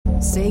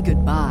Say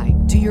goodbye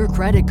to your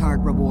credit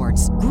card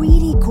rewards.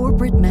 Greedy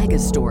corporate mega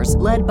stores,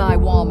 led by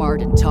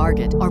Walmart and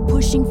Target, are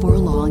pushing for a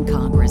law in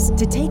Congress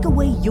to take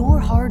away your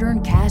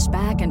hard-earned cash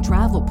back and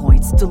travel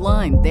points to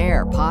line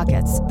their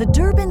pockets. The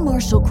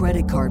Durbin-Marshall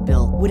credit card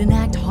bill would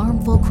enact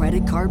harmful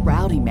credit card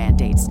routing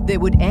mandates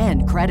that would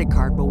end credit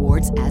card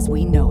rewards as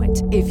we know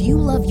it. If you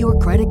love your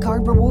credit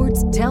card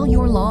rewards, tell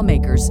your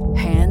lawmakers,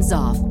 hands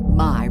off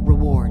my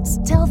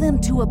rewards. Tell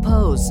them to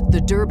oppose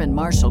the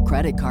Durbin-Marshall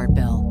credit card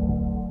bill.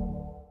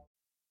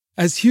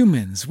 As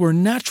humans, we're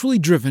naturally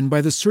driven by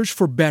the search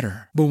for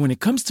better. But when it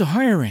comes to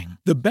hiring,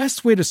 the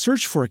best way to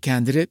search for a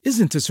candidate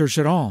isn't to search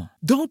at all.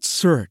 Don't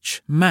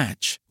search,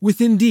 match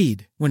with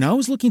Indeed. When I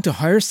was looking to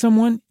hire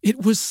someone,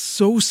 it was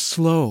so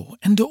slow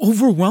and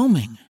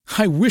overwhelming.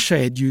 I wish I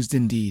had used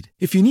Indeed.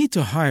 If you need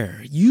to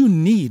hire, you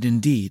need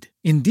Indeed.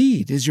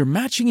 Indeed is your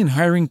matching and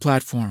hiring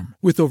platform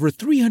with over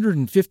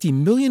 350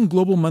 million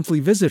global monthly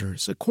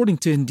visitors, according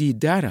to Indeed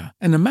data,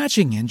 and a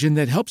matching engine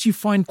that helps you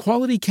find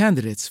quality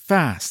candidates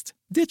fast.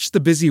 Ditch the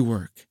busy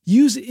work.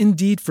 Use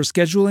Indeed for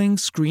scheduling,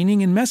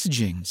 screening, and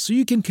messaging so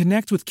you can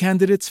connect with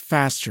candidates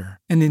faster.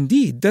 And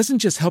Indeed doesn't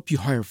just help you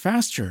hire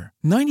faster.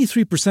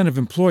 93% of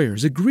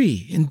employers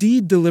agree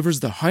Indeed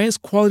delivers the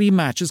highest quality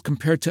matches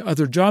compared to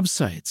other job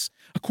sites,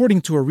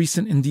 according to a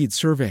recent Indeed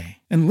survey.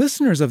 And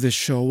listeners of this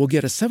show will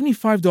get a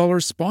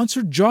 $75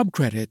 sponsored job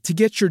credit to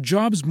get your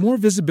jobs more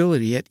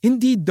visibility at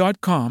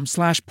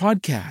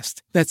Indeed.com/podcast.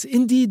 That's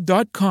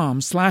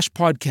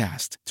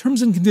Indeed.com/podcast.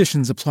 Terms and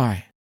conditions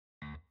apply.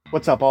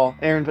 What's up, all?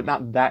 Aaron, but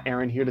not that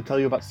Aaron, here to tell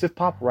you about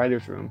SIFPOP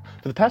Writers Room.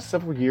 For the past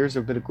several years,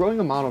 there have been a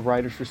growing amount of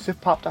writers for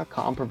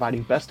SIFPOP.com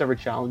providing best ever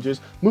challenges,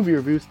 movie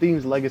reviews,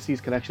 themes,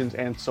 legacies, connections,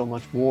 and so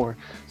much more.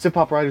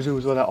 SIFPOP Writers Room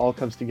is where that all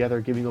comes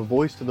together, giving a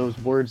voice to those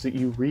words that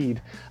you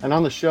read. And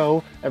on the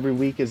show, every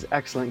week is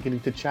excellent, getting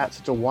to chat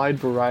such a wide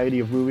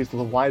variety of movies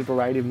with a wide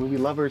variety of movie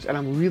lovers, and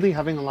I'm really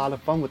having a lot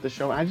of fun with the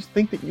show, and I just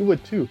think that you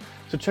would too.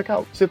 So check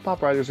out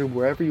SIFPOP Writers Room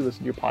wherever you listen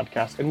to your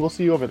podcast, and we'll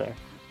see you over there.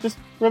 Just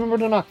remember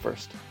to knock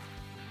first.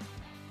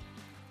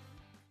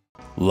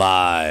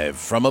 Live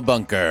from a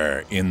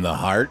bunker in the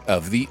heart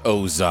of the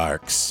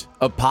Ozarks,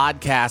 a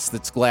podcast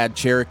that's glad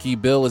Cherokee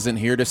Bill isn't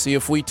here to see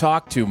if we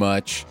talk too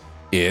much.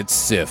 It's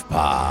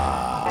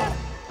SIFPOP.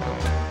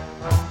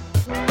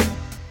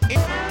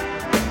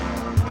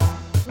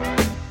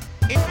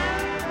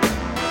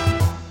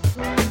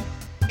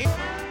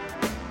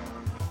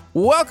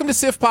 Welcome to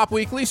SIFPOP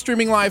Weekly,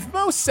 streaming live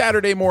most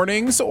Saturday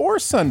mornings or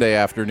Sunday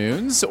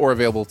afternoons, or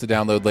available to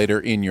download later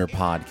in your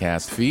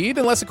podcast feed,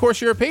 unless, of course,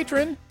 you're a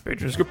patron.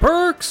 Patrons get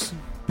perks.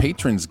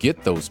 Patrons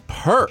get those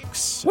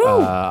perks.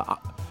 Woo!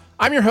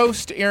 I'm your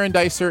host, Aaron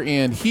Dicer,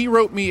 and he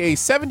wrote me a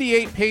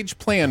 78-page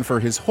plan for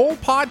his whole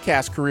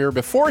podcast career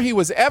before he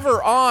was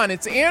ever on.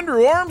 It's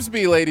Andrew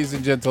Ormsby, ladies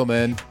and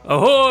gentlemen.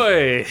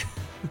 Ahoy!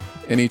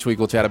 And each week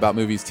we'll chat about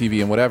movies,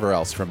 TV, and whatever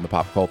else from the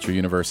pop culture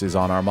universe is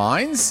on our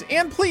minds.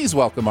 And please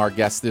welcome our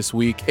guest this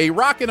week. A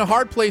rock in a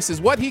hard place is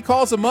what he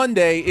calls a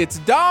Monday. It's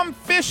Dom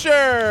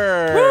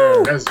Fisher.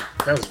 Woo!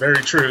 That's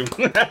very true.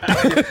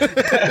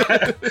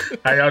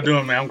 How y'all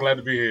doing, man? I'm glad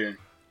to be here.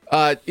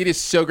 It is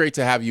so great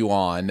to have you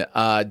on.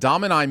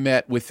 Dom and I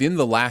met within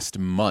the last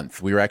month.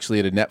 We were actually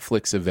at a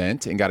Netflix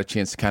event and got a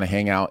chance to kind of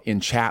hang out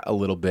and chat a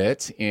little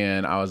bit.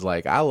 And I was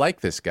like, I like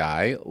this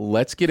guy.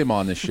 Let's get him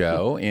on the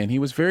show. And he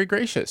was very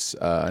gracious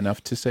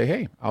enough to say,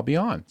 hey, I'll be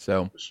on.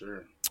 So For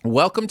sure.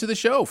 Welcome to the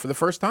show for the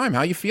first time.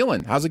 How you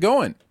feeling? How's it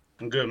going?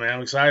 I'm good, man.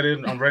 I'm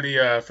excited. I'm ready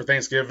for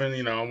Thanksgiving.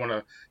 You know, I want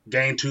to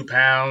gain 2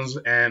 pounds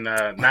and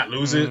not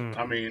lose it.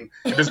 I mean,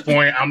 at this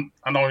point,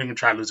 I don't even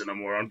try to lose it no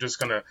more. I'm just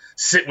gonna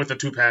sit with the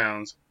 2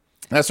 pounds.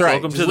 That's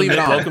right. Welcome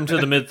to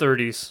the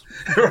mid-30s.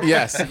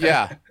 Yes.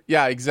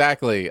 Yeah.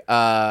 Exactly.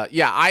 I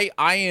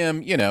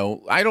am. You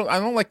know, I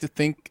don't like to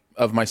think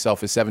of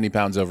myself as 70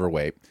 pounds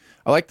overweight.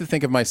 I like to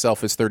think of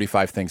myself as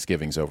 35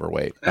 Thanksgivings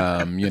overweight.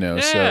 You know,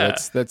 Yeah.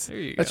 So that's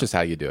just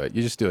how you do it.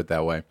 You just do it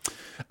that way.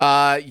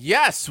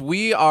 Yes,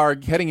 we are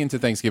heading into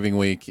Thanksgiving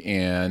week,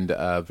 and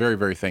very,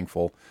 very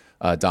thankful,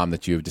 Dom,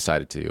 that you've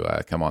decided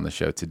to come on the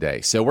show today.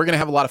 So we're going to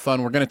have a lot of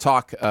fun. We're going to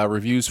talk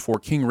reviews for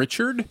King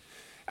Richard,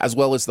 as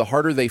well as The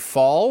Harder They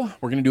Fall.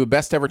 We're going to do a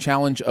best ever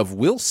challenge of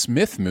Will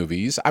Smith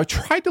movies. I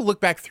tried to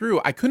look back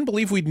through. I couldn't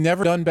believe we'd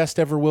never done best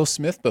ever Will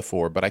Smith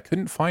before, but I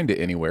couldn't find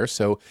it anywhere.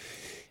 So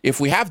if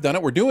we have done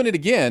it, we're doing it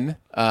again.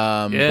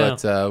 But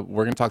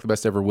we're going to talk the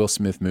best ever Will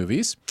Smith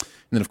movies.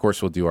 And then, of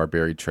course, we'll do our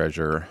buried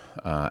treasure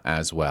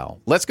as well.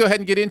 Let's go ahead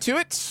and get into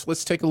it.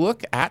 Let's take a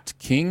look at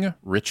King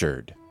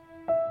Richard.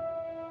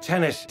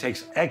 Tennis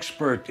takes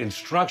expert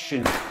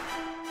instruction.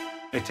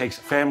 It takes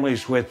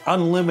families with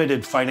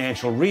unlimited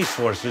financial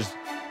resources.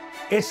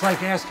 It's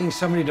like asking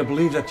somebody to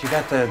believe that you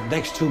got the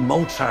next 2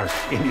 Mozarts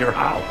in your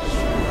house.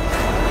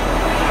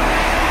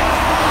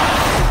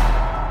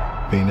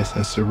 Venus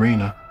and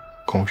Serena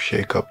gonna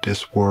shake up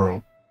this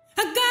world.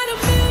 I got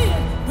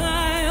 1,000,000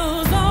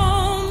 miles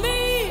on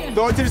me.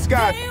 Throw it to the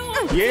sky.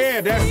 Yeah,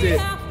 that's it.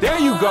 There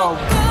you go.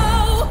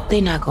 They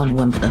not gonna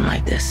Wimbledon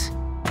like this.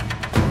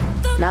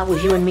 Not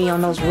with you and me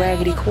on those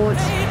raggedy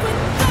courts.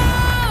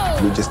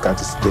 We just got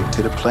to stick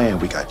to the plan.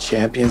 We got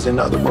champions in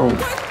the other room.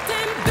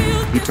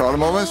 You told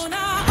him all this?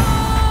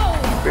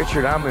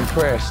 Richard, I'm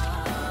impressed.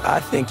 I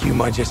think you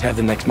might just have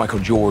the next Michael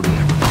Jordan.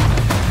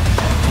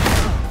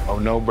 Oh,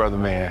 no, brother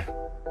man.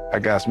 I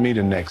got me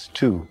the next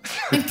two.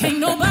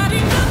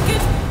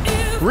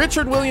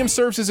 Richard Williams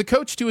serves as a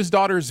coach to his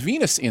daughters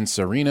Venus and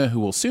Serena, who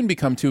will soon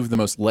become two of the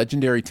most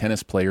legendary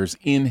tennis players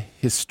in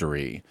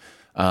history.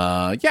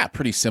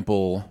 Pretty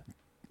simple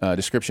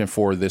description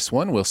for this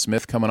one. Will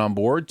Smith coming on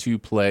board to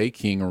play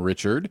King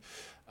Richard,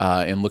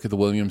 and look at the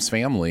Williams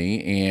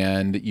family.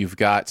 And you've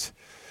got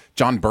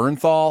John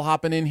Bernthal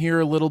hopping in here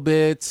a little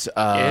bit.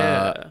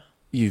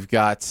 You've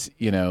got,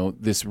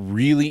 this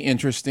really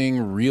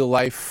interesting real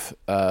life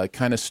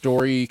kind of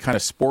story, kind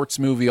of sports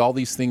movie, all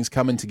these things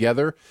coming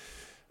together.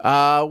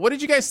 What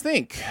did you guys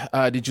think?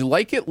 Did you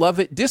like it,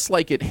 love it,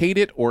 dislike it, hate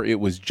it, or it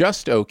was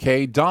just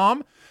okay?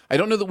 Dom, I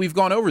don't know that we've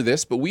gone over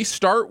this, but we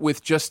start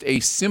with just a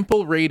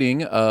simple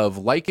rating of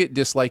like it,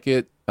 dislike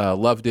it,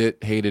 loved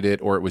it, hated it,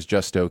 or it was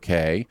just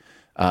okay.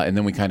 And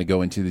then we kind of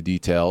go into the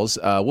details.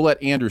 We'll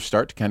let Andrew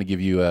start to kind of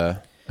give you an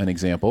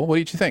example. What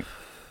did you think?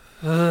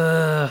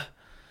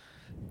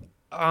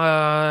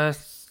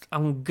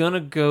 I'm going to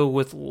go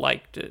with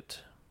liked it.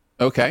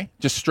 Okay.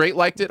 Just straight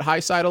liked it? High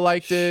side of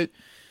liked it?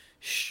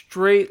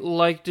 Straight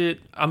liked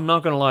it. I'm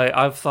not going to lie.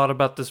 I've thought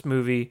about this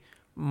movie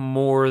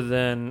more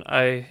than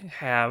I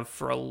have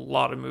for a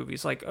lot of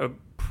movies, like a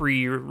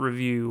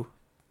pre-review.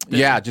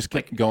 Just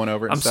going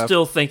over it and stuff. I'm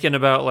still thinking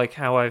about like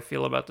how I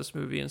feel about this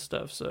movie and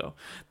stuff. So,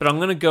 but I'm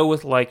going to go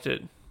with liked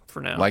it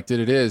for now. Liked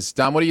it is.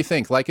 Dom, what do you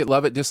think? Like it,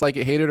 love it, dislike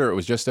it, hate it, or it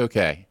was just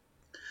okay?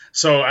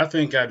 So I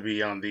think I'd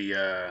be on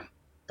the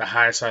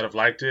high side of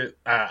liked it.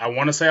 I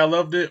want to say I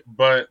loved it,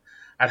 but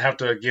I'd have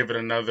to give it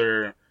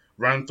another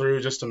run through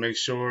just to make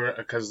sure,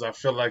 because I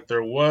feel like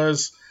there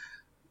was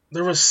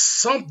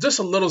just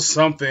a little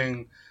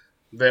something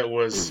that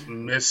was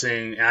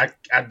missing. I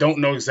don't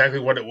know exactly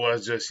what it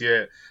was just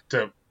yet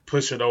to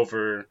push it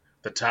over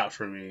the top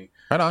for me.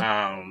 Right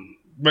on.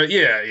 But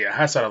yeah,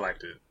 high side I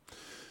liked it.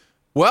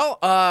 Well,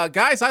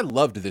 guys, I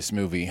loved this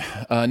movie.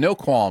 No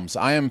qualms.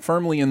 I am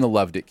firmly in the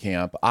loved it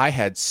camp. I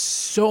had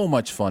so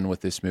much fun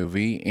with this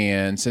movie,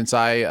 and since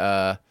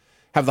I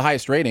have the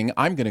highest rating,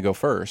 I'm going to go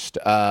first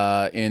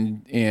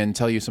and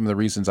tell you some of the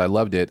reasons I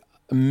loved it.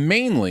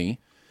 Mainly,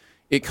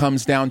 it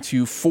comes down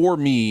to, for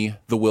me,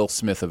 the Will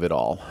Smith of it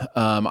all.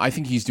 I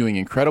think he's doing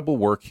incredible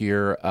work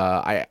here.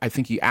 I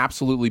think he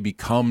absolutely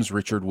becomes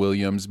Richard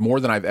Williams more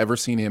than I've ever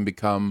seen him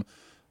become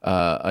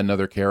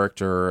another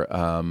character.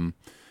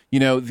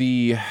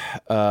 The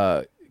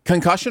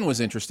Concussion was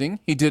interesting.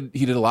 He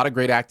did a lot of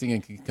great acting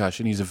in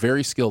Concussion. He's a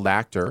very skilled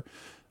actor.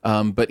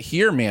 But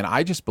here, man,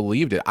 I just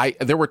believed it.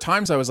 There were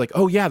times I was like,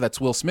 oh yeah,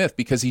 that's Will Smith,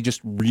 because he just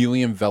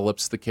really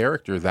envelops the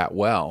character that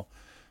well.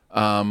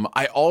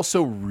 I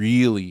also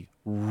really,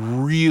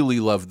 really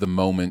loved the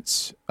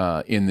moments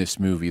in this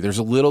movie. There's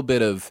some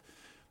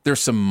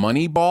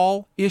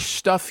Moneyball-ish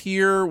stuff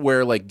here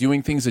where like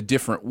doing things a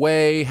different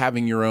way,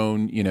 having your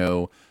own,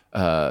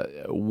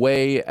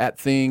 way at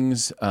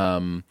things.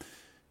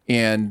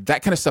 And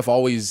that kind of stuff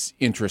always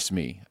interests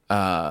me.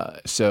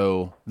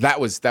 So that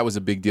was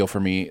a big deal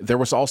for me. There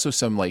was also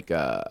some like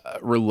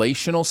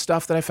relational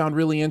stuff that I found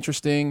really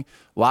interesting.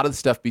 A lot of the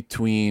stuff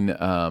between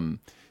him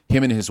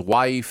and his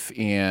wife,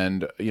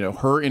 and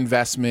her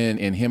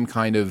investment, and him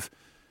kind of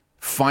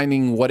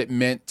finding what it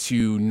meant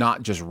to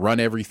not just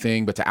run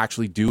everything, but to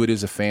actually do it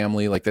as a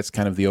family. Like that's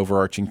kind of the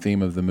overarching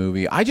theme of the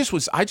movie. I just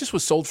was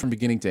sold from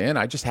beginning to end.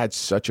 I just had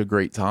such a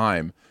great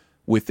time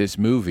with this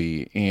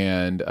movie,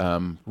 and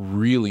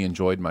really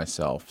enjoyed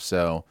myself.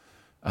 So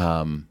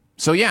man,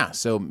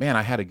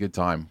 I had a good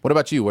time. What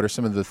about you? What are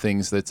some of the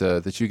things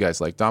that you guys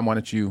like? Dom, why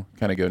don't you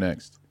kind of go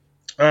next?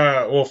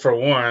 Well, for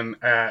one,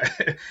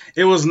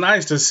 it was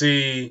nice to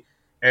see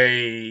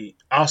a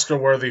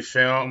Oscar-worthy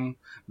film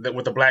that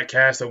with a black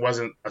cast that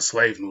wasn't a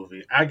slave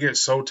movie. I get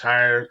so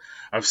tired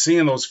of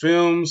seeing those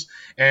films,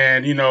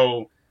 and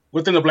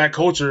within the black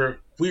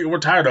culture, we're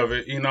tired of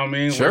it. You know what I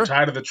mean? Sure. We're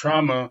tired of the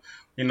trauma.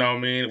 You know what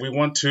I mean? We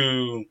want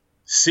to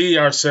see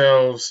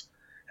ourselves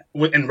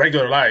in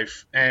regular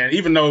life. And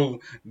even though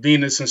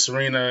Venus and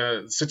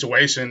Serena's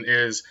situation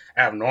is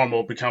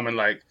abnormal, becoming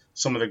like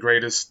some of the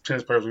greatest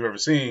tennis players we've ever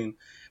seen,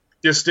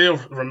 it still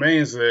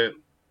remains that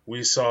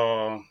we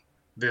saw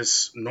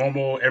this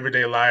normal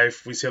everyday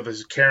life. We see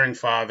this caring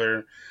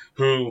father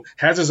who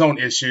has his own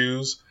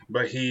issues,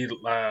 but he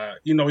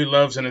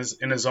loves in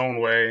his own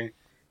way.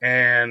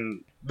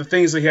 And the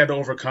things that he had to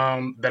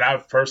overcome that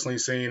I've personally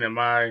seen in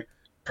my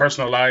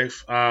personal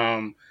life,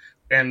 and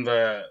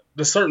the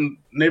certain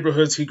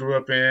neighborhoods he grew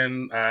up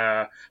in,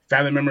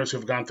 family members who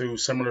have gone through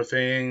similar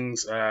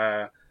things.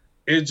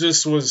 It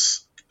just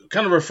was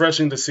kind of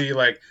refreshing to see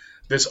like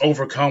this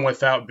overcome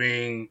without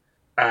being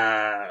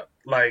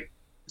like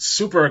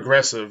super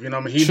aggressive.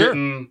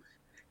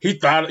 He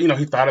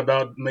thought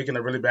about making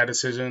a really bad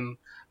decision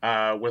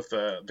with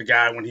the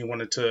guy when he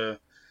wanted to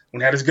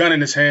when he had his gun in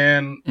his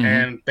hand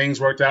and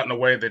things worked out in a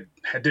way that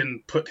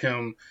didn't put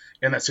him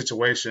in that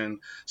situation.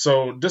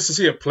 So just to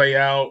see it play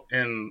out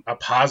in a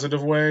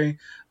positive way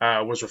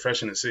was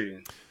refreshing to see.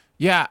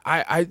 Yeah,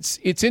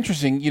 it's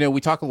interesting. You know,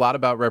 we talk a lot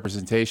about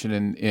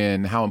representation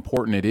and how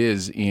important it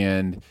is.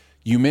 And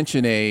you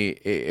mentioned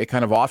a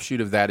kind of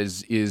offshoot of that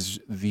is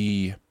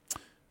the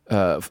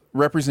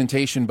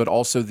representation, but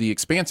also the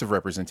expansive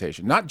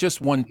representation. Not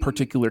just one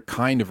particular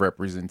kind of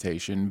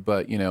representation,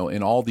 but, you know,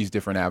 in all these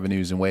different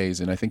avenues and ways.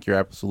 And I think you're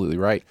absolutely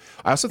right.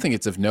 I also think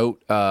it's of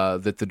note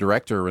that the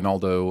director,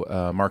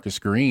 Ronaldo Marcus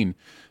Green,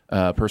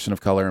 person of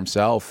color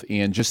himself,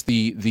 and just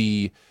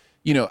the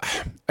you know,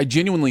 I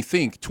genuinely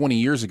think 20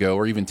 years ago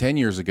or even 10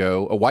 years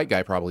ago, a white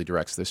guy probably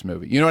directs this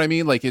movie. You know what I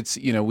mean? Like, it's,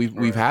 you know,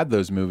 we've had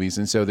those movies.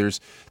 And so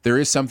there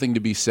is something to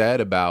be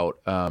said about,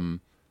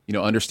 you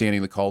know,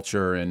 understanding the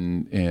culture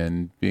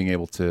and being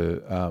able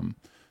to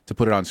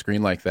put it on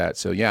screen like that.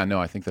 So yeah, no,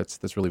 I think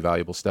that's really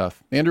valuable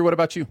stuff. Andrew, what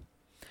about you?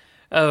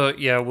 Oh,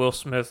 yeah, Will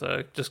Smith,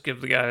 just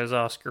give the guy his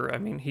Oscar. I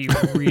mean, he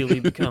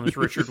really becomes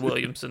Richard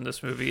Williams in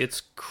this movie.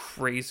 It's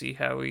crazy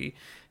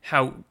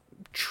how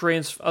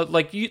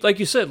like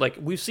you said, like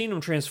we've seen him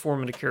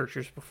transform into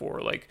characters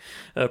before, like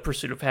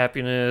Pursuit of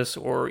Happiness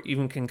or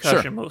even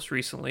Concussion most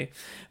recently.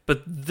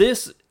 But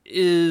this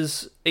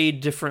is a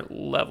different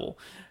level.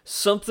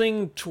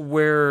 Something to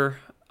where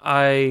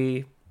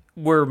it's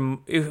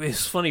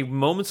funny,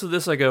 moments of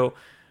this I go,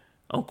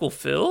 Uncle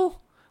Phil?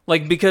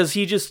 Like, because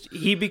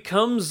he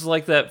becomes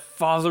like that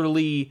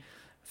fatherly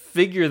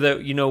figure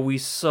that, you know, we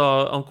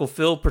saw Uncle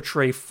Phil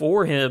portray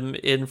for him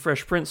in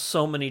Fresh Prince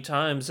so many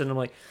times, and I'm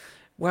like,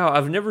 wow,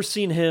 I've never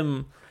seen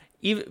him.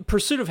 Even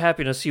Pursuit of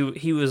Happiness,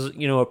 he was,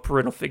 you know, a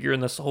parental figure,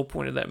 and that's the whole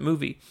point of that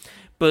movie.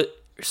 But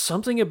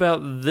something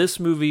about this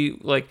movie,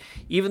 like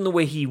even the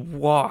way he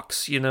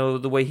walks, you know,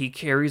 the way he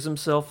carries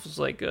himself, is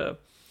like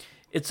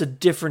it's a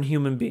different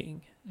human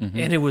being,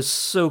 and it was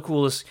so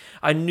cool.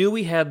 I knew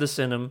he had this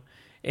in him,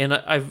 and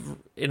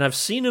I've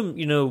seen him,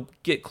 you know,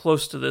 get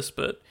close to this,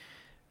 but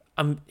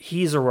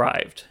he's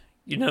arrived,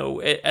 you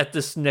know, at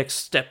this next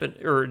step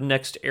or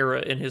next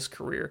era in his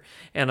career.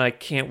 And I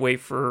can't wait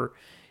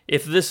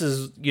if this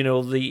is, you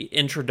know, the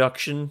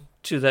introduction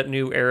to that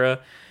new era,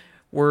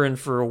 we're in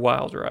for a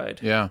wild ride.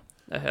 Yeah.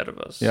 Ahead of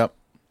us. Yep.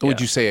 Yeah. Would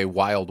you say a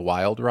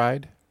wild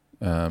ride?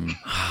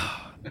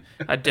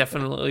 I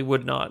definitely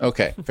would not.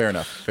 Okay. Fair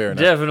enough.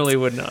 Definitely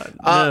would not.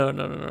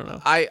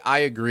 No. I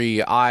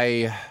agree.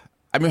 I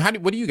mean,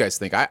 what do you guys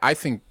think? I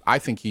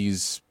think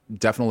he's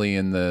definitely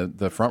in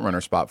the front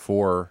runner spot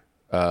for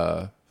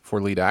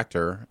lead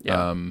actor.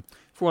 Yeah.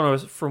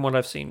 From what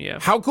I've seen, yeah.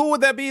 How cool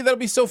would that be? That'd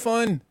be so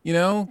fun. You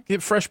know,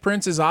 get Fresh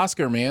Prince's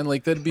Oscar, man.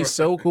 Like, that'd be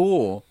so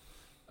cool.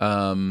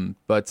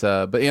 But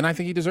I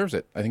think he deserves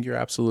it. I think you're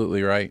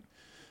absolutely right.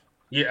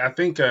 Yeah, I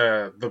think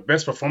the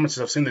best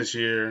performances I've seen this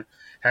year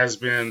has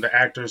been the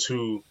actors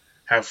who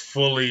have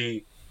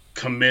fully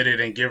committed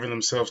and given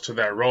themselves to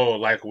that role,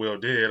 like Will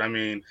did. I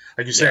mean,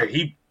 like you said,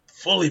 he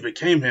fully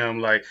became him.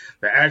 Like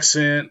the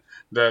accent,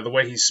 the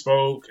way he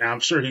spoke. And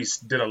I'm sure he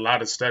did a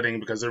lot of studying,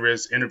 because there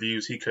is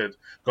interviews he could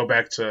go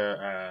back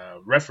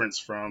to reference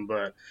from.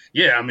 But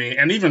yeah, I mean,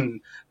 and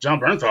even Jon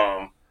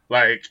Bernthal.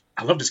 Like,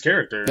 I love this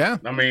character. Yeah.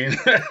 I mean,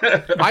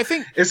 I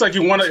think it's like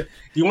you want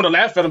to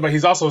laugh at him, but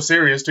he's also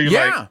serious too.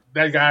 Yeah. Like,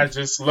 that guy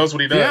just loves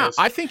what he does. Yeah,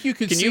 I think you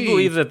could Can you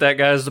believe that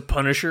guy is the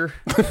Punisher?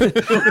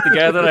 The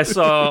guy that I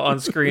saw on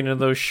screen in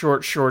those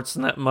short shorts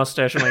and that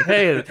mustache. I'm like,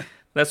 hey,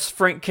 that's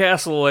Frank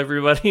Castle,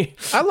 everybody.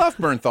 I love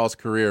Bernthal's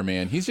career,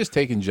 man. He's just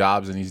taking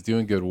jobs and he's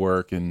doing good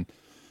work, and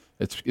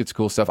it's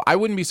cool stuff. I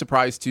wouldn't be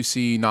surprised to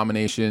see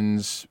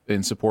nominations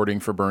in supporting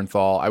for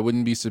Bernthal. I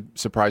wouldn't be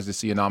surprised to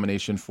see a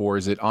nomination for,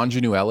 is it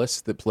Anjanou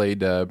Ellis that played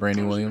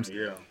Brandy Williams?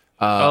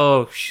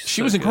 Yeah.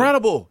 She was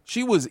incredible.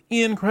 She was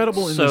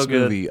incredible in this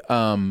movie.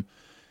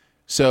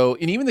 So,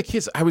 and even the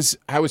kids, I was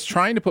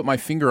trying to put my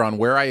finger on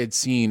where I had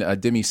seen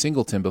Demi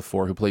Singleton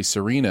before, who plays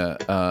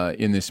Serena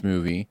in this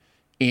movie.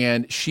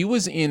 And she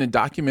was in a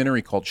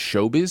documentary called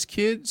Showbiz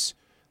Kids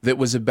that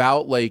was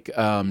about like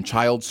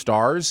child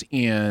stars,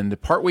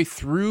 and partway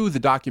through the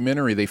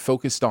documentary they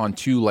focused on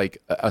two like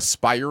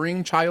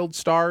aspiring child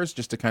stars,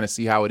 just to kind of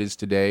see how it is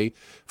today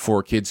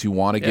for kids who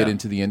want to get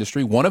into the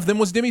industry. One of them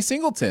was Demi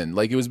Singleton.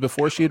 Like, it was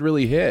before she had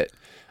really hit.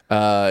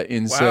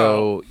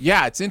 So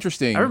yeah, it's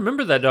interesting. I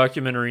remember that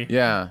documentary.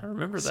 Yeah, I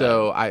remember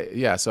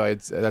that.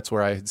 So that's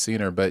where I had seen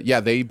her. But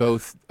yeah, they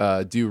both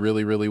do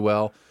really, really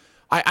well.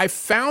 I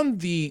found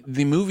the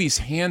movie's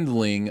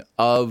handling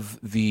of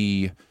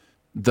the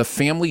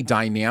family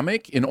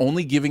dynamic in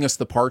only giving us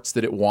the parts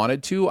that it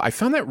wanted to. I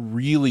found that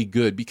really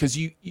good, because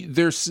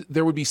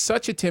there would be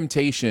such a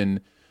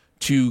temptation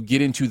to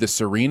get into the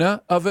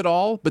Serena of it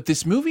all, but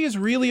this movie is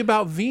really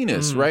about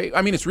Venus, right?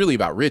 I mean, it's really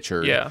about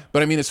Richard. Yeah.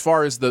 But I mean, as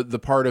far as the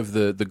part of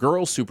the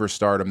girl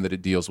superstardom that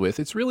it deals with,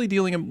 it's really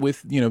dealing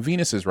with, you know,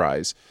 Venus's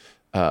rise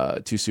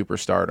to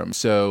superstardom.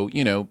 So,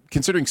 you know,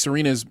 considering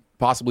Serena's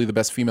possibly the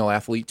best female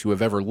athlete to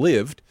have ever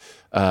lived,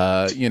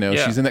 you know,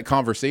 she's in that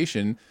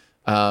conversation.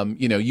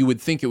 you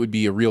would think it would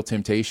be a real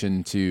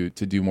temptation to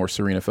do more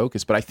Serena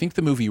focus. But I think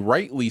the movie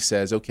rightly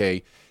says,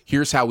 okay,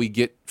 here's how we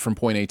get from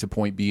point A to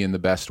point B in the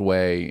best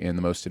way, in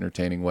the most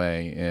entertaining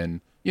way.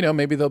 And,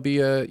 maybe there'll be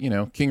a,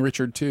 King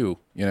Richard 2,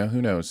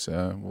 who knows?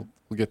 We'll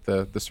get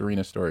the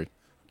Serena story.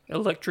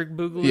 Electric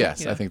Boogaloo?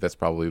 Yes, yeah. I think that's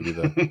probably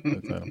the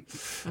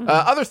title.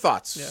 Other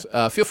thoughts?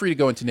 Yeah. Feel free to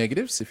go into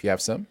negatives if you have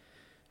some.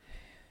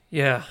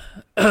 Yeah.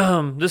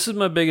 This is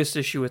my biggest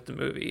issue with the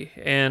movie,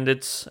 and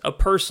it's a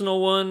personal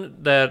one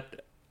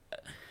that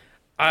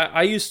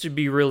I used to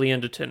be really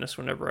into tennis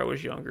whenever I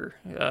was younger.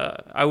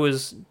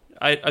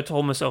 I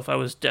told myself I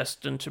was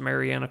destined to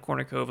marry Anna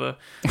Kournikova.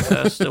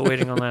 Still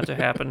waiting on that to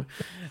happen.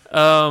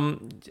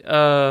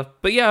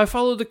 But yeah, I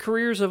followed the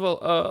careers of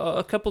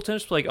a couple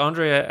tennis players, like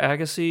Andre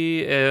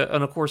Agassi,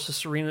 and of course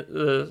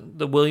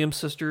the Williams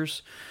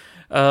sisters.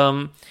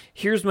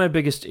 Here's my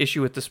biggest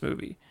issue with this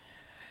movie.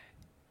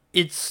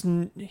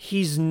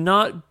 He's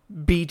not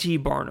B.T.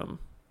 Barnum,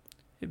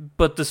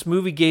 but this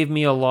movie gave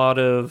me a lot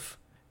of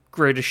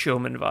Greatest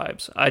Showman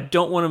vibes. I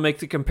don't want to make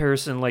the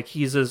comparison like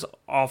he's as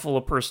awful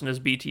a person as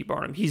B.T.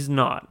 Barnum. He's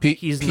not.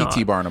 He's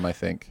P.T. Barnum, I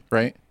think,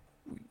 right?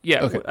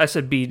 Yeah, okay. I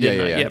said B,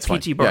 didn't I? Yeah,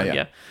 P.T. Barnum,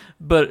 yeah.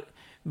 But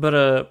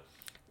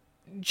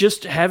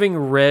just having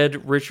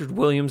read Richard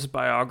Williams'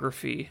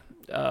 biography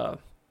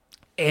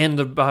and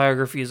the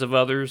biographies of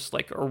others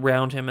like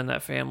around him and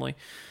that family,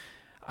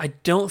 I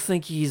don't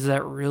think he's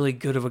that really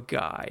good of a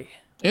guy.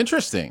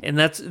 Interesting. And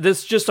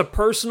that's just a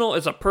personal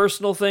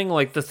thing.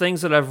 Like the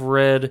things that I've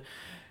read,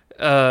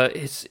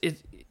 it's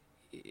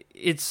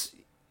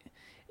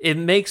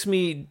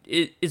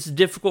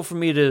difficult for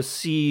me to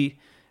see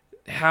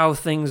how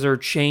things are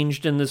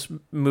changed in this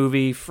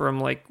movie from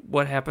like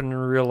what happened in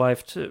real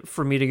life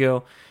for me to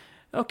go,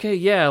 okay,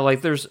 yeah,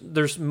 like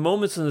there's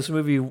moments in this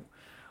movie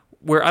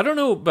where I don't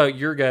know about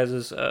your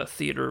guys'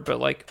 theater, but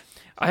like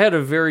I had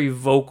a very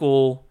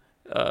vocal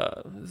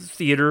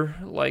theater,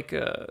 like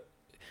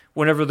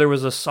whenever there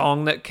was a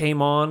song that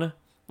came on,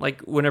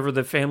 like whenever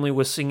the family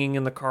was singing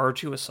in the car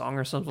to a song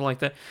or something like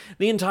that,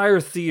 the entire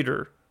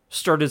theater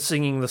started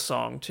singing the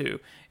song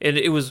too, and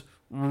it was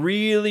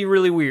really,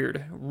 really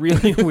weird,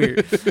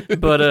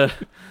 but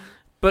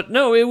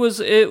no,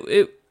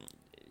 it.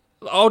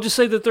 I'll just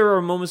say that there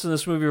are moments in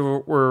this movie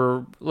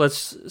where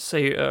let's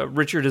say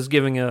Richard is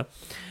giving an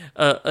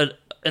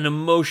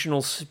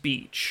emotional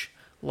speech,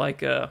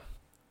 like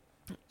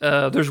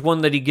there's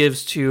one that he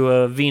gives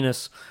to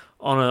Venus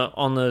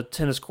on the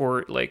tennis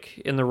court, like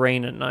in the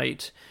rain at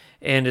night,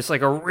 and it's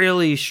like a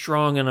really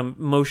strong and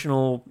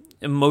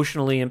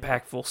emotionally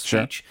impactful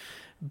speech.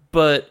 Sure.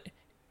 But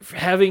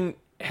having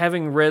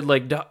read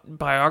like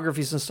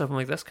biographies and stuff, I'm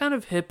like, that's kind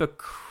of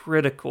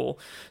hypocritical.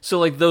 So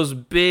like those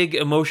big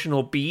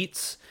emotional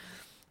beats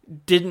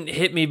didn't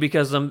hit me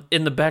because I'm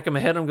in the back of my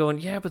head, I'm going,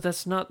 yeah, but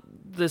that's not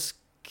this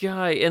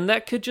guy, and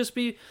that could just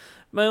be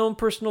my own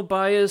personal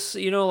bias,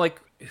 like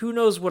who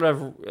knows what I've,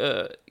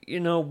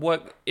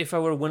 what if I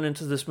would have went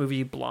into this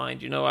movie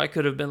blind, I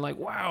could have been like,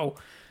 wow,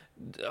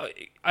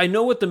 I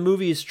know what the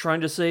movie is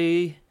trying to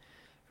say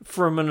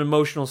from an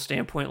emotional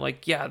standpoint.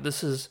 Like, yeah,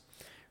 this is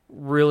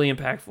really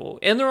impactful.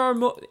 And there are,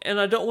 and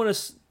I don't want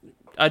to,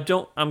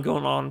 I'm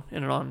going on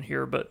and on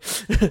here,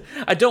 but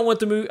I don't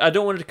want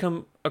it to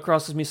come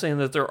across as me saying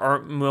that there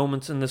aren't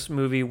moments in this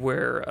movie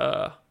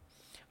where,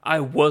 I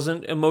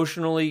wasn't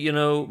emotionally,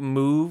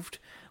 moved.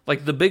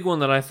 Like the big one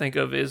that I think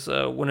of is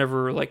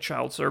whenever like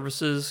child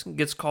services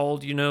gets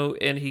called,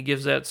 and he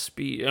gives that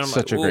speech. And I'm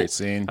such like, a great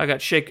scene. I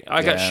got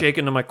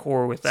shaken to my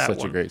core with that one.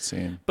 Such a great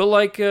scene. But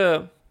like,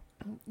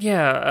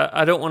 yeah,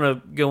 I don't want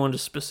to go into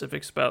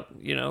specifics about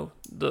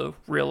the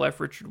real life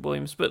Richard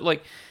Williams, but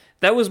like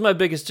that was my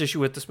biggest issue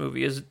with this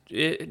movie is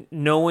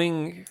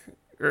knowing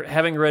or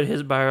having read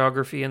his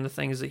biography and the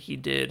things that he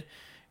did.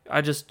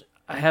 I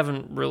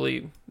haven't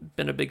really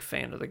been a big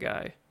fan of the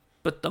guy,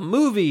 but the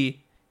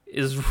movie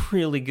is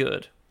really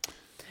good.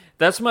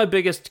 That's my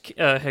biggest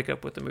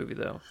hiccup with the movie,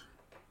 though.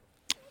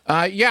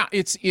 Yeah,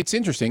 it's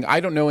interesting. I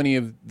don't know any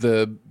of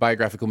the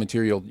biographical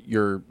material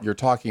you're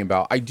talking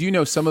about. I do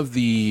know some of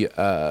the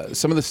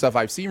stuff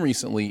I've seen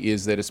recently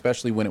is that,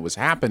 especially when it was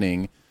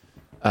happening,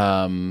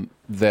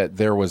 that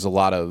there was a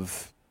lot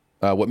of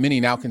what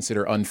many now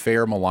consider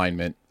unfair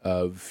malignment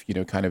of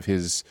kind of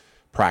his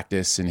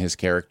practice and his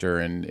character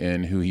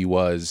and who he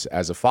was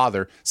as a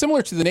father,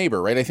 similar to The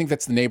Neighbor, right? I think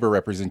that's the Neighbor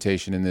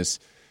representation in this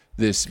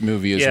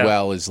movie as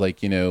well, is like,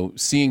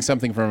 seeing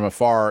something from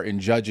afar and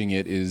judging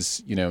it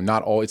is,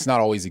 it's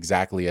not always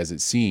exactly as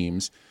it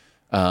seems.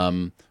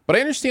 But I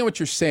understand what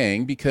you're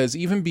saying, because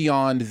even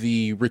beyond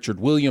the Richard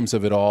Williams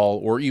of it all,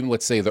 or even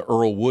let's say the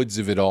Earl Woods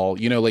of it all,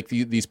 like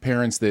these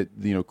parents that,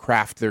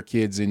 craft their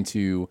kids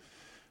into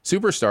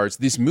superstars,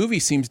 this movie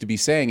seems to be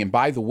saying, and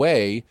by the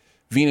way,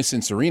 Venus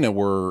and Serena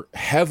were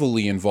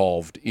heavily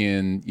involved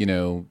in,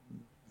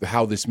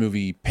 how this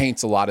movie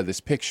paints a lot of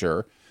this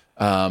picture.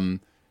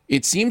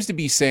 It seems to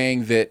be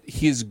saying that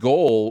his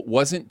goal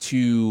wasn't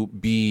to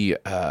be,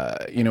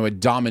 a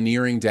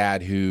domineering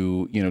dad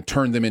who,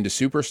 turned them into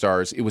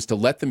superstars. It was to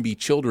let them be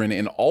children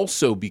and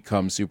also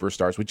become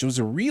superstars, which was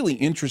a really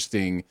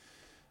interesting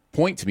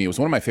point to me. It was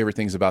one of my favorite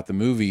things about the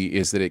movie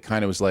is that it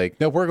kind of was like,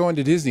 no, we're going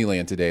to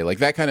Disneyland today. Like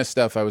that kind of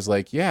stuff. I was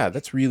like, yeah,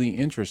 that's really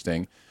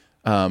interesting.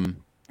 Dom,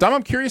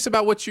 I'm curious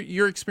about what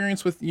your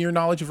experience with your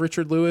knowledge of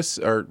Richard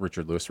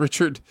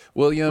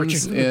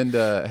Williams and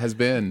has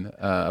been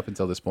up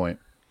until this point.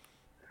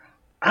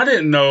 I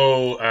didn't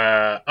know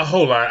a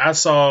whole lot. I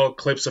saw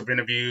clips of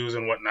interviews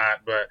and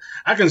whatnot, but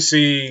I can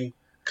see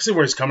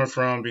where it's coming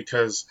from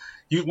because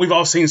we've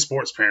all seen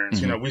sports parents.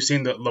 Mm-hmm. You know, we've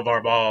seen the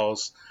LeVar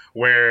Balls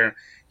where,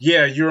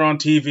 yeah, you're on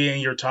TV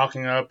and you're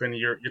talking up and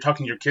you're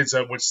talking your kids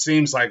up, which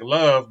seems like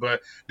love,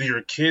 but do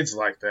your kids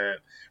like that,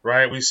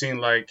 right? We've seen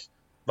like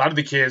a lot of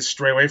the kids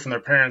stray away from their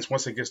parents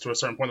once it gets to a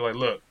certain point. They're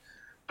like, look,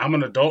 I'm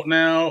an adult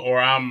now,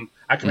 or I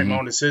can make my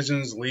own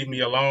decisions. Leave me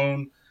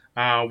alone.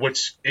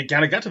 Which it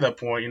kind of got to that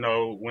point, you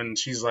know, when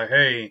she's like,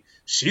 hey,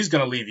 she's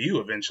going to leave you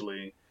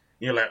eventually.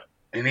 You're like,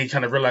 and he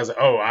kind of realized, that,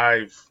 oh,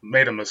 I've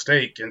made a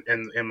mistake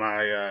in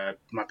my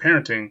my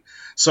parenting.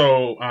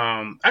 So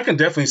I can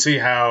definitely see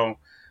how,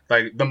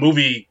 like, the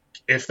movie,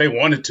 if they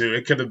wanted to,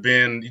 it could have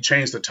been, you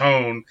change the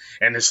tone,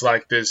 and it's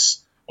like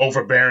this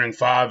overbearing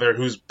father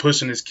who's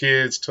pushing his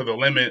kids to the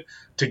limit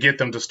to get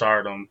them to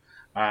stardom,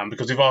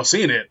 because we've all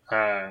seen it.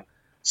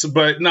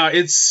 But no,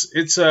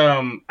 it's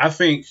I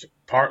think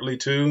partly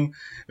too,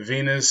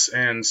 Venus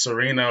and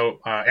Serena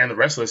and the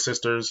rest of the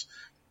sisters,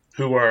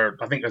 who are,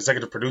 I think,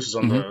 executive producers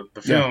on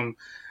the film,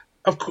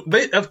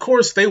 of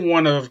course they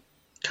want to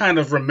kind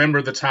of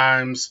remember the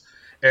times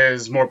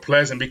as more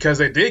pleasant because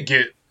they did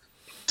get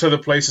to the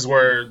places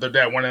where their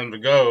dad wanted them to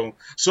go.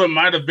 So it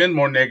might have been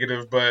more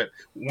negative, but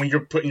when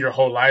you're putting your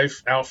whole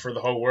life out for the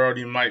whole world,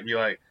 you might be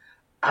like,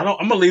 I'm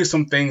gonna leave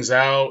some things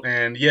out,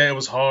 and yeah, it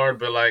was hard,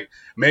 but like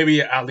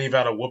maybe I'll leave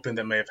out a whooping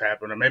that may have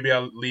happened, or maybe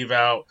I'll leave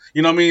out,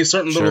 you know what I mean,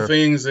 certain little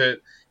things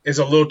that is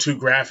a little too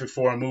graphic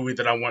for a movie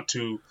that I want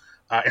to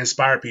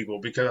inspire people,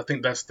 because I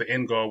think that's the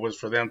end goal, was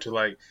for them to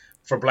like,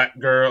 for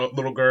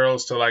little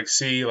girls to like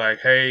see like,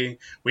 hey,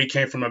 we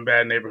came from a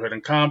bad neighborhood in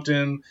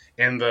Compton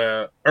in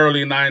the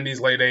early 90s,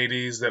 late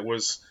 80s that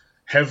was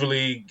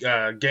heavily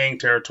gang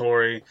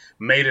territory,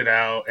 made it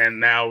out, and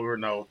now we're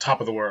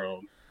top of the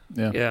world.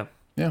 Yeah.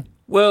 Yeah.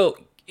 Well,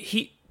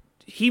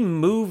 he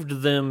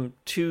moved them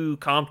to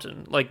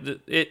Compton. Like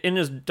in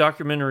his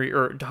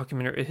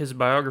his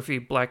biography,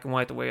 Black and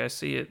White, the way I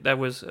see it, that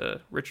was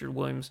Richard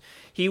Williams.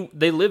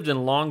 They lived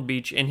in Long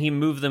Beach, and he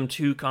moved them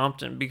to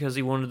Compton because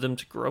he wanted them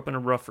to grow up in a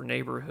rougher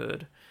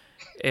neighborhood.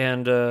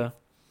 And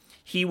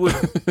he would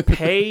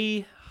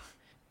pay,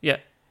 high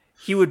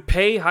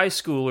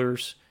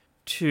schoolers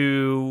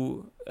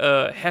to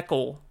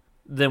heckle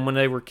them when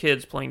they were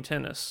kids playing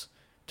tennis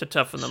to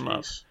toughen them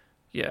up.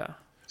 Yeah.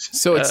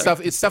 So it's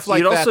stuff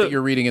like that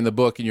you're reading in the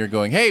book, and you're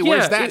going, "Hey,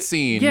 where's that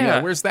scene? Yeah,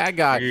 where's that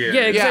guy?"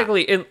 Yeah,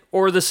 exactly.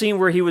 Or the scene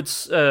where he would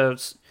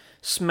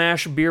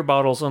smash beer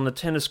bottles on the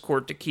tennis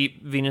court to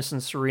keep Venus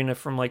and Serena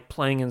from like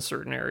playing in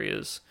certain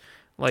areas.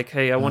 Like,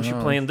 hey, I want you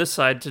playing this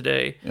side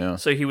today. Yeah.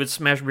 So he would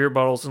smash beer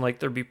bottles, and like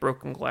there'd be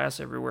broken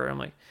glass everywhere. I'm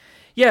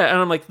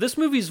like, this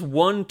movie's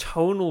one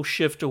tonal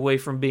shift away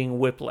from being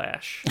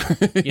Whiplash.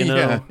 You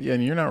know? Yeah,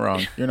 and you're not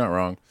wrong. You're not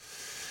wrong.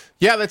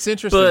 Yeah, that's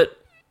interesting. But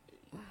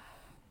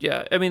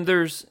yeah, I mean,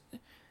 there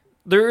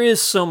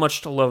is so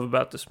much to love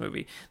about this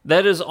movie.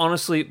 That is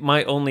honestly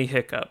my only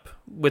hiccup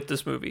with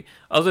this movie.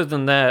 Other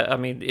than that, I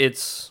mean,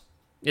 it's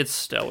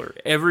stellar.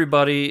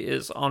 Everybody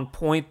is on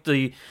point.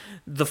 The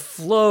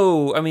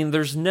flow. I mean,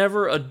 there's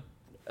never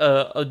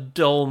a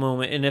dull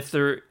moment, and if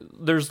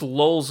there's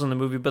lulls in the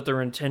movie, but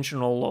they're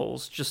intentional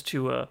lulls, just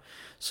to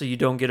so you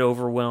don't get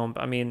overwhelmed.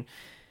 I mean,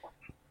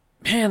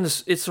 man,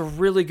 it's a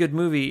really good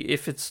movie.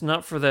 If it's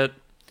not for that,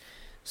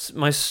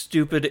 my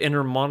stupid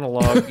inner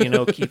monologue,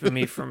 keeping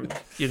me from,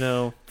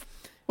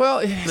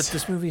 Well, but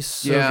this movie's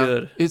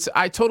so good.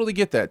 I totally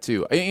get that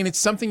too, and it's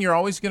something you're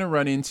always going to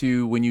run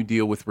into when you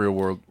deal with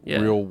real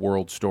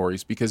world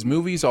stories, because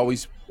movies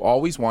always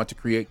want to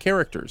create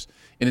characters,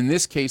 and in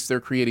this case,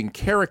 they're creating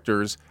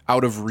characters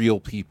out of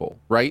real people,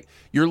 right?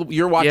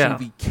 You're watching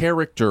the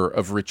character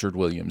of Richard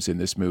Williams in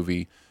this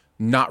movie,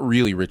 not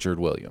really Richard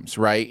Williams,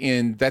 right?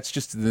 And that's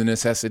just the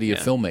necessity of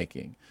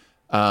filmmaking.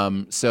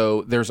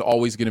 So there's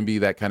always going to be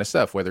that kind of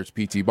stuff, whether it's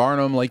P.T.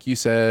 Barnum, like you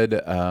said,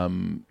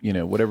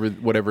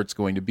 whatever it's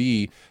going to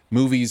be.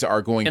 Movies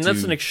are going and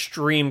that's an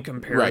extreme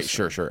comparison. Right,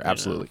 sure,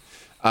 absolutely.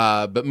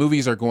 But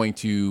movies are going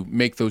to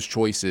make those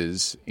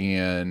choices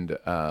and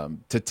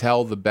to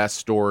tell the best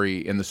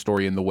story and the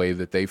story in the way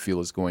that they feel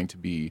is going to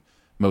be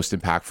most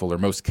impactful or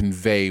most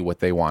convey what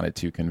they wanted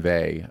to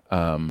convey.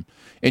 And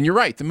you're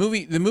right. The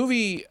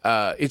movie,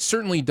 it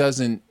certainly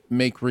doesn't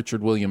make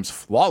Richard Williams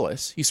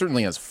flawless. He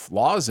certainly has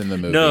flaws in the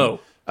movie. No.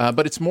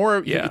 But it's more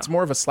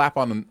of a slap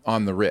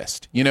on the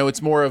wrist.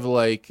 It's more of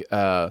like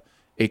a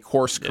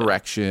course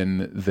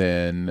correction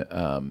than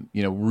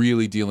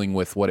really dealing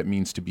with what it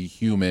means to be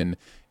human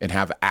and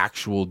have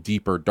actual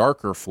deeper,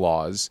 darker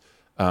flaws.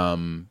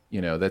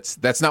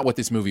 That's not what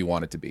this movie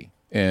wanted to be.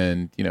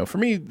 And for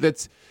me,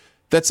 that's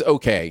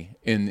okay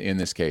in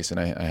this case, and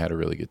I had a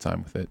really good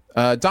time with it.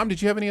 Dom,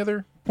 did you have any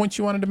other points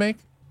you wanted to make?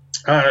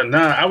 No,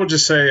 I would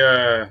just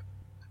say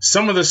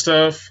some of the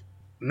stuff,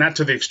 not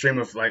to the extreme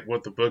of like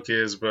what the book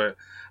is, but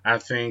I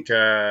think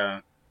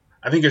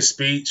his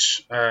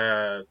speech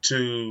to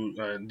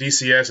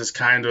DCS is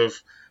kind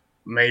of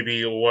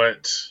maybe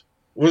what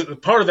was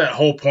part of that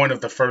whole point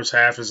of the first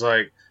half is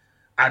like,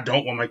 I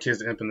don't want my kids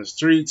to end up in the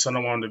streets. I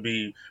don't want them to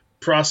be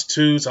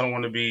prostitutes. I don't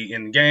want to be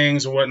in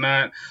gangs or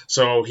whatnot.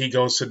 So he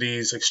goes to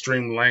these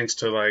extreme lengths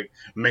to like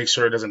make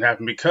sure it doesn't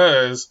happen,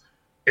 because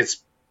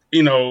it's,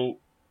 you know,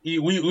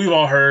 we've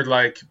all heard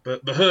like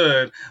the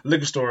hood,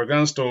 liquor store,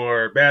 gun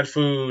store, bad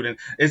food, and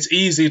it's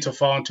easy to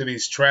fall into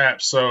these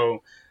traps.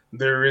 So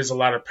there is a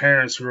lot of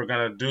parents who are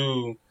going to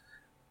do,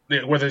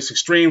 whether it's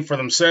extreme for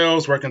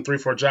themselves, working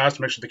 3-4 jobs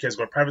to make sure the kids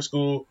go to private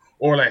school,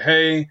 or like,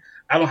 hey,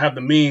 I don't have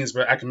the means,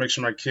 but I can make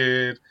sure my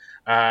kid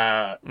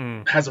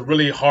has a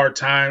really hard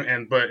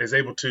time but is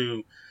able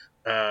to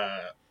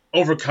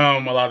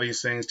overcome a lot of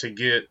these things to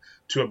get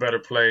to a better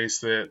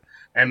place.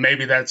 And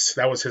maybe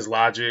that was his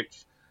logic.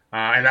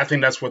 And I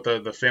think that's what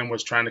the film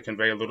was trying to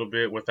convey a little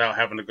bit without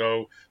having to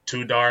go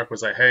too dark,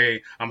 was like,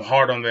 hey, I'm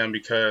hard on them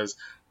because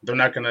they're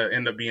not going to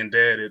end up being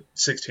dead at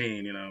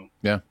 16, you know?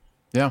 Yeah.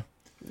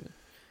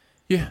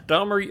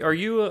 Dom, are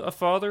you a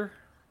father?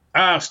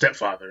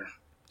 Stepfather.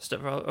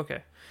 Stepfather,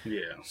 okay.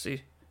 Yeah.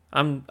 See,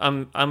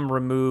 I'm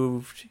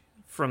removed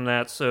from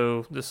that,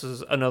 so this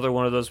is another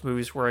one of those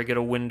movies where I get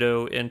a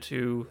window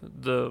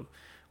into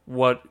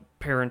what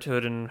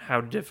parenthood and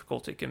how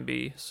difficult it can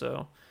be.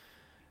 So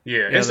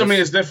it's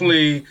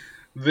definitely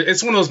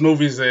it's one of those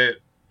movies that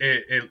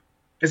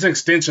it's an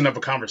extension of a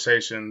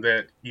conversation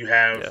that you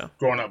have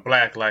growing up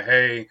black. Like,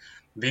 hey,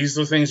 these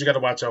are the things you got to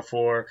watch out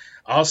for.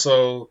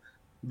 Also,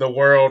 the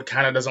world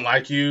kind of doesn't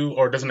like you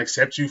or doesn't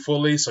accept you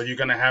fully, so you're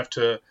gonna have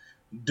to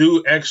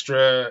do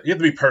extra. You have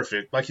to be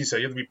perfect, like you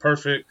said. You have to be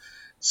perfect.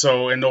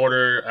 So in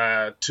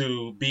order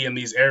to be in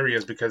these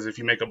areas, because if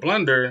you make a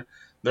blunder,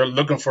 they're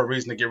looking for a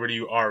reason to get rid of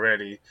you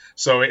already.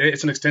 So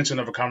it's an extension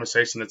of a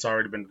conversation that's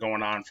already been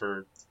going on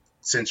for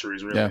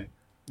centuries, really.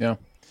 Yeah.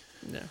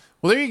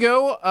 Well, there you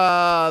go.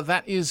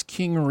 That is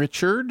King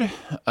Richard,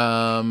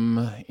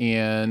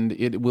 and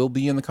it will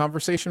be in the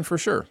conversation for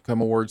sure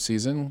come award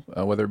season,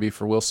 whether it be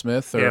for Will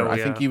Smith or I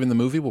think even the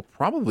movie will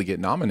probably get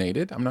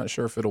nominated. I'm not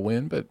sure if it'll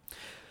win, but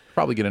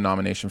probably get a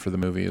nomination for the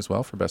movie as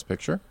well for Best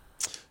Picture.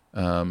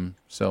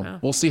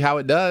 We'll see how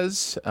it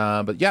does.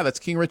 But yeah, that's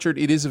King Richard.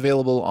 It is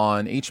available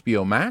on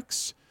HBO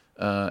Max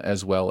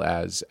as well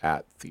as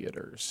at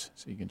theaters,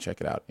 so you can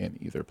check it out in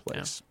either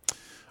place. Yeah.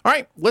 All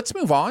right, let's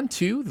move on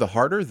to The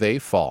Harder They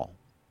Fall.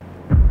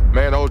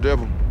 Man, old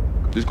devil,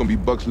 this gonna be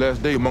Buck's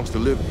last day amongst the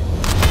living.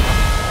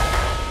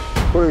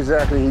 What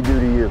exactly he do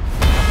to you?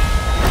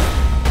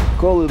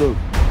 Call it a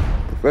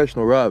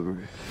professional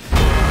rivalry.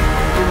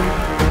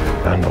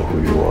 I know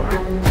who you are.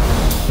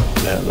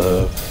 That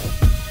love,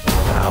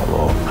 the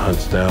outlaw,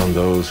 hunts down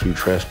those who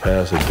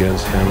trespass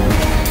against him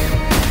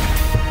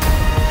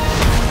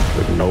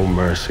with no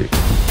mercy.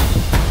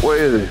 Where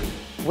is he?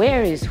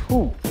 Where is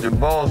who? Your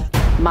boss.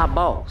 My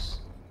boss.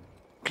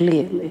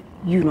 Clearly,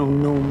 you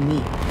don't know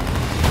me.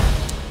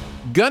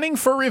 Gunning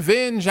for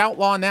revenge,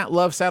 outlaw Nat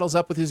Love saddles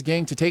up with his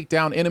gang to take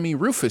down enemy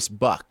Rufus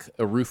Buck,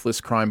 a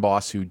ruthless crime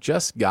boss who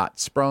just got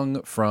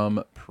sprung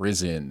from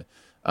prison.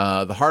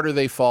 The Harder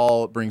They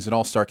Fall brings an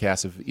all-star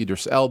cast of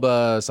Idris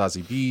Elba,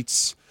 Zazie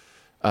Beetz,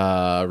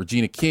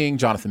 Regina King,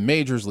 Jonathan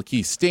Majors,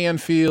 Lakeith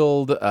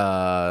Stanfield,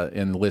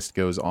 and the list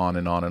goes on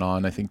and on and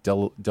on. I think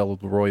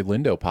Delroy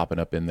Lindo popping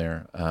up in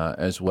there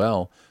as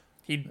well.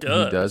 He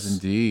does. He does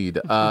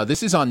indeed.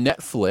 This is on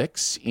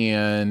Netflix,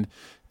 and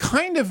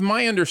kind of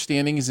my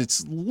understanding is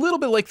it's a little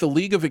bit like the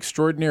League of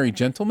Extraordinary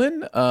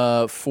Gentlemen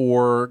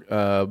for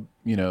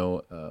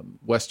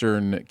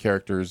Western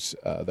characters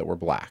that were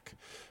black.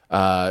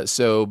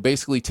 So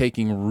basically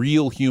taking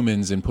real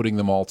humans and putting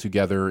them all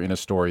together in a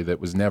story that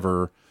was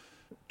never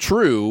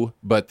true,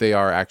 but they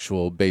are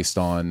based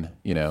on,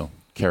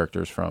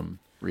 characters from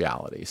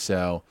reality.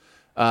 So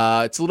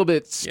it's a little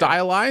bit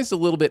stylized, a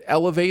little bit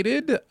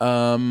elevated.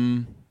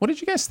 What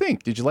did you guys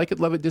think? Did you like it,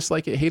 love it,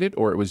 dislike it, hate it,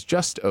 or it was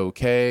just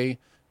okay?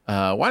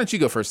 Why don't you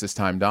go first this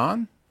time,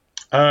 Don?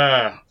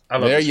 I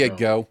love there this you film.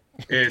 go.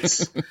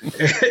 It's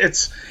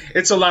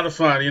a lot of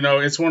fun.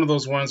 It's one of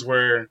those ones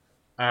where,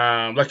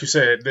 like you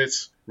said,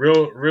 it's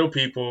real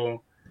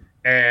people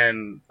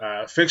and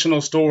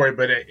fictional story,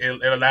 but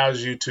it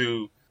allows you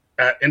to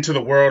into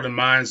the world and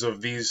minds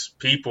of these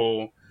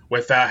people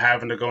without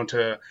having to go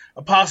into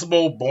a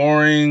possible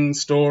boring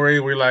story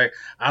where you're like,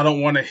 I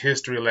don't want a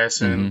history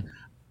lesson. Mm-hmm.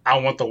 I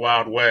want the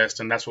Wild West,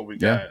 and that's what we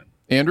got.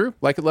 Andrew,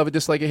 like it, love it,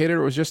 dislike it, hate it,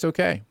 or it was just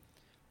okay?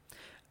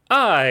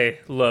 I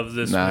love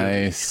this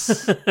movie.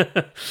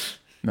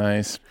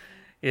 Nice.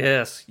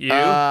 Yes, you?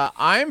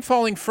 I'm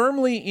falling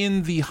firmly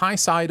in the high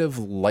side of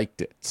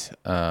liked it.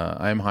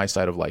 I'm high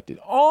side of liked it.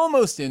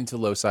 Almost into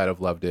low side of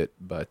loved it,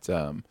 but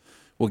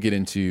we'll get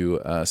into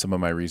some of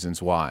my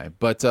reasons why.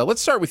 But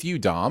let's start with you,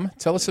 Dom.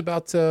 Tell us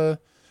about some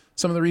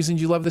of the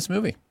reasons you love this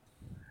movie.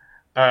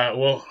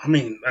 Well,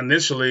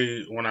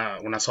 initially when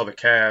I saw the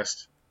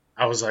cast,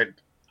 I was like,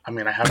 I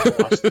have to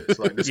watch this.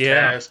 Like, this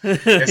cast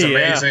is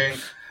amazing.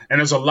 And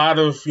there's a lot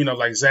of,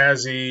 like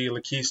Zazie,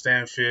 Lakeith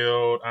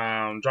Stanfield,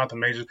 Jonathan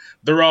Majors.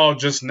 They're all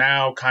just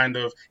now kind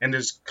of in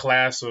this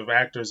class of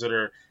actors that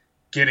are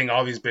getting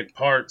all these big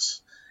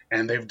parts,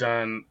 and they've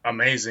done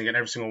amazing in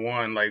every single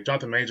one. Like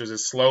Jonathan Majors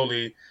is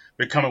slowly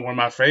becoming one of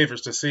my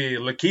favorites to see.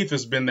 Lakeith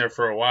has been there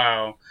for a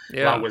while,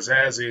 along with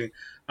Zazie.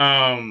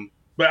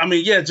 But I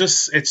mean, yeah,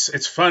 just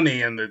it's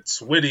funny and it's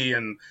witty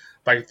and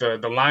like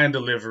the line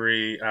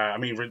delivery.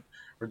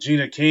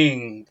 Regina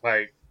King,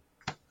 like,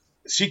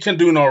 she can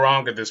do no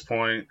wrong at this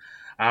point.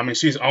 I mean,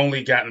 she's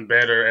only gotten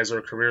better as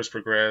her career's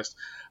progressed.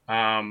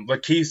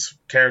 Lakeith's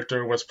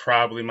character was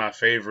probably my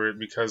favorite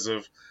because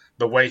of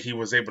the way he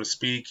was able to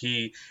speak.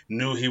 He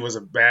knew he was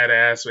a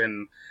badass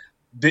and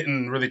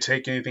didn't really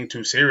take anything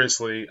too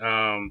seriously.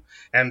 And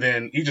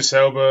then Idris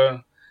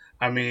Elba,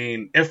 I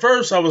mean, at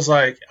first I was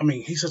like,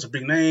 he's such a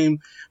big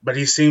name, but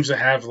he seems to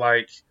have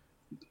like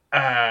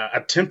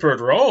a tempered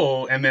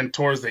role. And then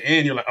towards the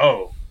end, you're like,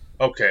 oh,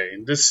 okay,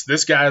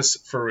 this guy's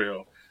for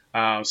real.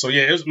 So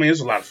yeah, it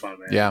was a lot of fun,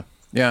 man.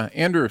 Yeah.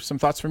 Andrew, some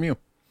thoughts from you?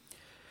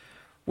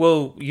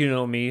 Well, you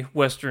know me,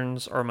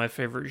 Westerns are my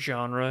favorite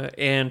genre,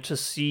 and to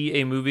see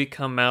a movie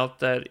come out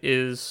that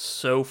is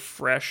so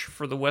fresh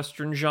for the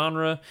Western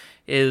genre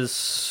is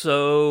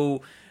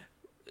so,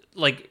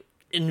 like,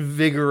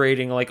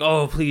 invigorating. Like,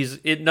 oh, please,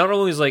 it not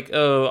only is like,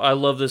 oh, I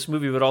love this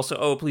movie, but also,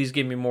 oh, please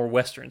give me more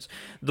Westerns.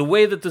 The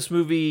way that this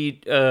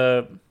movie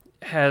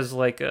has,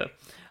 like,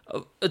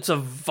 it's a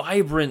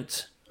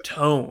vibrant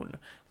tone,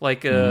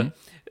 like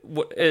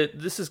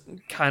this is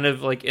kind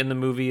of like in the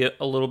movie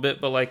a little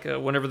bit, but like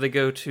whenever they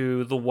go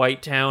to the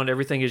White Town,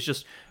 everything is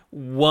just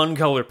one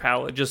color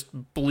palette, just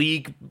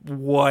bleak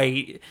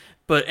white,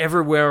 but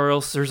everywhere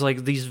else there's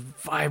like these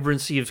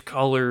vibrancy of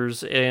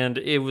colors, and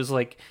it was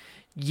like,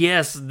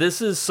 yes, this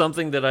is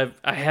something that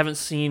I haven't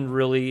seen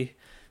really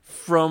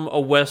from a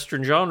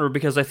Western genre,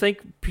 because I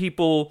think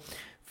people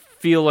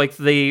feel like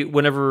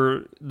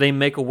whenever they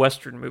make a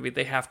Western movie,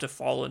 they have to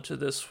fall into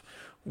this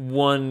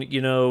one,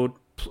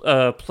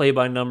 play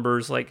by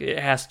numbers. Like, it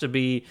has to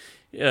be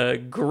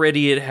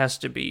gritty, it has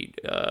to be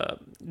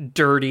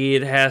dirty,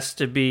 it has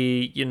to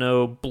be,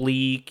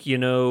 bleak,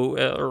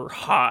 or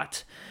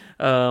hot.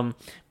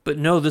 But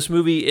no, this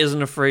movie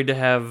isn't afraid to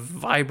have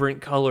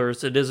vibrant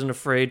colors. It isn't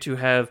afraid to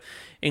have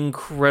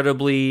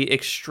incredibly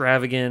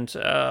extravagant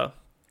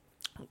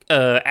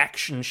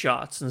action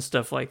shots and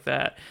stuff like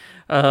that.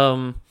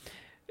 And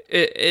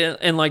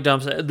like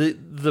Dom said,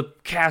 the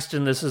cast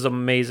in this is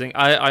amazing.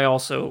 I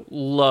also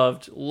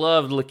loved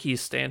Lakeith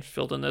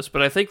Stanfield in this,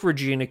 but I think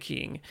Regina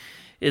King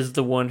is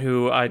the one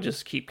who I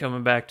just keep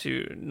coming back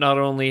to. Not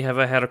only have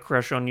I had a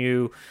crush on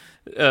you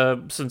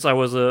since I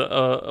was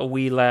a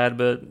wee lad,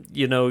 but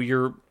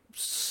you're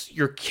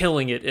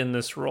killing it in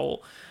this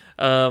role.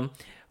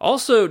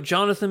 Also,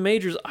 Jonathan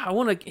Majors, I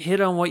want to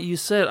hit on what you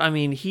said. I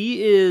mean,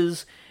 he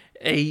is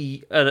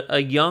a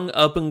young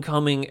up and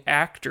coming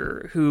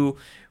actor who,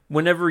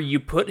 whenever you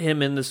put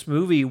him in this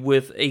movie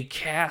with a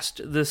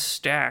cast this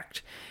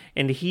stacked,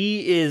 and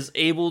he is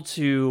able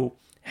to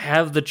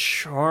have the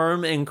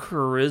charm and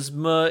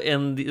charisma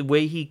and the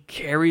way he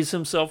carries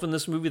himself in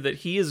this movie, that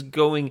he is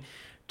going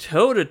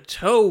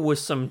toe-to-toe with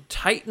some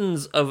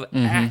titans of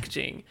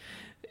acting.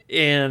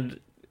 And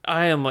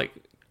I am like,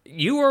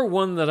 you are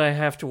one that I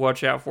have to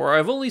watch out for.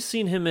 I've only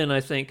seen him in, I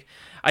think,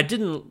 I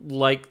didn't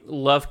like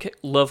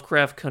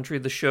Lovecraft Country,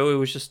 the show. It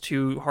was just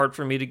too hard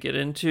for me to get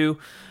into.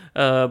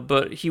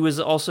 But he was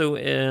also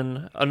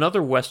in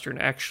another Western,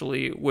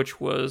 actually, which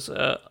was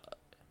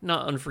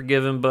not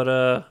Unforgiven,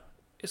 but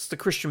it's the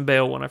Christian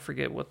Bale one. I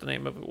forget what the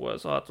name of it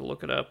was. I'll have to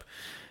look it up.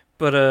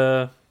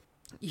 But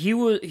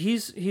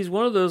he's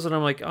one of those that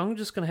I'm like, I'm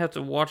just going to have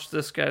to watch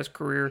this guy's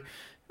career.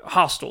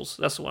 Hostels,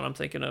 that's the one I'm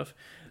thinking of.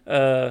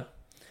 But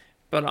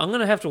I'm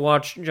going to have to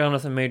watch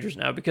Jonathan Majors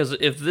now, because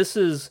if this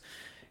is,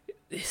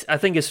 I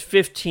think, his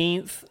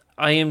 15th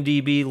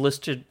IMDb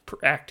listed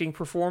acting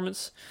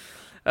performance,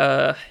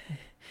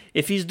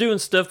 if he's doing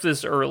stuff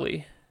this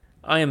early,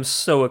 I am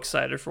so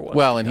excited for what.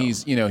 Well, and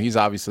he's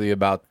obviously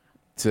about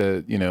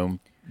to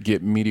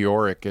get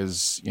meteoric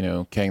as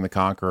Kang the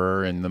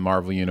Conqueror in the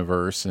Marvel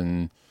universe,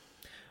 and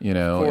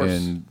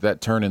and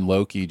that turn in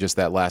Loki, just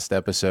that last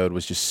episode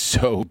was just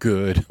so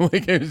good.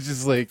 Like, it was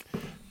just like,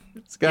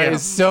 this guy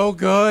is so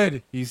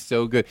good. He's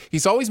so good.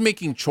 He's always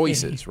making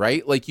choices,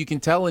 right? Like, you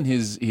can tell in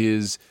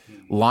his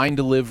line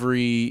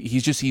delivery,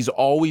 he's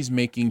always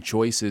making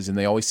choices, and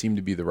they always seem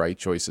to be the right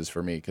choices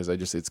for me, because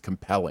it's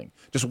compelling.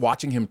 Just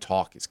watching him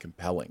talk is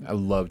compelling. I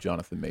love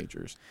Jonathan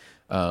Majors.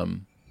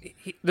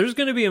 There's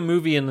going to be a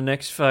movie in the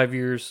next 5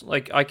 years.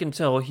 Like, I can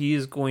tell he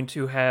is going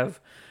to have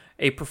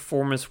a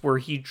performance where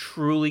he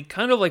truly,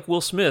 kind of like Will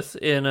Smith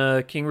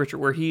in King Richard,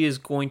 where he is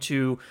going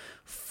to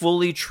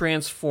fully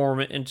transform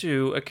it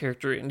into a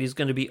character, and he's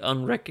going to be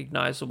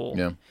unrecognizable.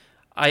 Yeah,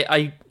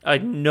 I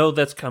know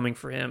that's coming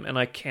for him, and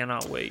I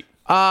cannot wait.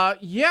 I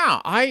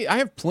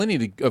have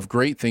plenty of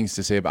great things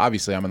to say, but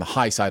obviously I'm on the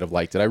high side of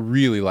liked it. I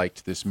really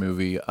liked this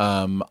movie.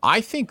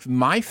 I think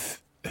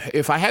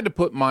if I had to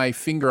put my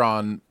finger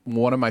on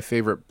one of my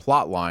favorite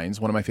plot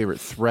lines, one of my favorite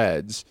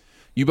threads,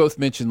 You both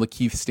mentioned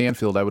Lakeith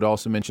Stanfield. I would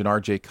also mention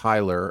R.J.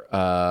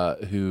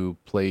 Kyler, who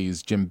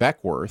plays Jim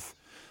Beckworth.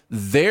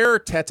 Their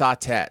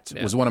tete-a-tete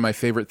was one of my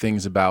favorite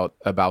things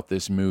about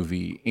this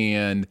movie.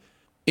 And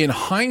in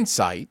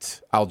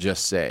hindsight, I'll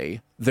just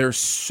say, there's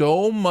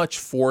so much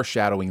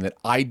foreshadowing that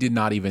I did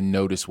not even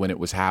notice when it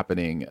was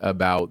happening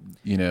about,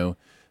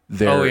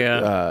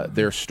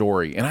 their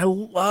story. And I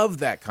love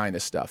that kind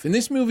of stuff. And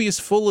this movie is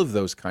full of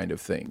those kind of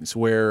things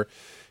where,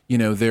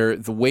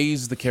 the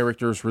ways the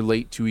characters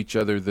relate to each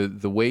other,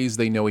 the ways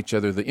they know each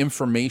other, the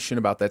information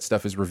about that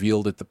stuff is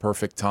revealed at the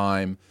perfect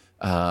time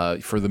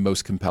for the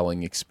most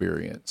compelling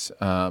experience.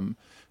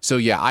 So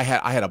yeah, I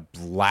had a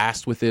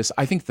blast with this.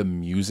 I think the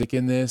music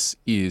in this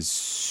is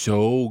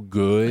so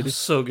good.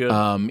 So good.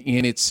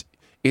 And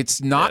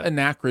it's not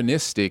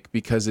anachronistic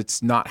because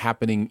it's not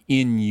happening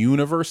in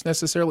universe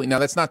necessarily. Now,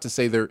 that's not to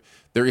say there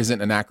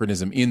isn't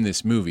anachronism in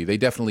this movie. They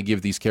definitely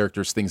give these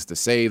characters things to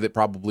say that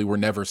probably were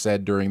never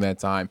said during that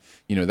time,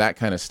 that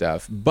kind of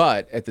stuff.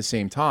 But at the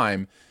same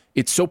time,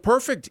 it's so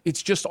perfect.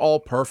 It's just all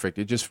perfect.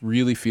 It just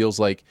really feels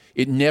like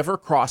it never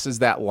crosses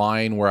that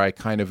line where I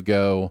kind of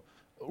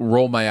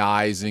roll my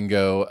eyes and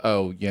go,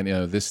 oh,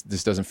 this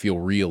doesn't feel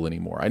real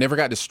anymore. I never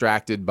got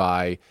distracted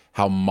by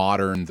how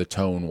modern the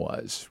tone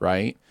was,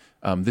 right?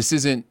 This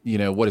isn't,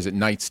 what is it,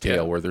 Knight's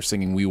Tale, where they're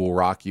singing "We Will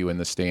Rock You" in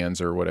the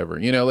stands or whatever.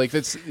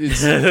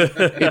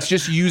 It's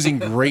just using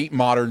great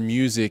modern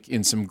music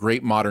and some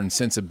great modern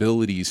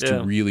sensibilities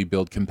to really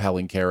build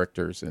compelling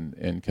characters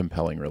and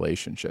compelling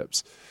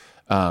relationships.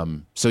 I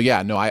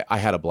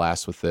had a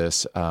blast with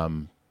this.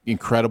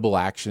 Incredible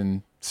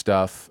action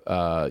stuff.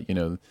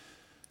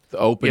 The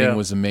opening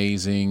was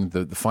amazing.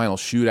 The final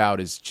shootout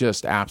is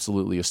just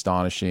absolutely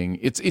astonishing.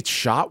 It's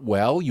shot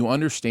well. You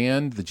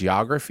understand the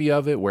geography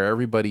of it, where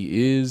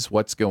everybody is,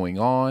 what's going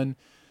on.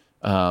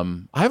 I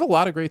have a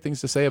lot of great things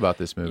to say about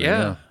this movie.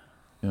 Yeah.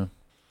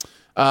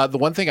 The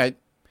one thing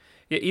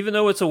even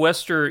though it's a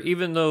Western,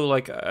 even though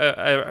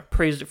I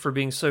praised it for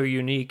being so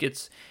unique,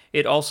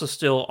 it also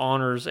still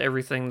honors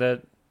everything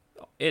that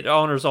it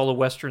honors all the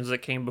Westerns that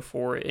came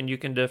before it, and you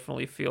can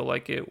definitely feel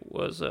like it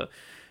was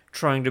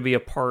trying to be a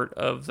part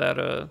of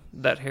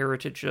that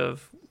heritage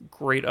of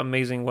great,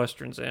 amazing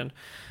Westerns. And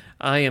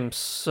I am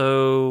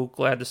so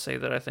glad to say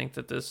that I think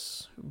that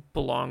this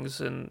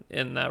belongs in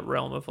that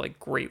realm of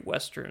great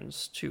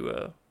Westerns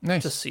to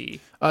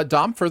see.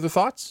 Dom, further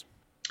thoughts?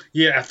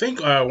 Yeah, I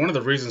think one of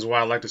the reasons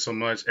why I liked it so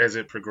much as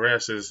it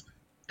progresses,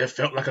 it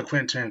felt like a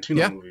Quentin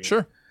Tarantino movie.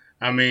 Sure.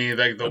 I mean,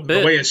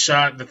 the way it's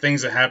shot, the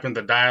things that happen,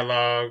 the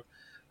dialogue,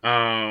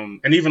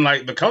 and even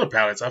the color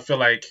palettes. I feel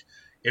like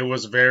it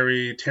was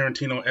very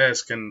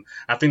Tarantino-esque, and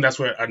I think that's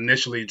what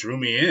initially drew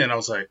me in. I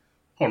was like,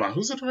 hold on,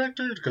 who's the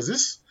director? Because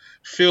this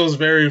feels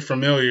very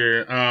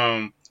familiar.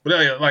 But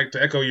I'd like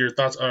to echo your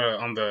thoughts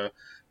on the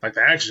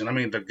action. I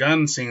mean, the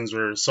gun scenes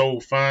were so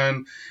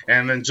fun,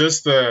 and then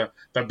just the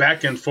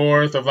back and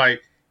forth of that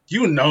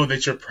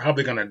you're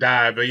probably going to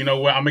die, but you know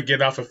what? I'm going to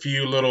get off a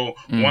few little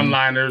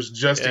one-liners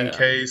just in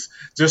case,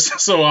 just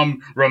so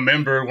I'm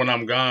remembered when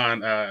I'm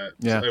gone.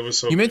 It was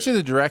so You mentioned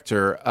the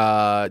director,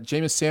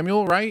 James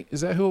Samuel, right? Is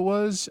that who it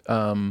was?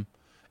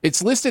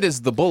 It's listed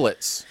as The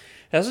Bullets.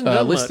 Hasn't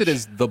done listed much.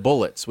 as The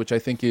Bullets, which I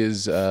think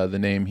is the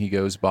name he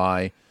goes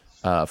by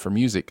for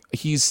music.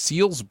 He's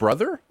Seal's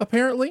brother,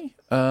 apparently,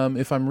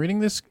 if I'm reading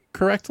this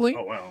correctly.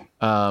 Oh,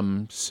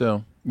 wow.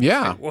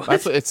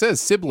 That's what it says,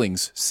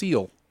 siblings,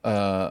 Seal.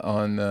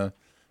 On the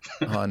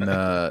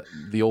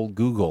old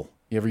Google.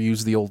 You ever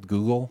use the old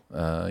Google?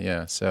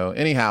 So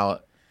anyhow,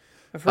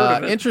 I've heard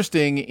of it.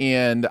 interesting,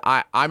 and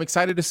I'm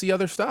excited to see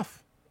other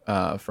stuff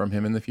from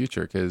him in the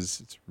future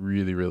because it's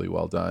really, really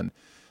well done.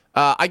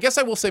 I guess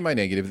I will say my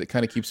negative that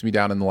kind of keeps me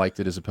down and liked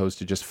it as opposed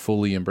to just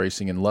fully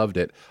embracing and loved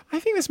it. I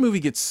think this movie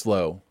gets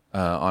slow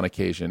on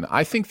occasion.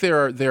 I think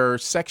there are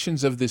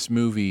sections of this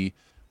movie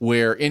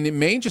where, and it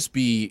may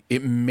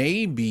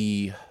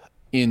be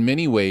in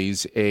many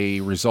ways a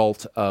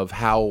result of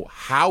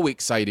how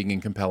exciting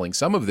and compelling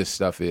some of this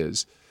stuff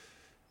is,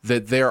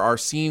 that there are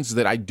scenes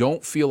that I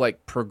don't feel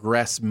like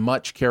progress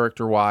much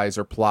character-wise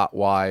or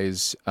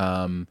plot-wise.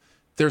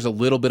 There's a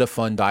little bit of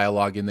fun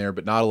dialogue in there,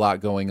 but not a lot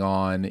going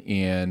on.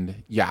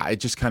 And it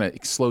just kind of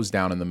slows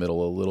down in the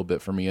middle a little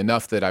bit for me,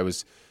 enough that I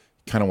was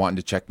kind of wanting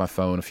to check my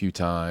phone a few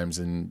times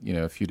and,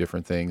 a few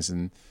different things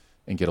and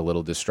get a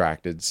little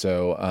distracted.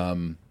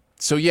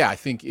 I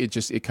think it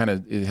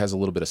has a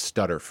little bit of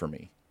stutter for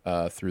me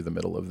through the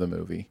middle of the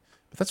movie.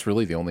 But that's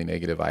really the only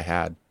negative I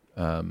had,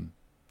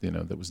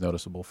 that was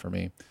noticeable for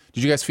me.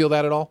 Did you guys feel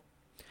that at all?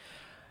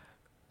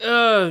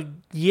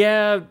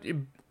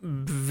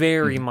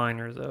 Very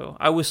minor though.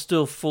 I was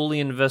still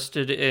fully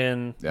invested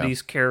in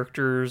these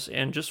characters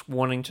and just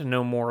wanting to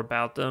know more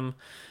about them.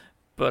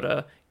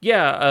 But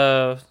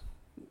there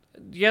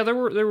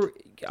were.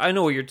 I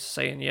know what you're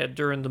saying. Yeah,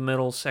 during the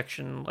middle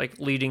section,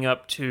 leading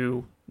up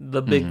to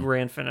the big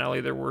grand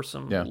finale, there were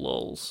some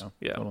lulls.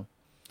 Totally.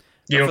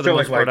 For the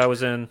most part, I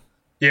was in.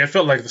 Yeah, it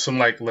felt like some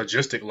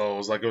logistic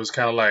lulls. It was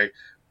kind of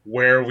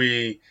where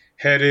we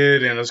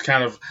headed, and it was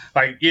kind of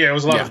it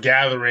was a lot of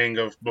gathering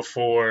of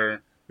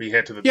before we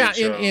head to the yeah, big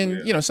show.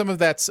 and you know, some of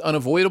that's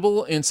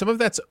unavoidable, and some of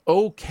that's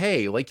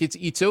okay. Like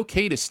it's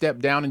okay to step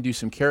down and do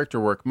some character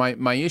work.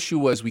 My issue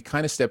was we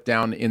kind of stepped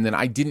down, and then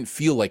I didn't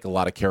feel like a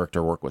lot of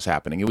character work was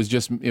happening. It was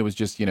just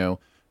you know,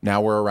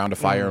 now we're around a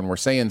fire and we're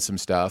saying some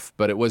stuff,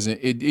 but it wasn't.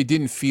 It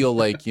didn't feel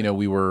like, you know,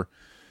 we were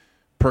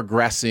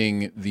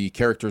progressing the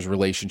character's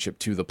relationship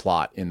to the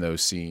plot in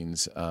those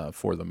scenes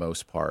for the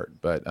most part.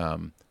 But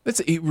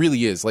it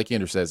really is, like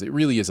Andrew says, it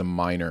really is a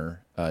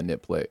minor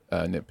nitpick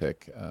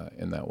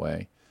in that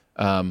way.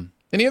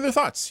 Any other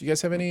thoughts? You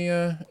guys have any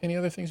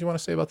other things you want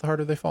to say about The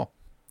Harder They Fall?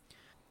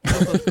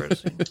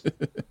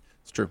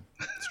 It's true.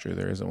 It's true.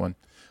 There isn't one.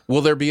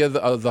 Will there be a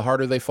The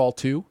Harder They Fall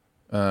 2?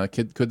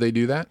 Could they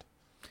do that?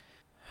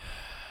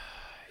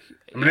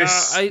 I mean,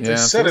 they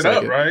set it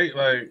up, right?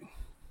 Like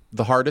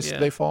The Hardest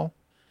They Fall?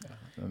 I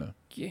don't know.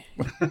 Yeah.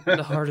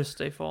 The Hardest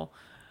They Fall.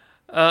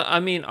 I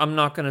mean, I'm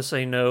not going to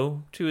say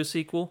no to a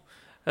sequel.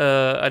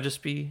 I'd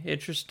just be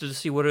interested to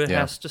see what it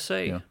has to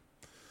say. Yeah.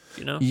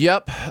 You know?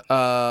 Yep.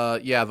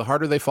 The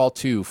Harder They Fall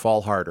 2,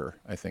 Fall Harder,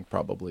 I think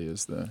probably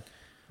is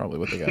probably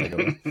what they got to go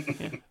with.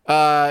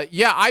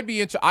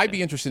 I'd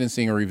be interested in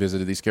seeing a revisit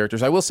of these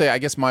characters. I will say, I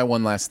guess my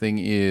one last thing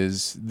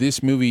is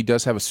this movie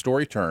does have a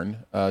story turn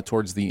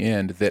towards the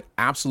end that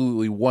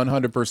absolutely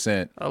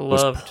 100%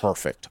 was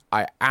perfect.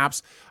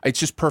 It's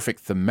just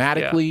perfect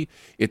thematically.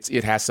 Yeah.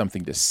 It has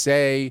something to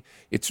say.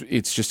 It's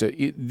just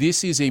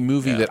this is a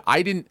movie that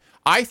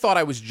I thought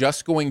I was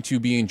just going to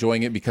be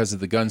enjoying it because of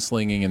the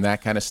gunslinging and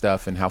that kind of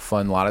stuff and how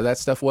fun a lot of that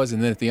stuff was.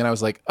 And then at the end, I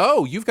was like,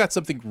 oh, you've got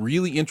something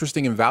really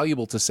interesting and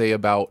valuable to say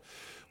about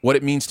what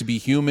it means to be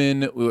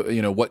human,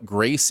 you know, what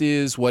grace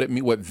is, what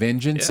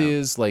vengeance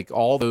is, like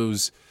all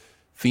those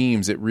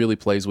themes. It really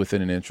plays with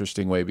in an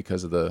interesting way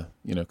because of the,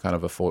 you know, kind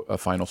of a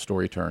final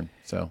story turn.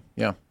 So,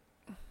 yeah.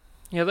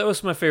 Yeah, that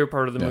was my favorite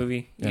part of the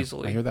movie,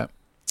 easily. I hear that.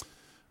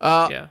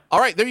 All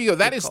right, there you go.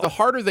 That is The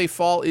Harder They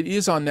Fall. It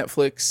is on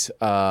Netflix,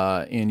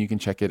 and you can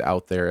check it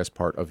out there as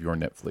part of your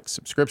Netflix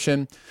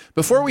subscription.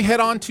 Before we head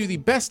on to the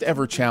Best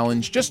Ever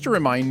Challenge, just a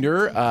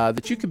reminder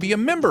that you could be a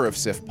member of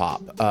Sif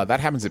Pop. That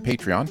happens at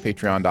Patreon,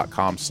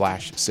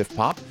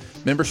 patreon.com/SifPop.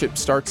 Membership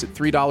starts at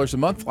 $3 a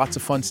month. Lots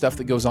of fun stuff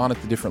that goes on at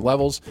the different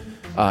levels,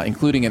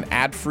 including an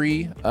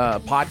ad-free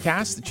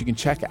podcast that you can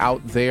check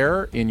out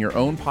there in your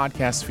own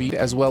podcast feed,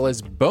 as well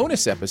as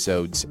bonus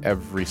episodes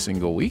every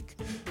single week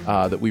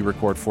that we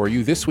record for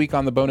you. This week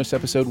on the bonus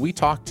episode, we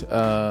talked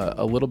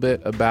a little bit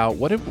about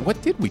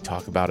what did we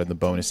talk about in the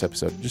bonus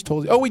episode? Just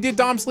told you. Oh, we did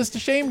Dom's List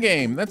of Shame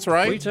game. That's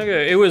right.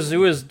 It was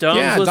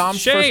Dom's List Dom's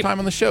of Shame. first time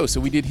on the show, so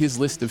we did his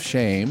List of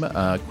Shame,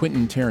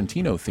 Quentin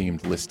Tarantino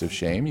themed List of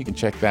Shame. You can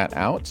check that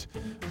out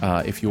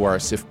if you are a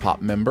Sif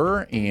Pop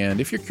member, and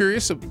if you're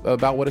curious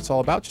about what it's all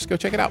about, just go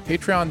check it out.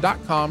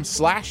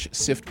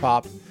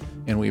 Patreon.com/SiftPop,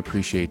 and we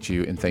appreciate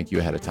you and thank you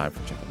ahead of time for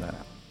checking that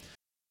out.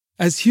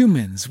 As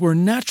humans, we're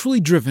naturally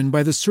driven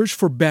by the search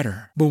for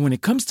better. But when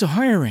it comes to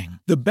hiring,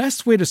 the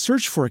best way to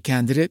search for a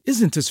candidate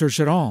isn't to search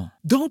at all.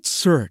 Don't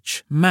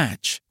search,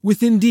 match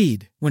with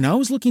Indeed. When I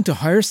was looking to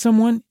hire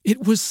someone,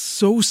 it was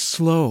so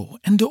slow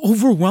and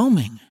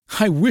overwhelming.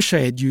 I wish I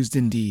had used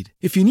Indeed.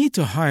 If you need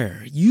to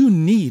hire, you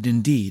need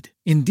Indeed.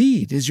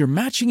 Indeed is your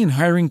matching and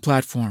hiring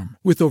platform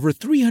with over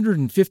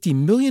 350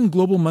 million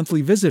global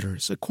monthly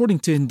visitors, according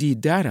to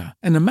Indeed data,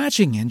 and a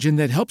matching engine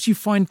that helps you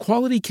find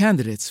quality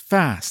candidates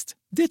fast.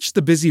 Ditch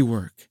the busy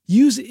work.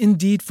 Use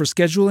Indeed for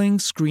scheduling,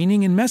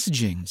 screening, and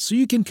messaging so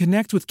you can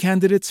connect with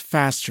candidates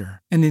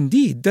faster. And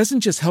Indeed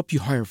doesn't just help you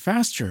hire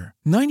faster.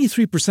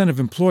 93%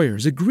 of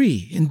employers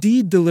agree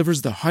Indeed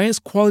delivers the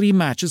highest quality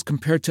matches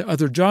compared to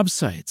other job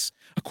sites,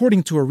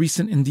 according to a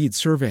recent Indeed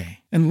survey.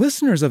 And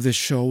listeners of this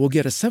show will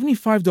get a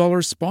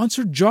 $75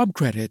 sponsored job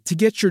credit to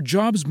get your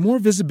jobs more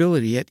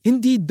visibility at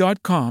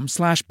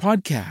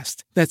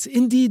Indeed.com/podcast. That's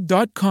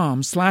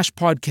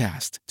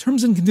Indeed.com/podcast.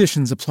 Terms and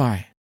conditions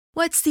apply.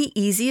 What's the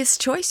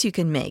easiest choice you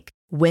can make?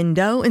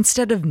 Window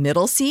instead of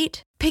middle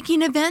seat?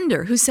 Picking a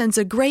vendor who sends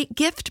a great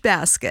gift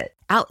basket?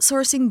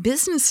 Outsourcing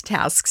business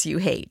tasks you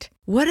hate?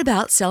 What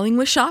about selling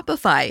with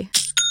Shopify?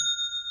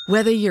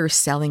 Whether you're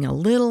selling a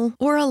little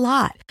or a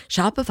lot,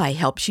 Shopify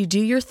helps you do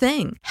your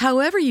thing,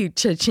 however you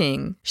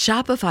cha-ching.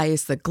 Shopify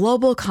is the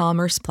global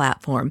commerce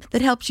platform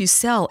that helps you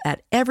sell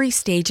at every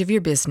stage of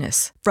your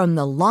business. From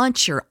the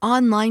launch your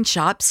online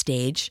shop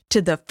stage to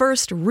the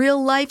first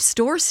real-life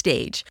store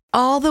stage,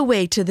 all the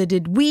way to the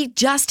did we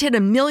just hit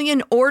 1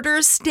 million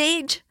orders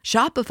stage.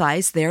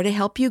 Shopify's there to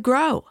help you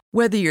grow.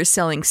 Whether you're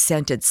selling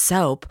scented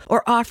soap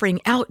or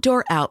offering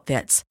outdoor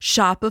outfits,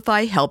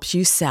 Shopify helps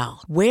you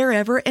sell.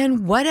 Wherever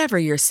and whatever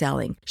you're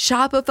selling,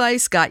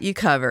 Shopify's got you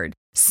covered.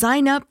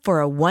 Sign up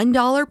for a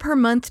 $1 per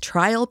month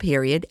trial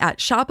period at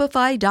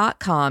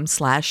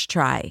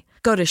shopify.com/try.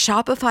 Go to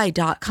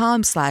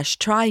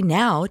shopify.com/try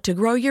now to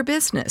grow your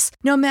business,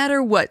 no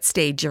matter what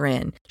stage you're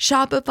in.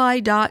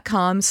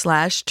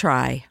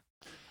 Shopify.com/try.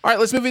 All right,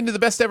 let's move into the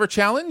Best Ever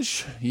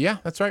Challenge. Yeah,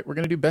 that's right. We're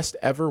going to do Best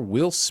Ever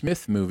Will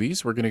Smith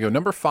movies. We're going to go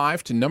number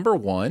 5 to number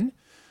 1.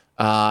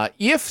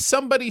 If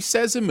somebody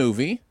says a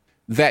movie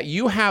that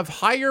you have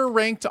higher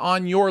ranked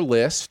on your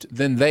list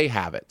than they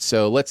have it.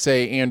 So let's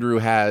say Andrew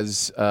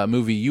has a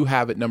movie you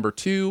have at number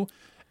 2,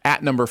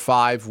 at number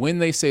 5. When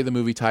they say the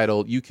movie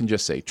title, you can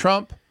just say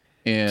Trump,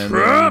 and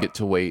then you get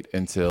to wait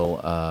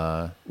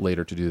until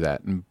later to do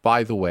that. And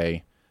by the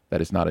way,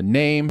 that is not a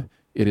name.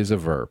 It is a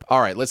verb.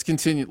 All right, let's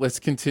continue. Let's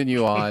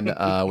continue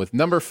on with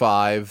number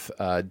 5.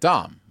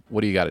 Dom, what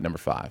do you got at number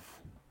 5?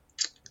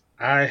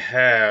 I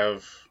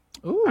have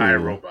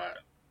iRobot.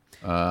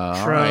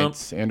 All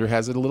right, Andrew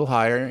has it a little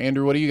higher.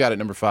 Andrew, what do you got at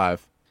number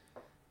 5?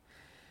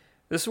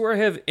 This is where I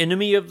have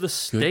Enemy of the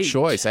State. Good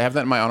choice. I have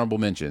that in my honorable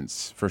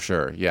mentions for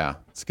sure. Yeah,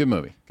 it's a good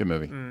movie. Good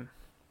movie.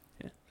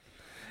 Yeah.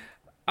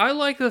 I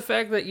like the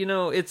fact that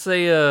it's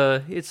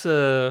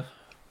a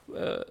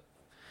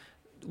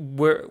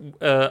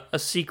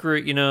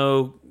secret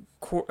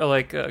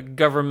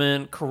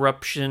government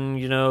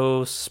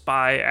corruption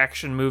spy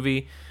action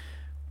movie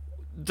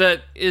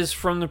that is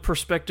from the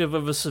perspective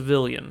of a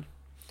civilian.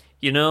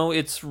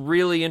 It's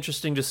really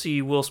interesting to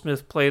see Will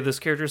Smith play this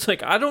character. It's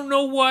like, I don't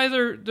know why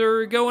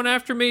they're going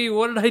after me.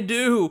 What did I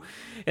do?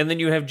 And then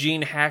you have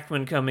Gene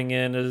Hackman coming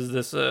in as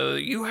this,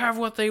 you have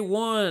what they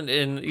want.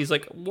 And he's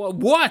like,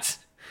 what?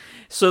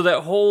 So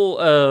that whole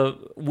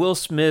Will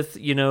Smith,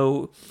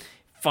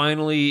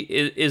 finally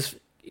is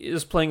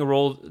playing a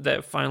role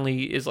that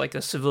finally is like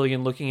a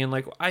civilian looking in,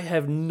 like, I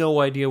have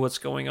no idea what's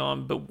going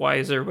on, but why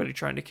is everybody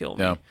trying to kill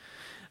me?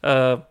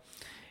 Yeah.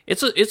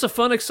 It's a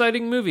fun,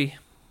 exciting movie.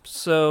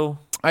 So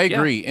I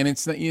agree, and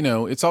it's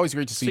it's always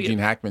great to see Gene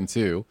Hackman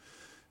too.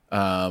 He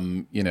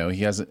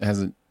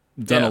hasn't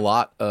done a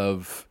lot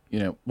of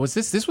Was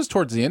this was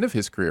towards the end of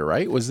his career,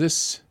 right? Was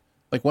this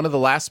like one of the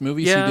last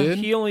movies he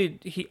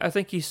did? I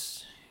think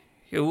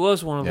it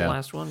was one of the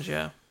last ones.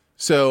 Yeah.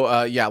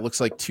 So it looks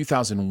like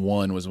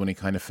 2001 was when he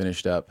kind of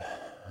finished up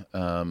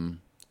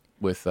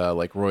with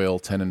like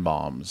Royal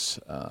Tenenbaums.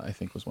 I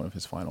think was one of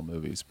his final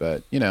movies,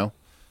 but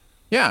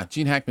yeah,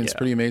 Gene Hackman's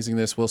pretty amazing in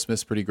this. Will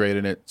Smith's pretty great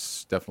in it.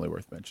 It's definitely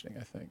worth mentioning,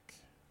 I think.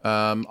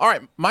 All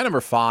right, my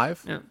number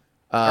 5. Yeah.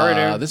 All right,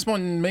 Aaron. This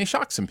one may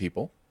shock some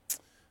people.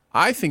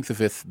 I think the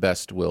 5th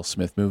best Will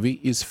Smith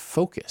movie is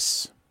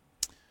Focus.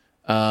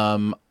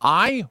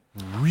 I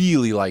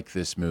really like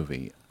this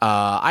movie.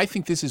 I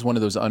think this is one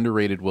of those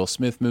underrated Will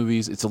Smith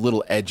movies. It's a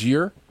little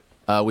edgier,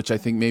 which I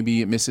think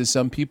maybe it misses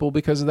some people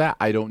because of that.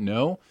 I don't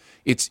know.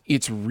 It's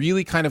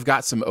really kind of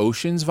got some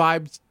Oceans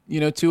vibes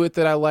to it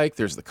that I like.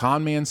 There's the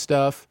con man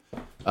stuff,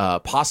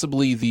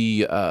 possibly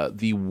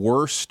the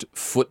worst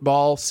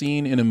football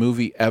scene in a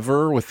movie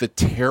ever with the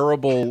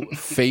terrible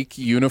fake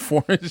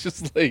uniform. It's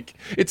just like,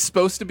 it's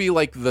supposed to be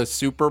like the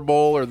Super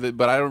Bowl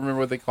but I don't remember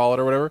what they call it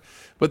or whatever.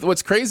 But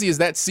what's crazy is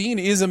that scene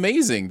is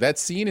amazing. That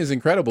scene is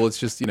incredible. It's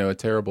just, a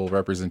terrible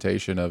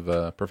representation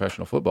of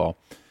professional football.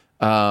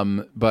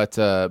 But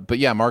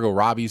yeah, Margot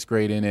Robbie's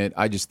great in it.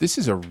 This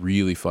is a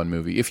really fun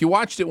movie. If you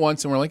watched it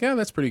once and were like,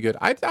 that's pretty good,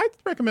 I'd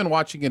recommend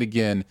watching it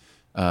again,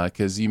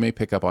 because you may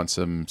pick up on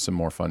some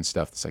more fun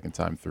stuff the second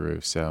time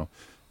through. So,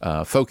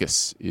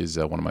 Focus is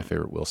one of my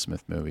favorite Will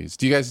Smith movies.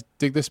 Do you guys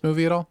dig this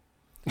movie at all?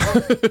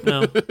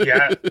 No.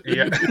 Yeah.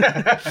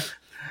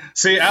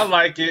 See, I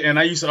like it, and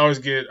I used to always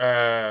get,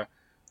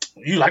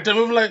 you like that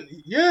movie? Like,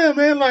 yeah,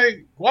 man,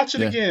 like, watch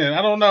it again.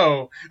 I don't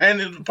know.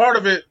 And part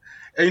of it,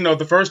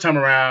 the first time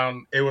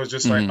around, it was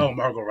just like, oh,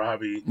 Margot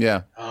Robbie.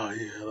 Yeah. Oh,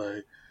 yeah,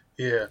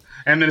 yeah.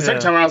 And then the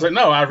second time around, I was like,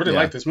 no, I really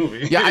like this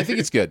movie. Yeah, I think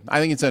it's good. I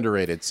think it's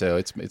underrated. So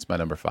it's my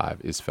number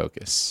 5 is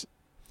Focus.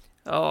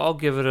 I'll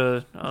give it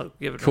a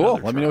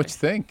cool. Let me know what you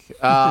think.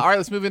 All right,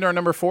 let's move into our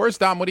number 4s.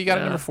 Dom, what do you got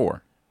at number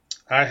 4?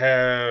 I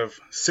have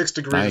 6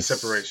 Degrees of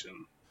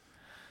Separation.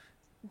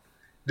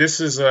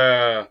 This is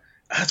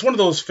it's one of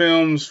those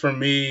films for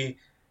me.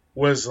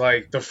 Was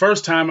like the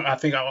first time I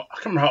can't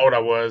remember how old I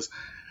was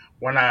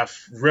when I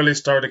really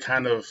started to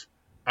kind of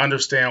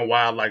understand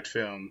why I liked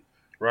film,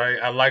 right?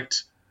 I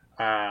liked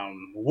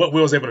what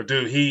Will was able to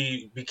do.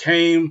 He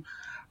became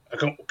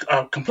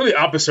a completely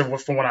opposite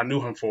from what I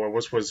knew him for,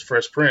 which was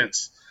Fresh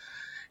Prince.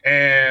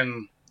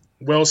 And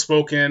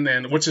well-spoken,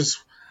 and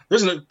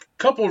there's a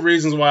couple of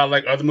reasons why I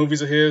like other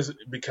movies of his,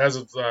 because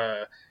of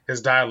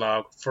his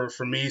dialogue.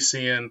 For me,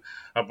 seeing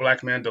a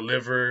black man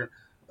deliver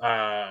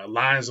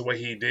lines the way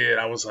he did,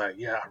 I was like,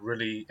 yeah, I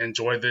really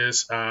enjoyed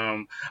this.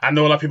 I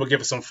know a lot of people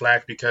give it some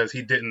flack because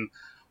he didn't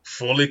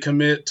fully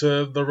commit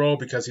to the role,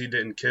 because he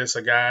didn't kiss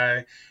a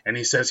guy, and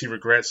he says he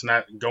regrets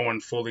not going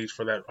fully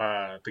for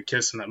that the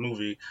kiss in that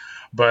movie.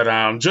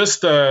 But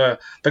just the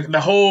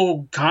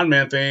whole con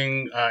man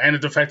thing,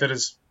 and the fact that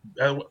it's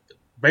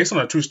based on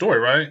a true story,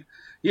 right?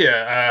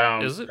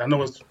 Yeah, is it? I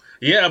know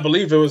I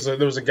believe there was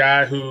a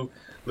guy who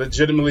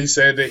legitimately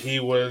said that he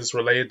was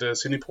related to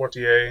Sidney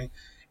Poitier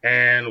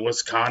and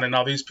was conning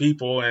all these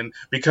people, and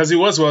because he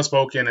was well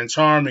spoken and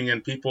charming,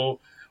 and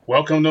people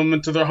welcomed him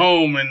into their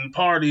home and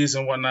parties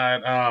and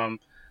whatnot.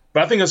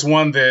 But I think it's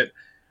one that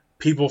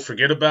people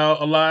forget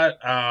about a lot.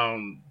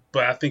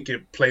 But I think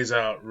it plays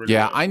out really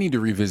well. I need to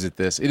revisit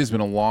this. It has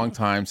been a long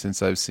time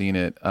since I've seen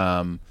it.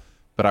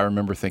 But I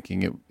remember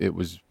thinking it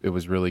was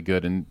really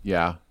good. And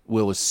yeah,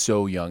 Will is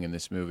so young in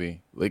this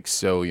movie, like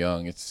so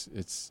young. It's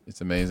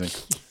amazing.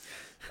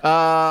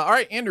 All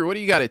right, Andrew, what do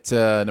you got at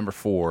number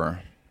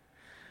 4?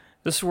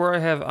 This is where I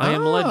have I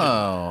Am Legend.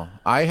 Oh,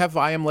 I have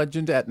I Am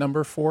Legend at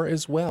number 4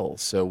 as well,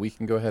 so we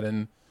can go ahead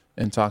and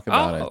talk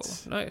about it.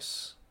 Oh,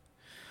 nice.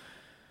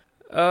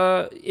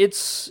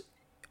 It's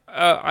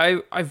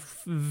I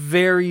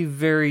very,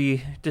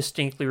 very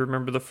distinctly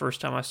remember the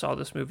first time I saw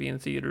this movie in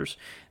theaters.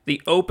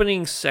 The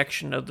opening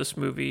section of this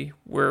movie,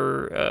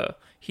 where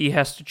he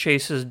has to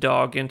chase his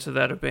dog into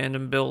that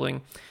abandoned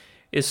building,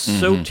 is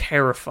so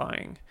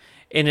terrifying.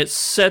 And it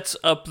sets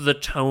up the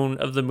tone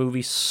of the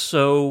movie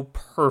so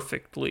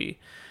perfectly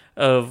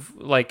of,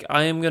 like,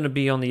 I am going to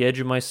be on the edge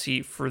of my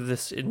seat for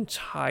this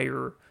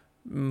entire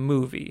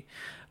movie.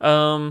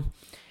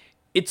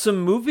 It's a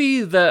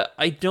movie that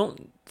I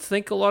don't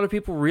think a lot of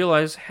people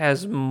realize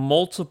has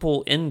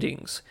multiple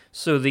endings.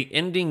 So the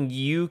ending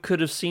you could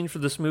have seen for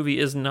this movie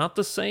is not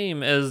the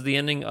same as the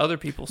ending other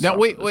people saw. Now,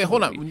 wait,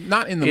 hold on.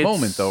 Not in the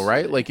moment, though,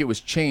 right? Like, it was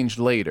changed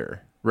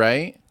later,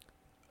 right?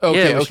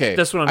 Okay, okay.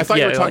 That's what I thought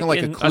you were talking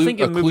like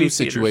a clue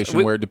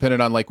situation where it depended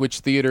on like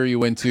which theater you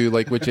went to,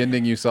 like which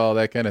ending you saw,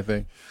 that kind of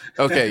thing.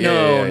 Okay,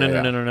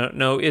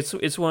 No.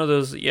 It's one of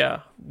those,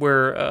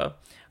 where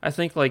I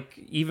think like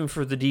even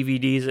for the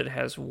DVDs it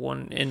has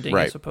one ending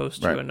as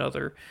opposed to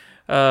another.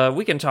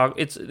 We can talk.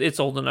 It's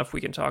old enough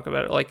we can talk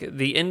about it. Like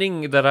the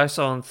ending that I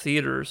saw in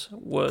theaters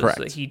was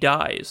that he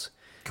dies.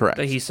 Correct.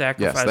 That he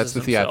sacrifices. Yes, that's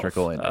the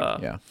theatrical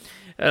himself. ending.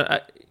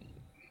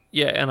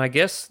 And I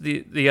guess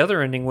the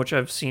other ending, which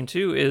I've seen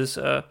too, is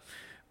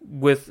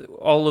with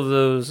all of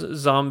those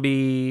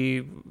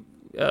zombie.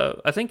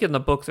 I think in the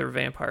book they're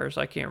vampires.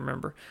 I can't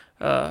remember.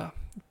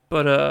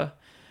 But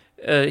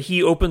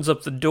he opens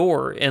up the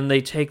door and they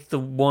take the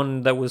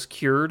one that was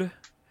cured,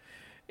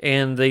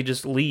 and they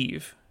just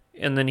leave.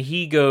 And then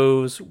he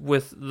goes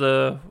with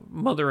the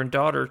mother and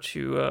daughter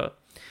to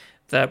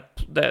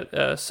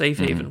that safe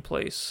haven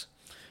place.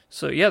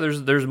 So yeah,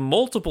 there's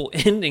multiple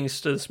endings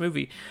to this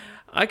movie.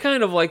 I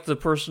kind of like the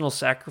personal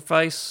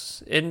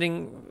sacrifice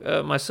ending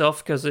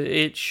myself because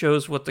it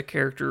shows what the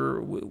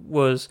character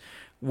was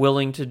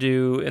willing to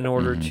do in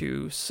order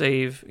to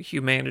save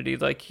humanity.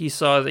 Like he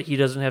saw that he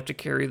doesn't have to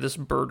carry this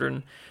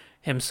burden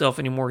himself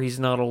anymore. He's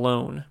not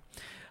alone.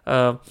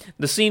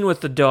 The scene with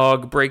the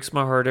dog breaks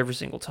my heart every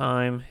single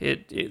time.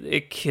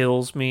 It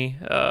kills me.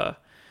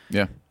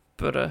 Yeah.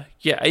 But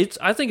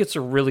I think it's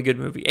a really good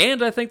movie,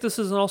 and I think this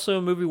is also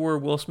a movie where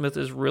Will Smith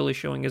is really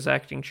showing his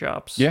acting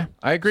chops. Yeah,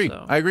 I agree.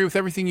 So. I agree with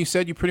everything you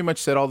said. You pretty much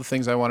said all the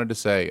things I wanted to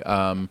say.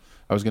 I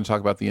was going to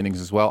talk about the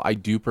endings as well. I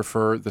do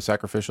prefer the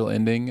sacrificial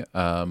ending.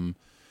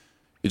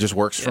 It just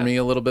works for me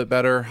a little bit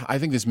better. I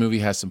think this movie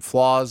has some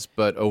flaws,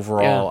 but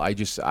overall,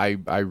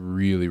 I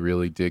really,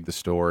 really dig the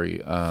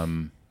story.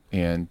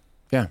 And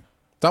yeah,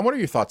 Tom, what are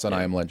your thoughts on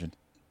I Am Legend?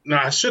 No,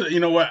 I should. You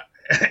know what?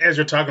 As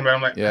you're talking about,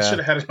 I'm like, I should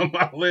have had it on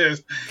my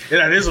list.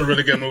 That is a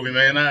really good movie,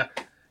 man.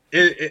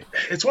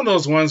 It's one of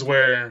those ones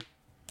where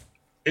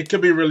it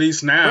could be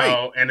released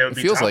now and it would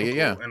be feels topical like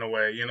it, in a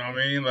way. You know what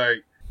I mean?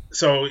 Like,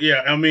 so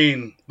yeah, I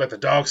mean, like the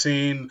dog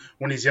scene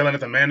when he's yelling at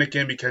the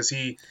mannequin because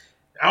there's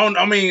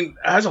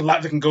a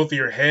lot that can go through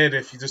your head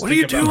if you just. What are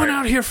you doing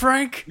out here,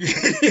 Frank?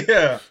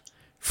 Yeah,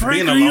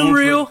 Frank, are you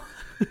real?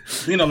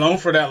 Being alone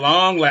for that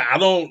long, like I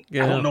don't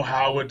know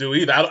how I would do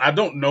either. I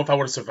don't know if I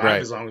would have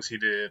survived as long as he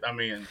did. I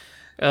mean,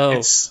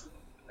 that's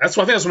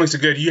why I think that's what makes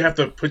it good. You have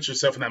to put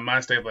yourself in that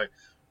mind state of like,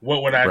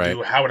 what would I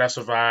do? How would I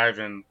survive?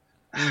 And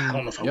I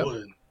don't know if I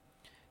would.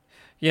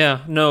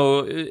 Yeah,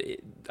 no,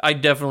 I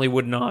definitely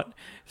would not.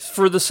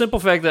 For the simple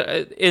fact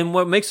that, and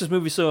what makes this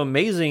movie so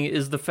amazing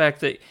is the fact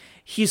that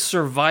he's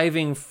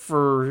surviving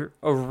for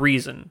a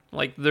reason.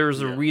 Like there's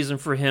a reason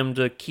for him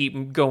to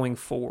keep going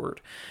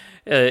forward.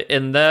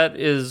 And that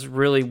is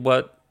really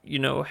what,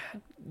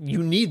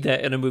 you need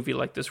that in a movie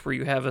like this where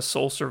you have a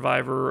sole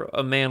survivor,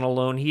 a man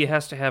alone. He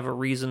has to have a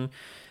reason.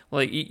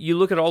 Like, you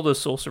look at all those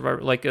soul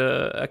survivors, like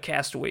a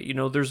Castaway,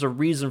 there's a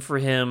reason for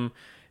him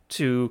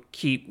to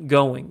keep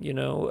going,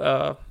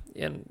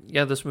 and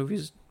yeah, this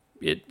movie's,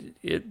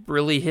 it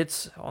really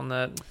hits on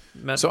that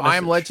message. So I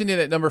Am Legend in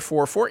at number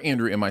 4 for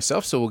Andrew and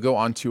myself. So we'll go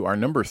on to our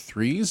number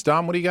 3s.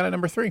 Dom, what do you got at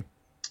number 3?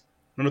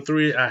 Number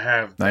 3, I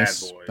have Bad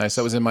Boys. Nice.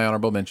 That was in my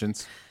honorable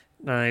mentions.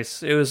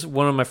 Nice. It was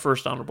one of my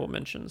first honorable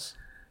mentions.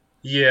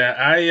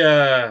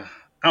 Yeah,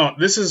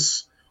 this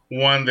is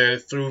one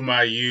that through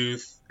my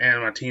youth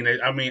and my teenage,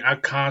 I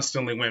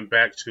constantly went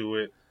back to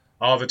it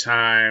all the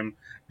time.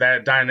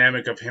 That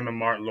dynamic of him and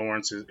Martin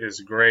Lawrence is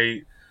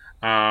great.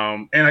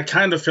 And I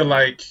kind of feel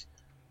like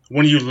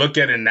when you look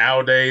at it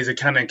nowadays, it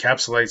kind of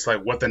encapsulates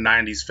like what the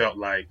 90s felt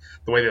like.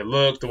 The way they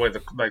looked, the way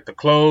the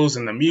clothes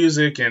and the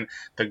music and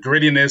the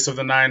grittiness of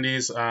the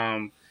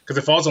 90s. Because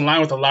it falls in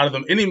line with a lot of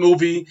them. Any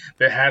movie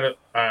that had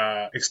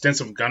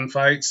extensive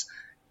gunfights,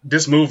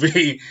 this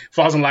movie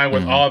falls in line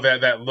with all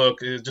that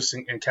look. It just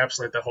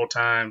encapsulates the whole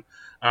time.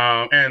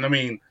 And I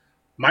mean,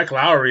 Mike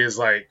Lowry is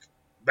like,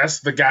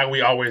 that's the guy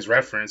we always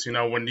reference.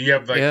 When you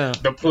have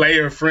like the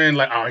player friend,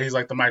 like, oh, he's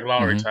like the Mike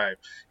Lowry type.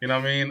 You know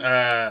what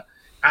I mean?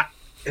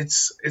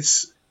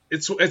 It's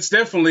it's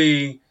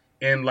definitely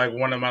in like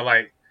one of my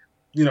like,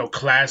 you know,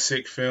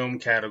 classic film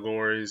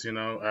categories. You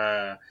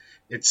know,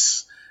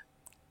 it's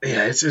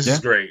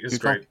just great. It's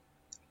great.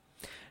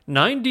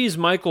 90s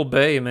Michael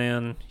Bay,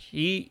 man.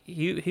 He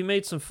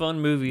made some fun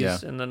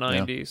movies in the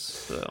 90s.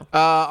 So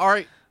all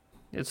right,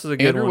 it's a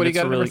good Andrew, one. what do you It's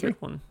got a really at number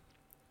good one.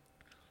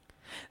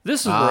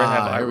 This is where I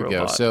have here iRobot. we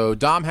go. So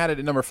Dom had it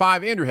at number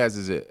 5. Andrew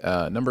has it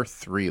at number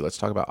 3. Let's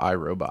talk about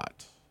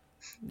iRobot.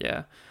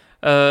 Yeah.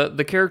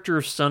 The character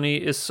of Sonny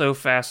is so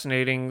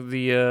fascinating.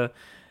 The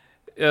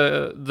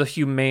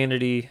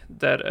humanity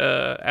that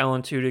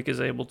Alan Tudyk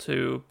is able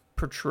to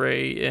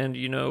portray and,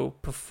 you know,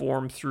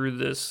 perform through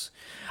this.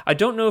 I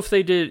don't know if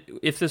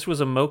this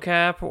was a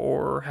mocap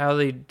or how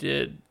they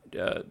did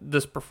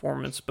this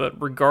performance, but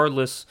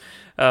regardless,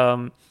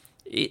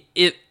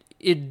 it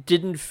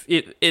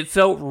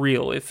felt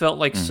real. It felt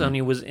like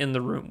Sonny was in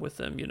the room with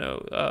him, you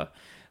know.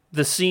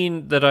 The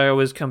scene that I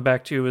always come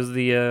back to is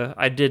the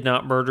I did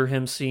not murder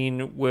him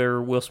scene where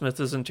Will Smith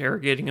is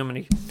interrogating him and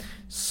he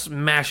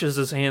smashes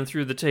his hand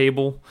through the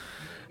table.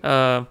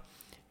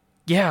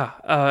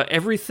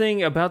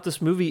 Everything about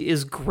this movie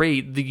is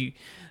great.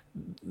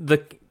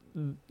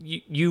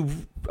 You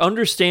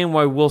understand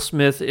why Will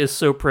Smith is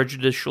so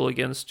prejudicial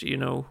against, you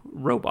know,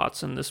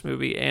 robots in this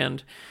movie,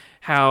 and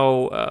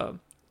how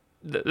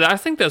I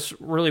think that's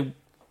really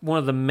one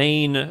of the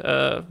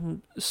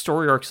main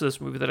story arcs of this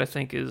movie that I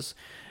think is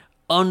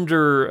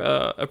under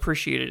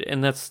appreciated,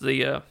 and that's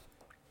the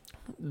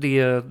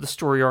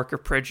story arc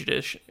of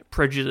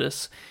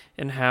prejudice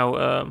and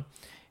how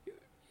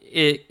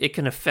it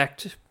can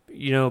affect,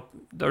 you know,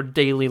 our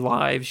daily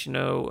lives, you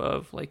know,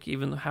 of like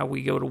even how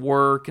we go to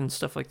work and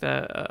stuff like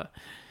that.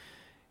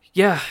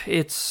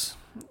 It's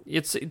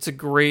a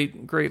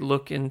great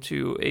look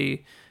into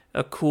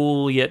a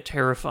cool yet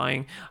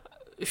terrifying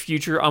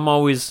future. I'm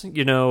always,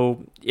 you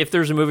know, if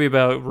there's a movie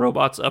about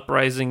robots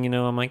uprising, you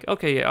know, I'm like,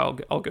 okay, yeah,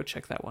 I'll go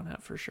check that one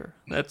out for sure.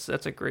 That's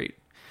a great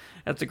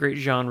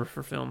genre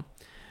for film.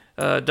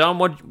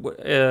 Dom,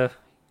 I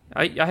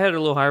had it a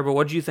little higher, but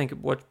what do you think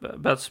about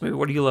this movie?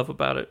 What do you love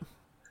about it?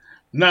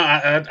 No,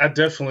 I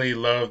definitely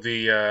love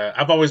the.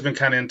 I've always been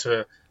kind of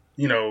into,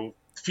 you know,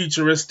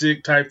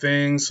 futuristic type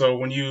things. So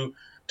when you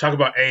talk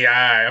about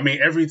AI, I mean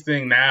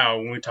everything now.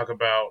 When we talk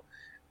about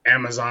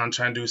Amazon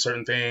trying to do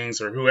certain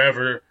things or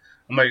whoever,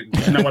 I'm like,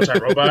 did you not watch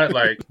iRobot?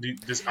 Like,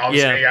 this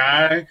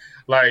AI.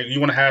 Like, you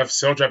want to have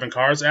self-driving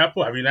cars?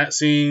 Apple? Have you not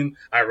seen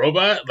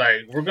iRobot?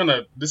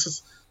 Like, this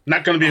is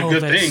not gonna be a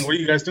good thing. What are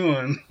you guys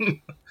doing?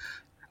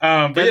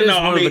 But that is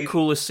one of the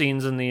coolest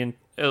scenes in the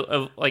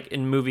like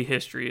in movie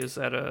history is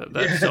that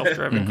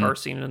self-driving car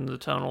scene in the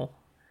tunnel.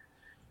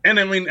 And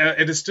I mean,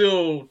 it is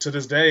still to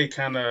this day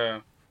kind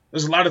of.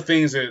 There's a lot of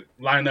things that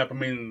line up. I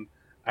mean,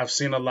 I've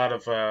seen a lot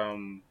of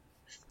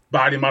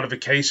body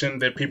modification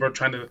that people are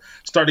trying to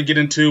start to get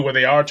into, where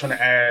they are trying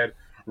to add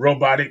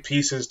robotic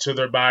pieces to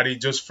their body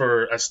just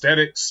for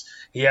aesthetics.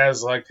 He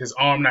has like his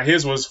arm. Now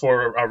his was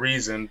for a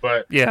reason,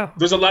 but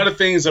there's a lot of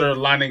things that are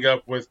lining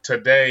up with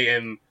today,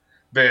 and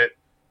that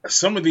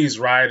some of these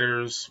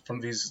writers from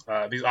these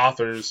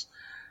authors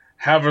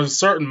have a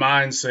certain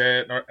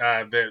mindset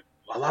that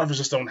a lot of us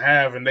just don't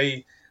have, and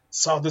they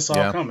saw this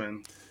all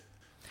coming.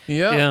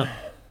 Yeah.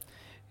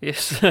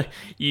 Yes,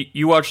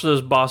 you watch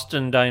those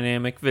Boston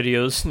Dynamic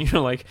videos, and you're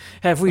like,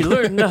 "Have we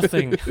learned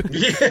nothing?"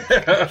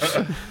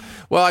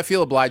 Well, I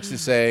feel obliged to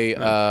say,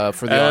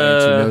 for the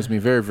audience who knows me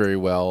very, very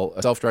well,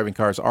 self-driving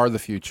cars are the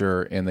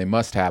future, and they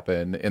must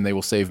happen, and they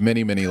will save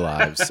many, many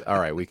lives. All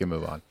right, we can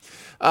move on.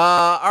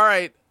 All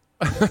right.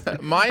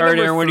 My all right,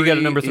 Aaron, what do you got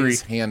at number 3?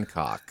 Is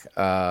Hancock.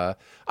 I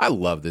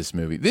love this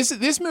movie.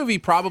 This movie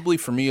probably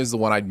for me is the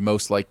one I'd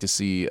most like to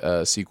see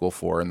a sequel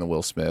for in the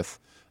Will Smith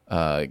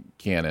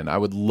canon. I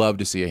would love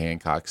to see a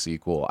Hancock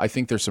sequel. I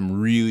think there's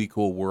some really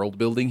cool world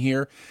building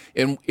here,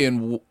 and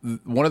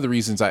one of the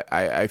reasons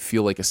I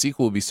feel like a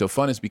sequel would be so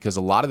fun is because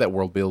a lot of that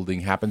world building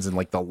happens in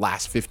like the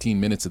last 15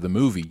 minutes of the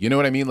movie. You know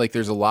what I mean? Like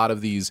there's a lot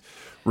of these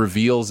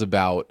reveals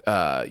about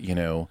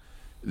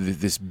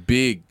this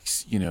big,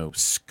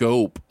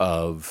 scope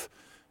of,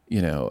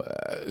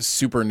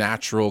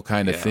 supernatural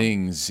kind of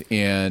things.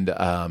 And,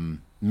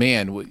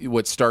 man,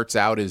 what starts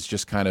out is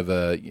just kind of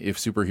if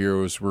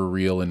superheroes were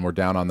real and were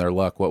down on their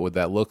luck, what would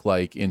that look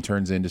like? And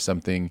turns into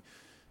something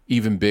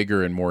even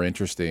bigger and more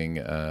interesting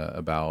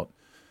about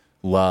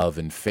love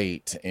and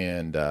fate.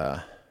 And,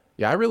 I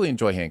really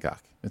enjoy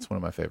Hancock. It's one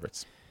of my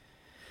favorites.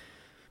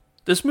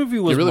 This movie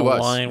was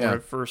maligned when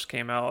it first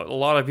came out. A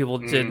lot of people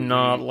did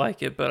not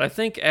like it, but I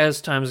think as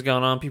time's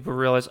gone on, people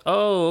realize,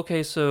 oh,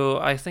 okay, so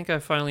I think I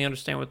finally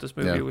understand what this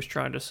movie was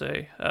trying to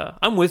say.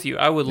 I'm with you.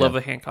 I would love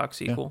a Hancock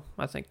sequel.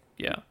 I think,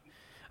 I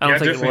don't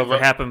think it will ever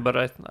happen, but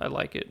I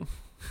like it.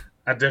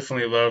 I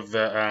definitely love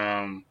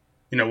the,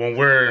 when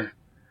we're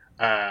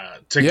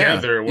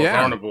together, we're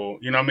vulnerable.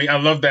 You know what I mean? I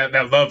love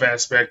that love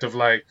aspect of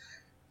like,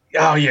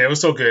 oh yeah, it was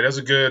so good. That's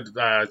a good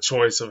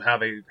choice of how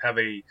they.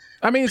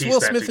 I mean, it's Will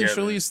Smith and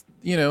Charlize,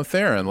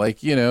 Theron. Like,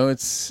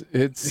 it's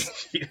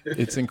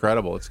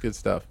incredible. It's good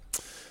stuff.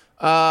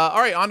 All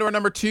right, on to our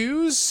number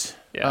 2s.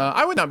 Yeah.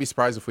 I would not be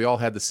surprised if we all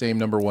had the same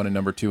number 1 and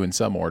number 2 in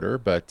some order,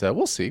 but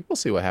we'll see. We'll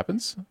see what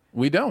happens.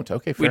 We don't.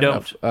 Okay, fair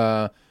enough.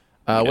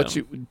 What's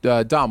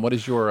Dom? What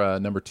is your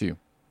number 2?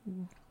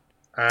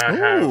 I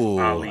have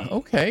Ali.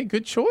 Okay,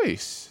 good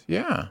choice.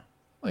 Yeah,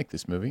 I like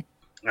this movie.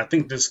 I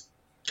think this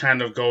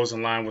kind of goes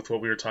in line with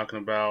what we were talking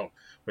about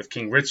with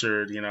King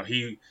Richard.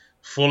 He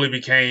fully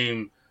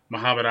became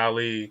Muhammad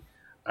Ali.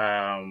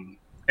 And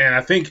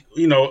I think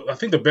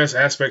the best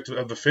aspect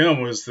of the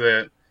film was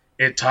that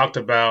it talked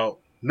about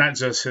not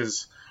just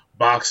his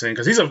boxing,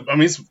 because he's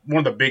one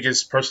of the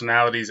biggest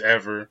personalities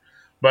ever,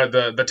 but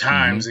the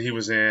times that he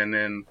was in,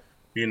 and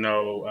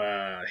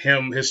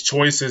his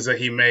choices that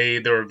he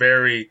made, they were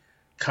very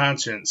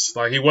conscious.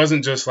 Like, he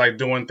wasn't just like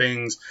doing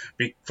things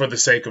for the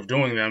sake of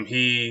doing them.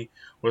 He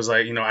was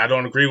like, I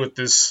don't agree with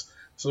this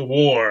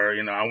war.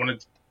 I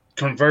want to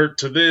convert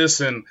to this,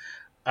 and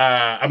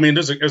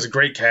there's a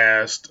great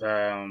cast,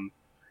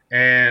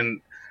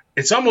 and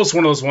it's almost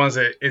one of those ones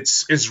that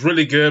it's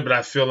really good, but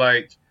I feel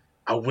like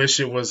I wish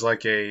it was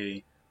like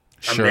a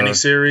mini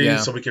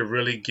series so we could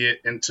really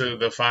get into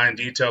the fine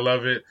detail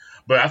of it.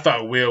 But I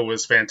thought Will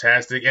was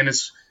fantastic, and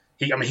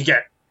he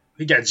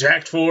got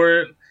jacked for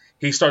it.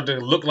 He started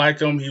to look like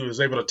him. He was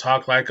able to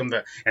talk like him,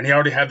 and he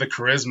already had the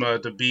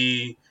charisma to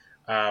be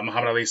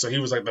Muhammad Ali. So he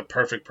was like the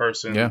perfect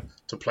person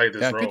to play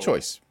this role.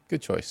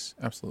 Good choice.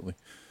 Absolutely.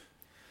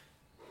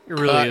 It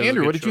really is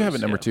Andrew, what did you have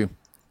at number 2?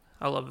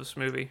 I love this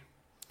movie.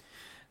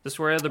 This is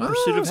where I had The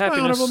Pursuit of Happiness.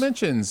 My honorable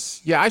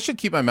mentions. Yeah, I should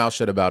keep my mouth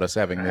shut about us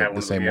having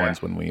the same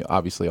ones when we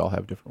obviously all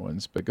have different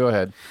ones. But go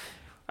ahead.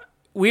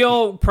 We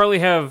all probably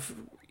have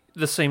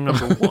the same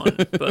number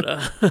 1,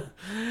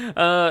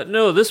 but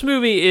no, this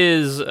movie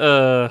is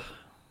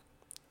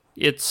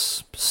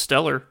it's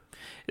stellar.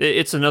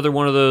 It's another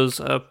one of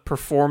those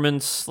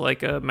performance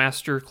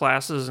master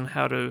classes in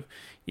how to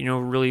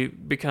really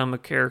become a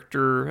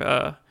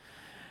character.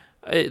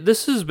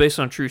 This is based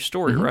on a true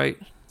story, right?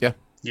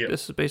 Yeah.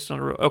 This is based on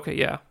a... Okay,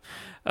 yeah.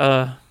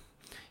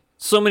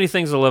 So many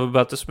things I love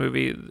about this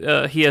movie.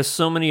 He has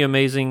so many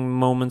amazing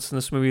moments in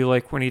this movie,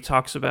 like when he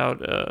talks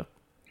about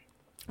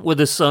with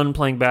his son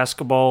playing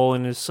basketball,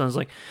 and his son's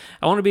like,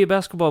 I want to be a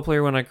basketball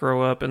player when I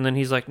grow up. And then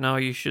he's like, no,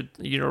 you should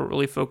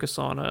really focus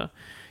on an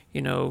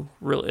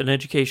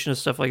education and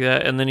stuff like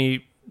that. And then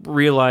he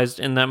realized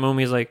in that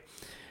moment, he's like,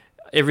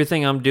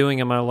 everything I'm doing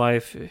in my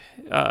life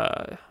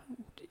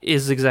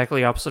is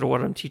exactly opposite of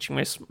what I'm teaching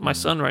my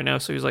son right now.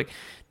 So he's like,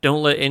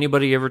 don't let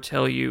anybody ever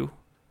tell you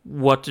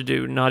what to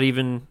do, not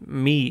even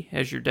me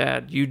as your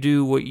dad. You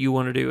do what you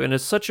want to do. And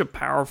it's such a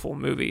powerful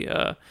movie.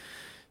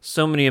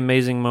 So many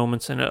amazing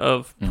moments in it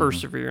of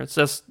perseverance.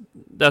 That's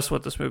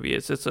what this movie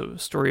is. It's a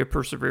story of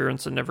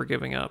perseverance and never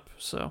giving up.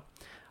 So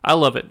I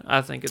love it.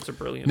 I think it's a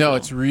brilliant film.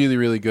 It's really,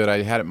 really good.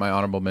 I had it in my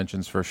honorable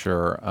mentions for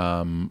sure.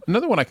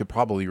 Another one I could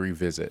probably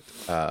revisit.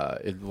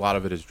 A lot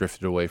of it has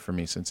drifted away from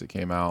me since it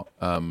came out.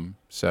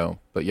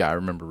 But yeah, I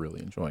remember really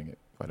enjoying it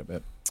quite a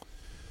bit.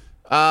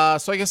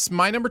 So I guess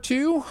my number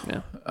 2.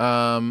 Yeah.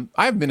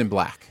 I have Men in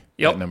Black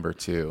at number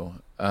 2.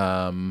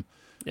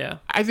 Yeah.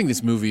 I think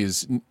this movie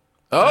is.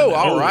 Oh,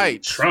 all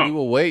right. Trump. We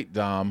will wait,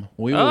 Dom.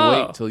 We will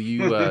wait till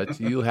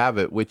you have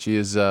it, which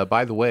is,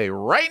 by the way,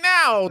 right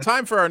now.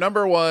 Time for our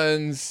number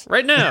 1s.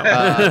 Right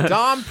now.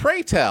 Dom,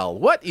 pray tell,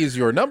 what is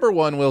your number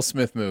 1 Will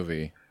Smith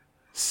movie?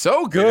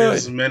 So good. It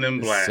is Men in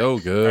Black. So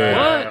good.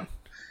 What?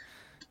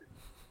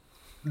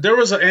 There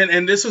was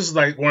and this is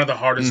like one of the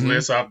hardest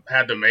lists I've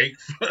had to make.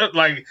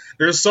 Like,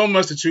 there's so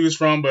much to choose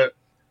from, but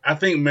I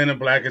think Men in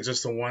Black is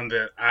just the one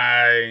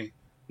that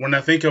when I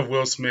think of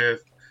Will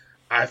Smith,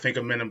 I think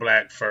of Men in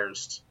Black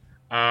first.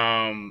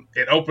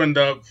 It opened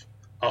up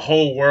a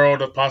whole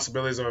world of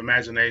possibilities of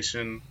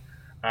imagination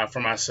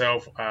for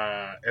myself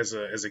as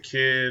a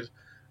kid.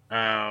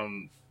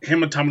 Him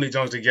and Tommy Lee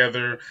Jones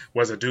together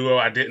was a duo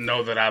I didn't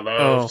know that I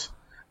loved.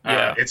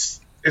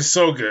 It's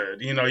so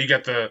good. You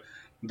got the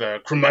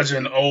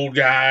curmudgeon old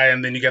guy,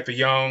 and then you got the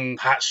young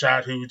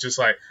hotshot who just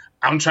like,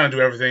 I'm trying to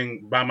do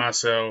everything by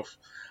myself.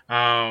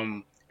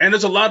 And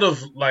there's a lot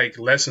of like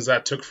lessons I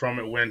took from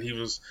it when he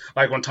was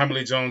like, when Tommy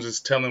Lee Jones is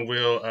telling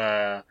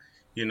Will,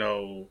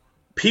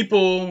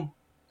 people,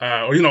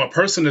 a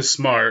person is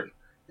smart,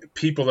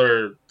 people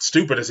are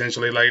stupid,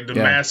 essentially. Like the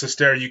mass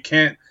hysteria, you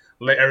can't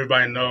let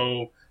everybody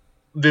know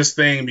this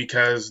thing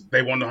because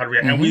they won't know how to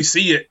react. And we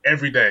see it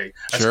every day,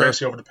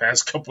 especially over the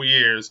past couple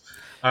years.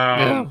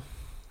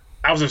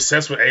 I was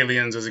obsessed with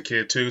Aliens as a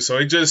kid too. So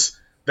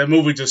that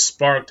movie just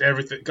sparked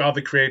everything, all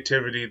the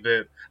creativity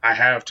that I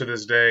have to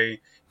this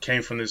day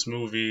came from this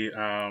movie.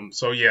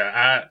 So yeah,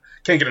 I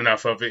can't get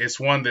enough of it. It's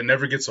one that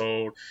never gets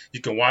old. You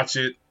can watch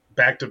it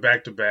back to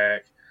back to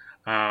back.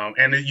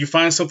 And you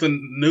find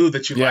something new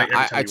that you like every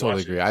time I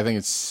totally agree. I think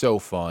it's so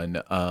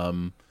fun.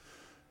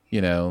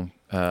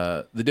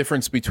 The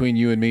difference between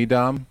you and me,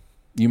 Dom,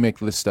 you make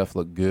this stuff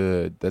look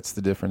good. That's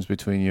the difference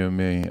between you and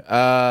me.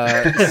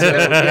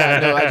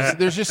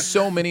 There's just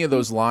so many of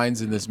those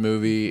lines in this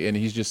movie, and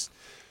he's just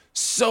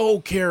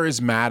so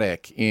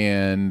charismatic.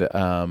 And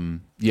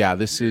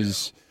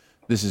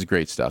this is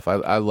great stuff.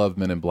 I love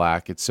Men in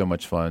Black. It's so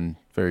much fun,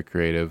 very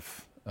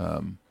creative.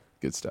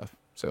 Good stuff.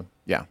 So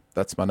yeah,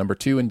 that's my number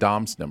 2 and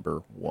Dom's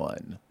number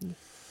 1.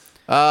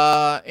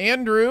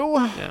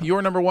 Andrew,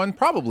 your number 1,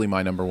 probably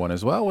my number 1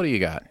 as well. What do you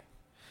got?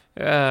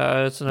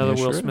 It's another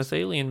Will Smith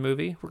alien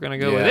movie. We're gonna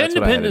go with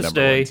Independence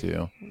Day.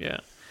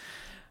 Yeah.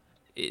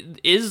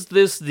 Is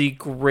this the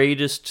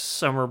greatest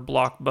summer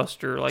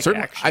blockbuster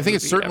action? I think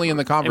it's certainly ever? in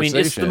the conversation. I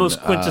mean, it's the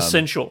most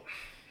quintessential.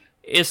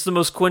 It's the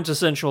most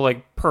quintessential,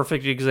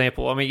 perfect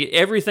example. I mean,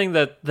 everything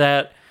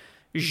that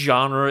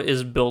genre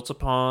is built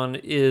upon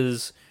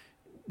is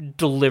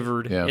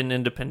delivered in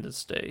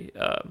Independence Day.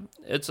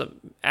 It's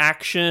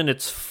action.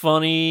 It's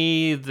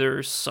funny.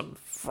 There's some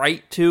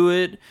fright to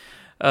it.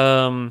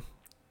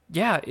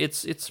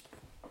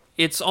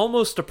 It's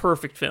almost a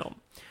perfect film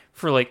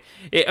for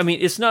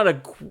it's not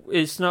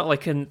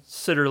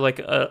considered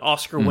an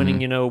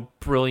Oscar-winning,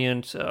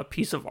 brilliant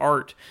piece of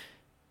art,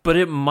 but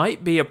it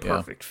might be a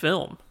perfect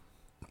film.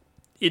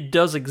 It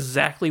does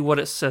exactly what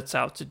it sets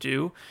out to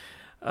do.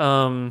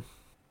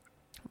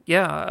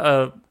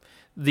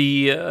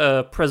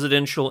 The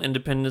presidential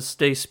Independence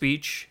Day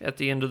speech at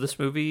the end of this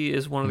movie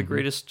is one of the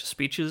greatest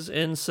speeches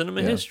in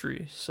cinema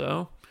history.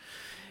 So,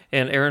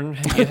 and Aaron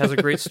has a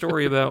great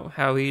story about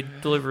how he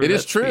delivered it. It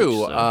is true.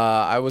 Speech, so.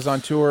 I was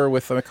on tour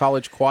with a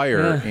college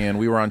choir, and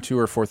we were on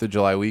tour 4th of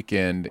July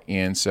weekend,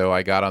 and so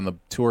I got on the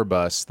tour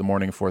bus the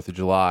morning of 4th of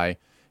July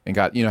and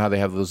got, how they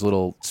have those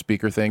little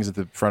speaker things at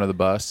the front of the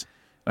bus?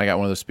 And I got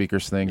one of those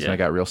speakers things, and I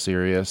got real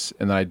serious.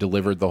 And then I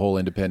delivered the whole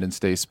Independence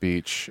Day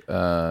speech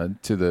to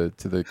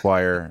the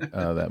choir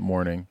that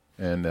morning,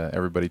 and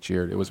everybody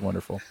cheered. It was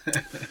wonderful.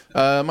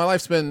 My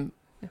life's been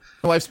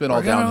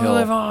all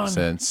downhill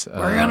since.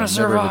 We're gonna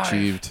survive. Never have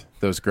achieved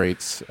those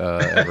greats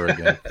ever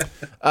again.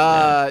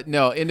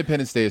 No,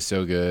 Independence Day is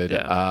so good.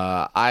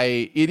 Yeah.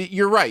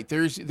 You're right.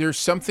 There's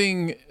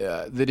something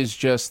that is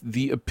just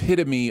the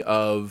epitome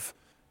of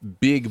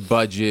big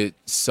budget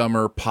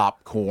summer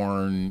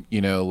popcorn,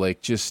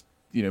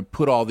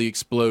 put all the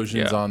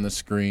explosions on the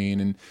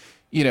screen. And,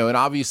 and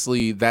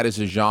obviously that is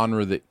a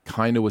genre that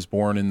kind of was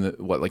born in the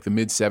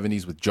mid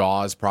 70s with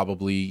Jaws,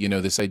 probably,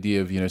 this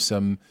idea of,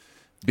 some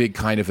big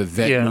kind of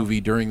event movie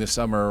during the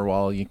summer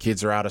while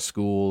kids are out of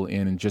school.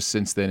 And just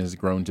since then has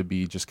grown to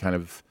be just kind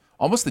of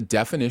almost the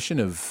definition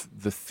of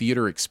the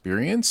theater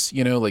experience.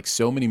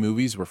 So many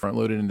movies were front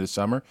loaded into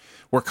summer.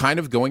 We're kind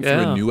of going through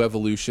a new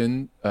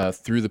evolution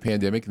through the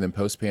pandemic and then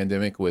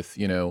post-pandemic with,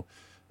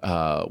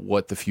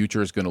 what the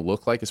future is going to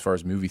look like as far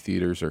as movie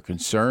theaters are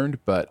concerned.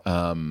 But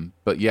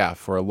yeah,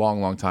 for a long,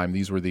 long time,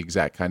 these were the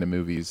exact kind of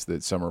movies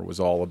that summer was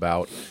all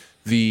about.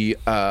 The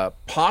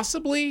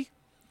possibly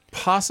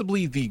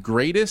the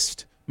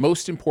greatest,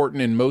 most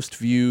important, and most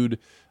viewed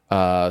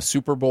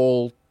Super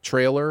Bowl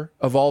trailer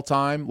of all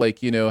time,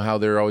 how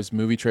there are always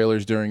movie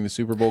trailers during the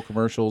Super Bowl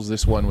commercials.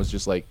 This one was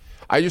just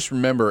I just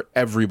remember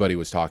everybody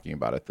was talking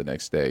about it the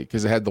next day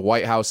because it had the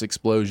White House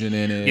explosion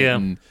in it,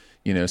 and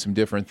some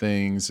different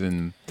things,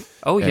 and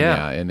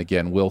and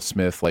again, Will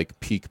Smith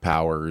peak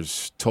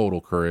powers,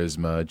 total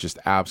charisma, just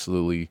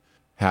absolutely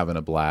having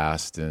a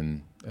blast,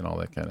 and all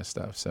that kind of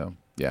stuff. So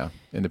yeah,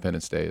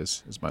 Independence Day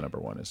is my number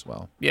 1 as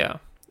well. Yeah,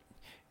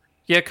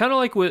 kind of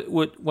like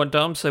what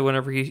Dom said.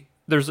 Whenever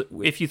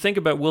if you think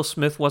about Will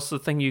Smith, what's the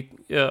thing you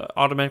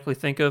automatically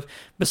think of?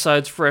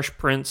 Besides Fresh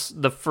Prince,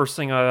 the first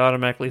thing I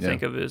automatically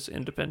think of is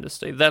Independence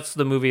Day. That's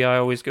the movie I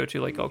always go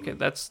to. Okay,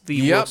 that's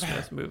the Will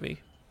Smith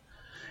movie.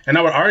 And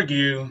I would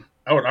argue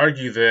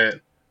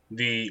that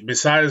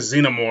besides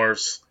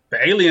Xenomorphs,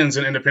 the aliens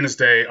in Independence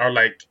Day are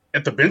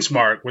at the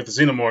benchmark with the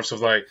Xenomorphs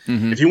of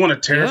if you want a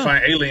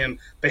terrifying alien,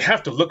 they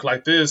have to look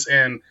like this.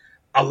 And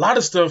a lot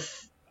of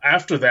stuff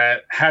after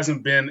that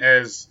hasn't been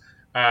as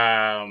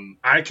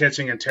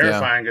eye-catching and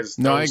terrifying as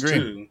those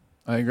two.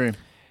 I agree.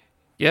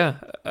 Yeah,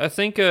 I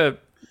think.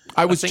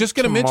 I was just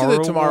going to mention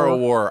the Tomorrow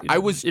War.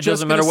 It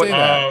doesn't matter what.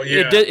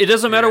 It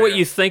doesn't matter what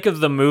you think of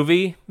the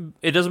movie.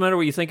 It doesn't matter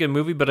what you think of the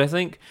movie, but I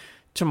think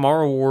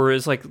Tomorrow War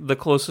is the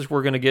closest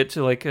we're going to get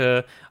to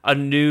a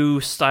new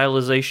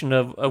stylization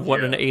of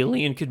what an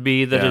alien could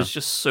be that is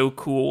just so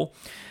cool.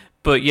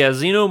 But yeah,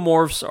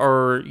 Xenomorphs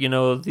are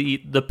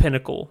the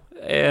pinnacle,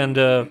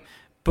 and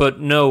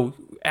but no,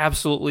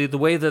 absolutely the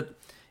way that.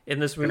 In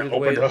this movie, the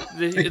way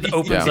it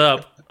opens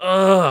up,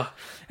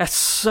 that's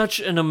such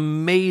an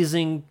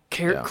amazing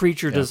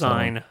creature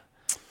design.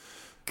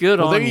 Good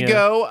on you. Well, there you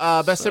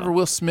go. Best ever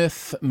Will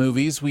Smith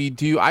movies.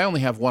 I only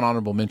have one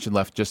honorable mention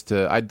left.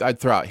 I'd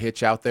throw out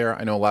Hitch out there.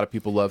 I know a lot of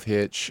people love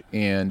Hitch,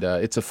 and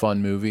it's a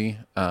fun movie.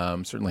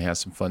 Certainly has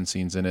some fun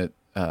scenes in it.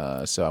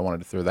 So I wanted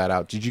to throw that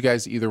out. Did you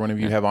guys, either one of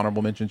you, have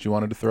honorable mentions you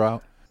wanted to throw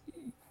out?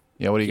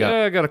 Yeah, what do you got?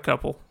 Yeah, I got a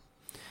couple.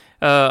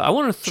 I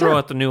want to throw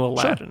out the new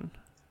Aladdin.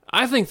 Sure.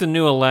 I think the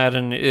new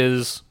Aladdin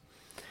is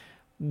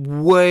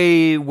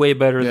way, way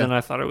better than I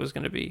thought it was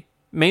going to be.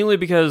 Mainly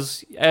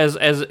because, as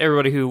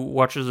everybody who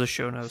watches the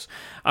show knows,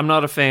 I'm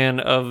not a fan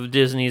of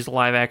Disney's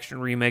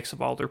live-action remakes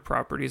of all their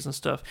properties and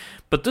stuff.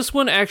 But this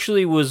one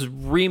actually was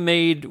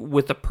remade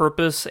with a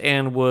purpose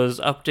and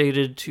was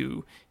updated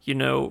to,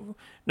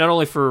 not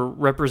only for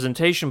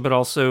representation, but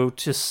also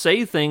to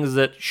say things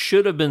that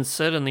should have been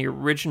said in the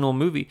original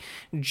movie.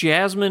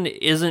 Jasmine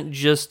isn't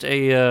just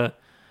a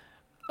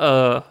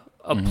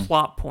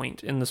plot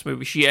point in this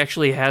movie. She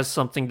actually has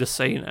something to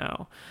say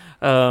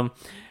now.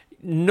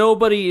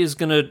 Nobody is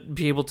going to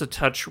be able to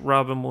touch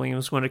Robin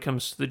Williams when it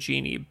comes to the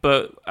genie,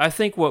 but I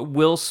think what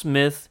Will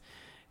Smith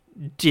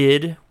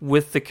did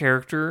with the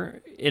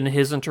character in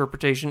his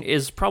interpretation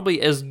is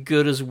probably as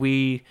good as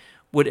we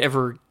would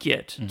ever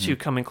get to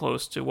coming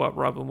close to what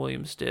Robin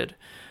Williams did.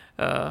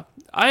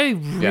 I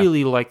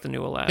really like the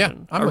new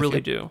Aladdin. I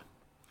really do.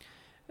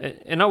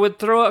 And I would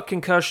throw out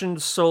Concussion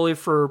solely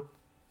for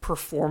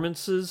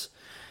performances.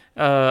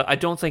 I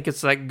don't think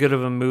it's that good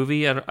of a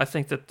movie. I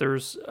think that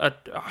there's a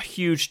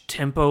huge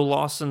tempo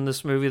loss in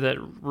this movie that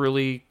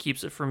really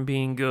keeps it from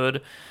being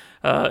good.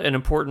 An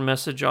important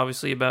message,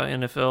 obviously, about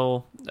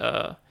NFL.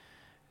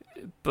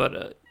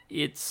 But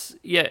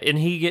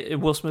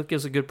and Will Smith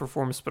gives a good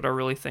performance, but I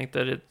really think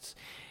that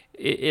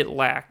it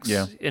lacks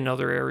in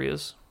other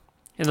areas.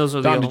 And those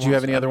are the Don, other did you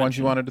have any I've other ones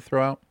you wanted to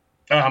throw out?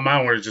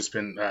 Mine would have just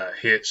been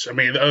Hitch. I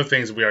mean, the other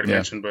things we already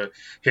mentioned, but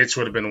Hitch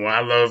would have been one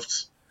I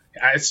loved.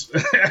 It's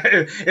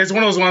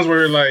one of those ones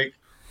where like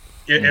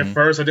at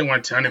first I didn't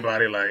want to tell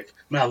anybody like,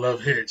 man, I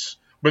love Hitch,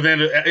 but then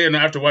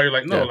after a while you're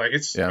like, no, like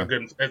it's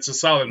a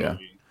solid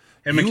movie.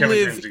 Him and You Kevin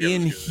live James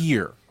in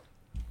here,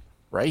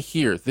 right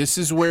here. This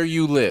is where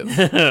you live.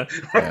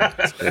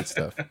 That's great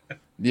stuff.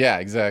 Yeah,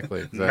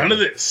 exactly. None of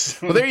this.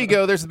 Well, there you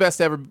go. There's the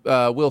best ever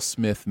Will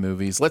Smith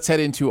movies. Let's head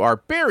into our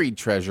buried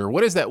treasure.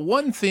 What is that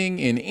one thing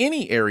in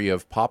any area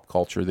of pop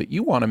culture that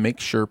you want to make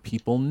sure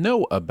people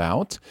know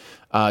about?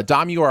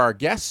 Dom, you are our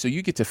guest, so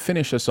you get to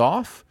finish us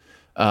off.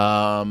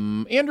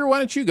 Andrew, why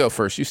don't you go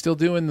first? You still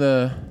doing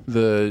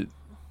the...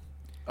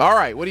 All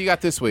right, what do you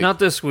got this week? Not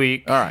this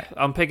week. All right.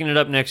 I'm picking it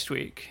up next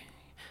week.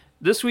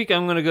 This week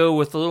I'm going to go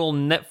with a little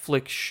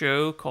Netflix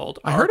show called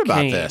Arcane. I heard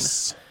about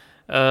this.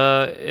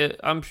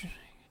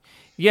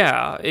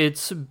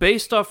 It's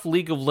based off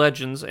League of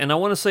Legends, and I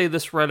want to say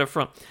this right up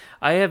front.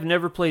 I have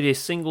never played a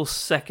single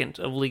second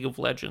of League of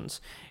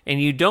Legends,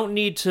 and you don't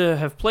need to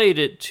have played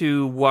it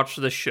to watch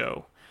the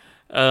show.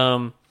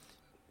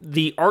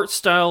 The art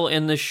style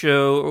in the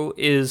show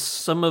is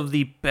some of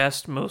the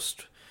best,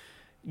 most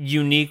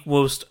unique,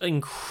 most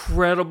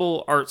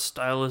incredible art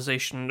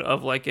stylization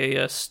of like a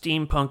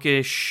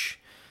steampunkish,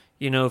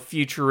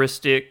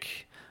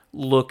 futuristic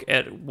look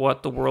at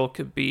what the world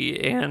could be.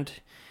 And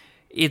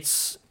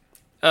it's,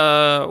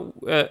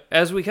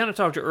 as we kind of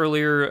talked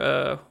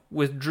about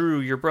with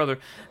Drew, your brother,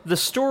 the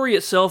story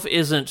itself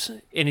isn't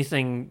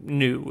anything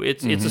new.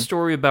 It's a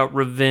story about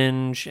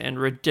revenge and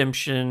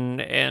redemption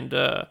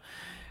and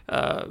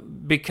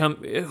become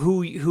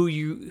who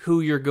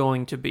you're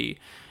going to be.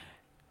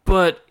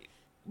 But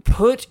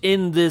put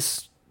in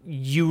this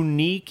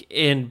unique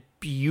and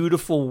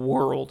beautiful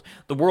world.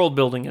 The world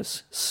building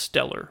is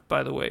stellar,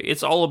 by the way.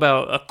 It's all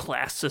about a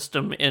class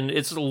system, and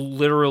it's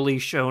literally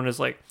shown as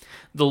like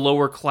the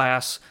lower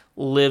class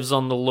lives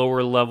on the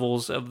lower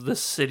levels of the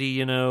city,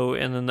 and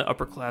then the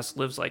upper class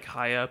lives like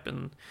high up,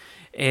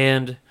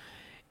 and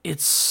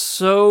it's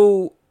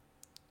so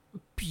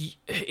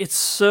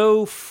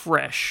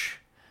fresh.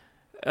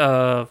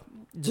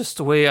 Just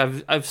the way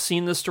I've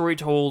seen the story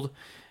told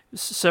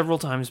several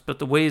times, but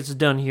the way it's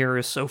done here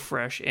is so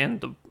fresh,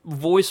 and the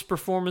voice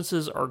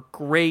performances are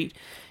great.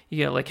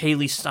 You got like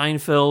Haley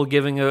Steinfeld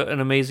giving an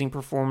amazing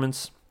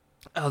performance.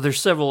 There's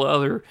several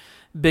other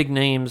big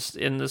names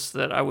in this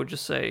that I would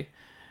just say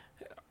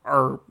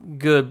are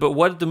good, but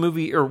what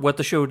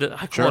the show does,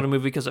 I call it a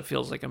movie because it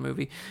feels like a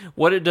movie.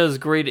 What it does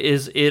great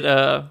is it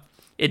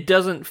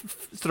doesn't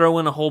throw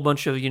in a whole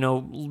bunch of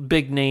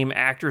big name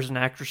actors and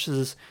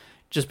actresses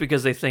just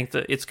because they think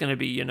that it's going to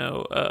be,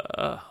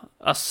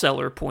 a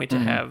seller point to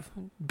have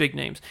big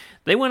names.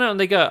 They went out and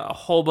they got a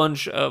whole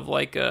bunch of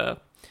like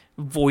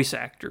voice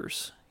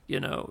actors,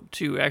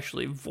 to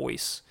actually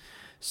voice.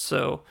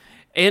 So,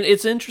 and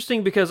it's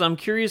interesting because I'm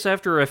curious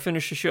after I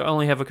finish the show. I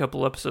only have a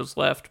couple episodes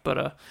left,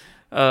 but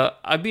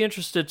I'd be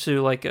interested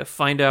to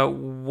find out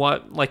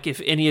what, if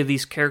any of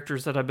these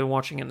characters that I've been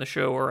watching in the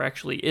show are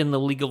actually in the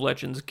League of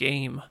Legends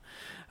game.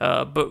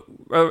 But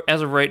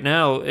as of right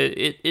now,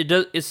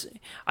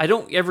 I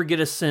don't ever get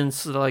a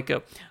sense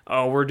that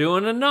we're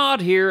doing a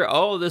nod here.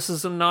 Oh, this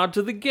is a nod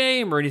to the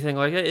game or anything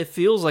like that. It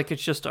feels like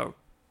it's just a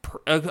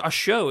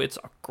show. It's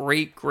a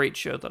great, great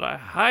show that I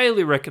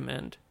highly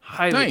recommend.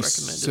 Highly recommend.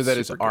 So that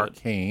is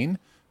Arcane.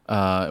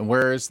 And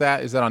where is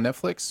that? Is that on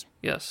Netflix?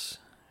 Yes.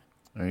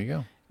 There you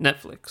go.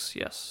 Netflix,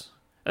 yes.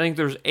 I think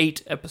there's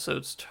 8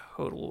 episodes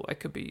total. I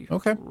could be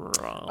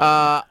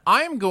wrong.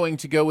 I'm going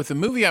to go with a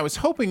movie I was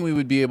hoping we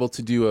would be able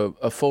to do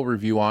a full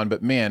review on,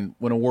 but man,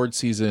 when award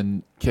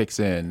season kicks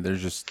in,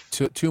 there's just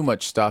too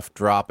much stuff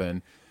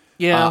dropping.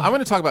 Yeah. I'm going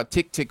to talk about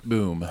Tick, Tick,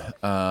 Boom,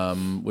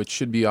 which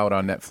should be out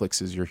on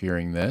Netflix as you're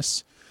hearing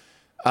this.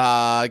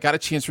 I got a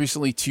chance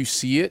recently to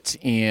see it,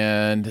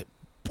 and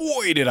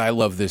boy, did I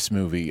love this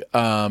movie.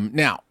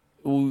 Now,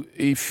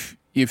 if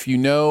you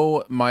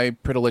know my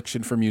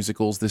predilection for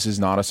musicals, this is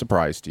not a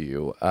surprise to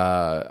you.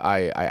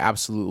 I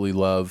absolutely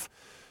love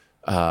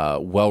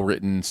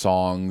well-written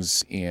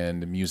songs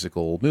and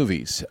musical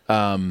movies.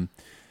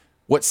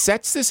 What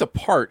sets this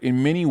apart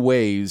in many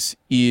ways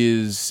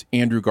is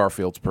Andrew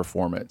Garfield's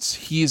performance.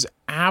 He is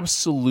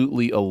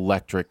absolutely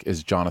electric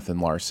as Jonathan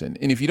Larson.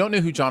 And if you don't know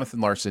who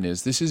Jonathan Larson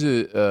is, this is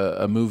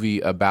a movie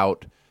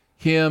about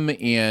him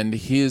and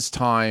his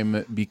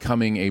time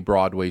becoming a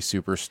Broadway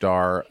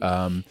superstar.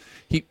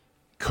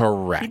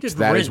 Correct.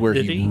 That is where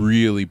he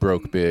really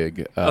broke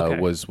big,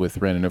 was with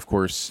Rent. And of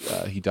course,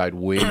 he died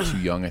way too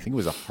young. I think it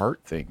was a heart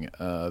thing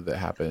that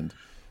happened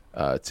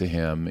to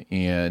him.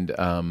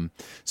 And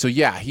so,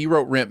 yeah, he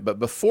wrote Rent. But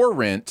before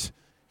Rent,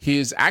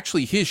 his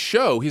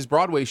show, his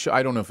Broadway show,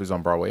 I don't know if it was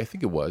on Broadway, I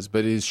think it was,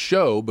 but his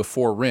show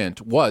before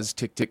Rent was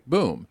Tick, Tick,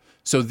 Boom.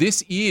 So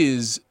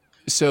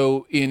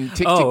in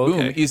Tick, Tick,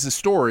 Boom is a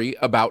story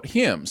about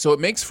him. So it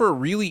makes for a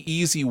really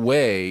easy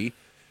way,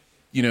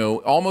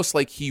 almost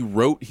like he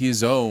wrote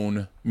his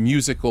own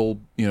musical,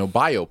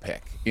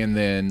 biopic. And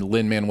then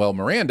Lin-Manuel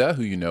Miranda,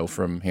 who you know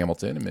from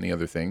Hamilton and many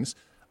other things,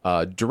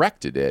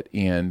 directed it.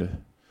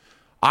 And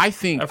I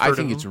think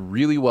it's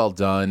really well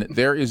done.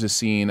 There is a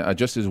scene,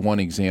 just as one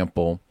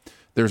example,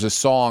 there's a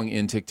song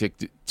in Tick, Tick,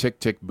 Tick,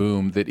 Tick,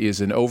 Boom that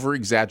is an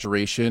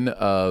over-exaggeration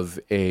of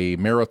a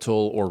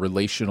marital or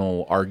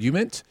relational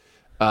argument.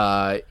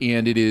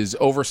 And it is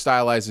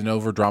over-stylized and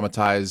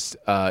over-dramatized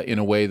in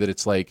a way that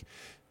it's like,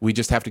 we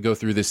just have to go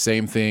through this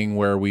same thing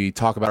where we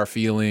talk about our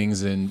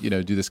feelings and,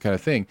 do this kind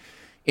of thing.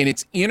 And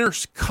it's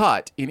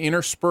intercut and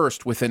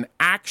interspersed with an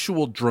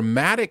actual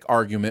dramatic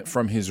argument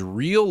from his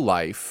real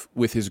life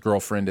with his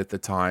girlfriend at the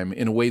time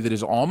in a way that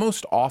is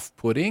almost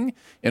off-putting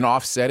and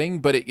offsetting,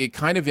 but it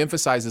kind of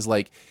emphasizes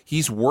like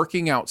he's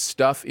working out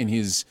stuff in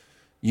his,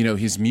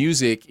 his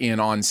music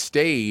and on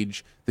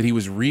stage that he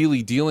was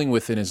really dealing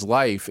with in his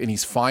life, and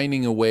he's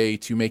finding a way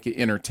to make it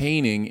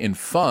entertaining and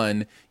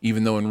fun,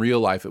 even though in real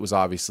life it was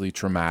obviously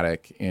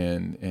traumatic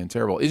and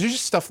terrible. It's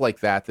just stuff like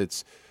that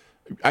that's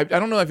I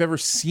don't know I've ever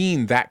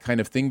seen that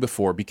kind of thing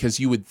before, because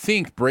you would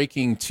think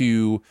breaking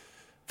to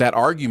that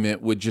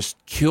argument would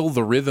just kill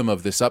the rhythm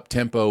of this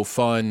up-tempo,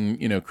 fun,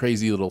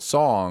 crazy little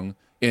song,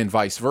 and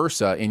vice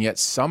versa, and yet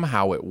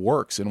somehow it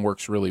works and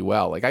works really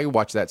well. Like I could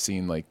watch that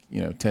scene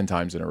 10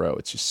 times in a row.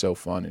 It's just so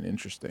fun and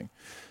interesting.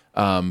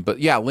 But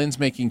yeah, Lynn's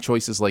making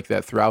choices like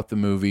that throughout the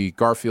movie.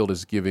 Garfield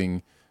is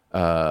giving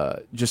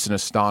just an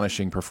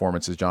astonishing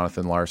performance as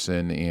Jonathan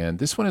Larson, and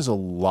this one is a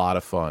lot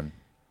of fun.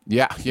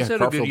 Yeah,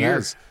 Garfield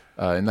has.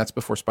 And that's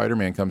before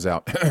Spider-Man comes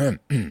out.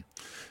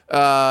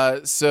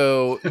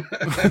 So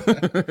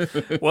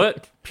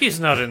what? He's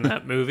not in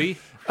that movie.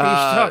 What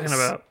are you talking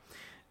about?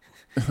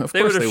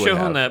 They would have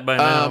shown that by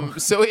now.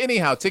 So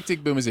anyhow, Tick,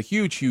 Tick, Boom is a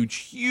huge, huge,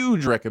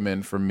 huge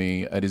recommend from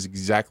me. It is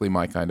exactly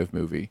my kind of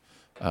movie.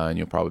 And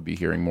you'll probably be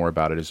hearing more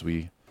about it as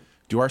we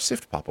do our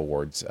Sift Pop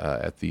Awards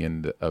at the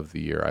end of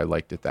the year. I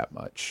liked it that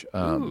much.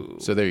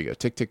 So there you go.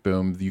 Tick, Tick,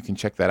 Boom. You can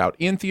check that out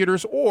in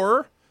theaters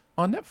or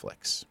on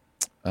Netflix.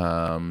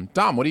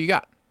 Dom, what do you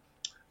got?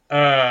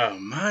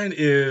 Mine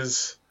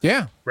is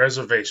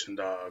Reservation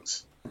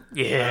Dogs.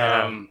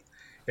 Yeah.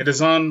 It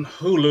is on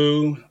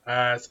Hulu.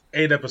 It's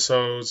 8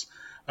 episodes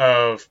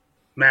of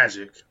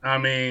magic. I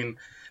mean,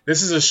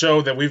 this is a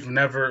show that we've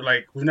never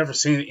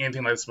seen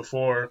anything like this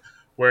before,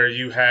 where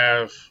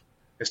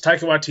it's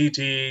Taika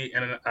Waititi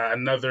and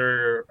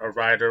another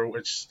writer,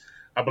 which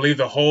I believe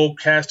the whole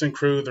cast and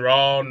crew, they're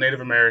all Native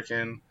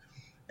American,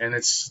 and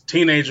it's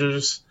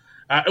teenagers.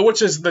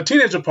 Which is the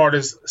teenager part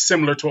is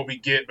similar to what we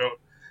get, but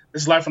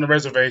it's life on the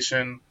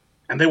reservation,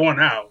 and they want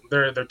out.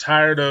 They're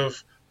tired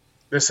of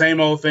the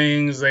same old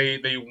things.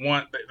 They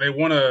want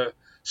to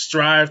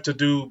strive to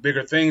do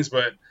bigger things,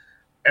 but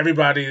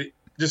everybody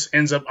just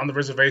ends up on the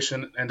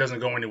reservation and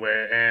doesn't go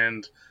anywhere.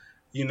 And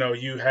you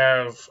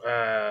have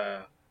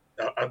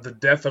the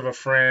death of a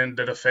friend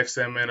that affects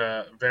them in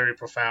a very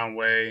profound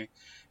way,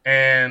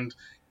 and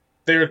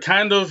they're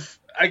kind of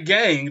a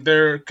gang.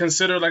 They're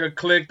considered like a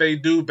clique. They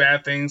do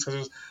bad things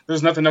because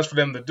there's nothing else for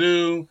them to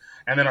do.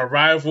 And then a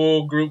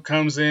rival group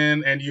comes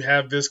in, and you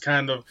have this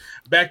kind of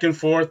back and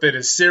forth that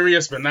is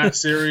serious but not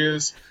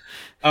serious.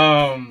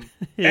 And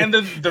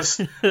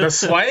the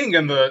slang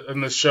in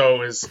the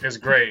show is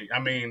great. I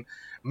mean,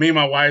 me and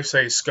my wife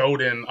say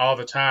 "Skoden" all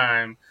the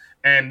time,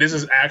 and this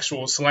is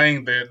actual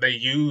slang that they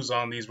use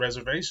on these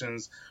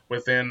reservations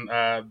within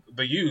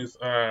the youth.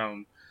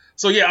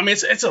 So yeah, I mean,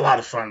 it's a lot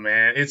of fun,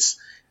 man.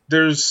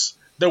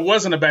 There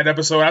wasn't a bad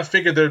episode. I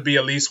figured there'd be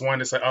at least one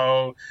that's like,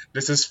 oh,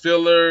 this is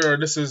filler or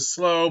this is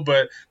slow,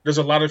 but there's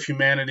a lot of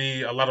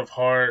humanity, a lot of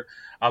heart,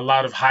 a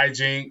lot of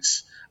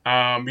hijinks.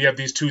 You have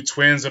these two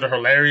twins that are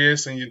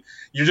hilarious, and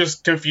you're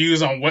just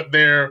confused on what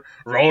their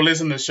role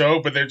is in the show,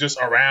 but they're just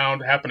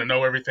around, happen to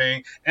know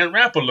everything, and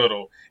rap a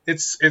little.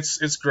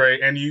 It's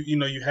great, and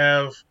you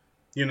have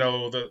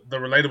the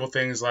relatable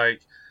things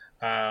like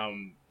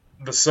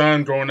the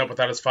son growing up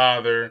without his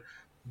father,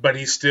 but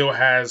he still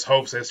has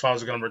hopes that his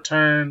father's going to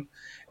return,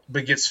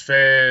 but gets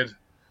fed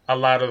a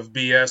lot of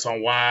BS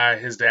on why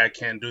his dad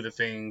can't do the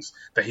things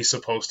that he's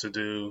supposed to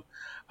do.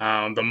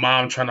 The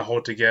mom trying to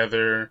hold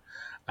together.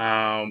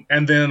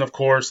 And then, of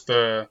course,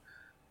 the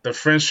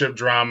friendship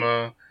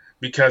drama,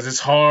 because it's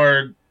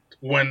hard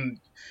when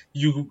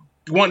you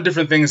want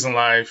different things in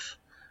life.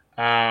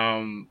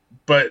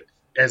 But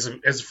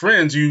as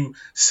friends, you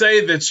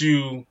say that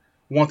you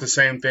want the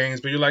same things,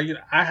 but you're like,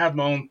 I have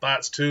my own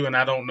thoughts too, and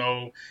I don't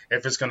know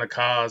if it's going to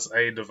cause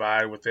a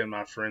divide within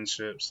my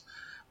friendships.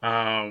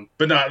 But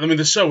no, I mean,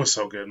 the show was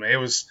so good, man. It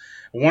was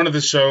one of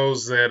the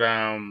shows that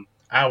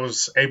I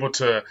was able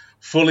to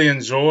fully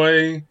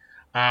enjoy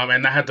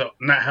and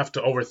not have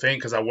to overthink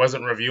because I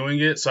wasn't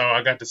reviewing it. So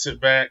I got to sit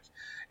back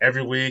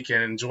every week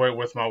and enjoy it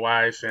with my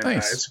wife, and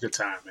Nice. it's a good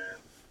time, man.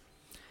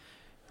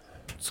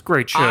 It's a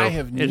great show. I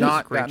have It is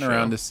not a great gotten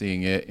around show. to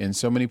seeing it, and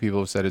so many people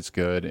have said it's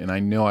good, and I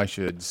know I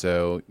should.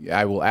 So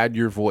I will add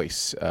your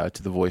voice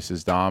to the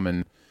voices, Dom,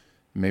 and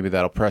maybe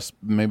that'll push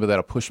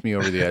me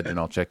over the edge, and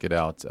I'll check it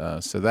out.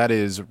 So that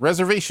is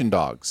Reservation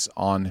Dogs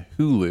on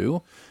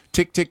Hulu.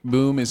 Tick Tick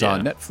Boom is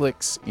on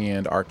Netflix,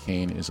 and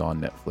Arcane is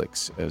on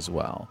Netflix as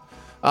well.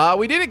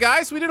 We did it,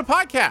 guys. We did a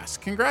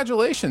podcast.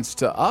 Congratulations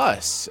to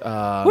us.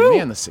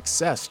 Man, the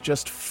success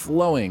just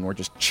flowing. We're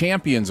just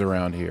champions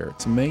around here.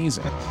 It's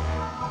amazing.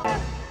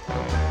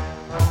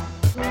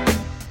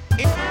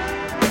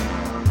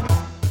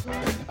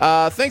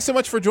 Thanks so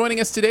much for joining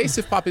us today.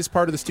 Sif Pop is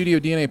part of the Studio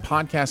DNA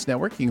Podcast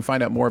Network. You can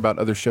find out more about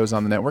other shows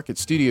on the network at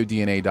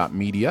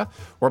studiodna.media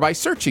or by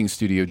searching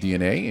Studio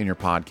DNA in your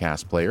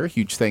podcast player.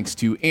 Huge thanks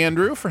to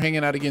Andrew for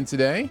hanging out again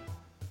today.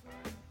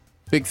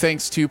 Big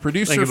thanks to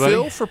producer Thank you, buddy.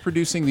 Phil for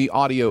producing the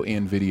audio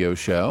and video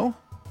show.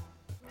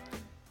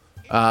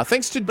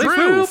 Thanks to Thanks, Drew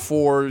Phil.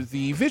 for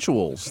the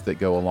visuals that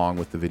go along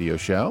with the video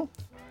show.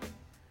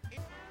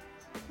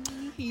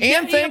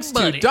 And thanks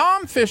to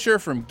Dom Fisher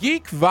from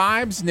Geek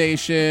Vibes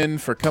Nation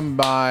for coming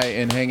by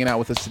and hanging out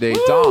with us today.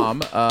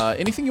 Dom,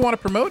 anything you want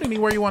to promote?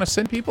 Anywhere you want to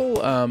send people?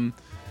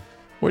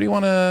 Where do you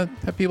want to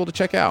have people to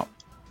check out?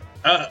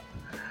 Just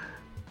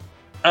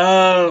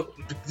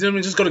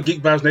go to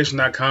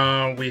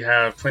geekvibesnation.com. We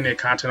have plenty of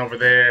content over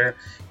there.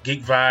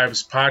 Geek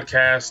Vibes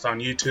podcast on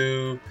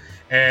YouTube.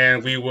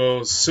 And we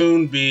will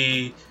soon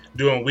be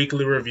doing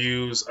weekly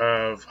reviews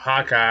of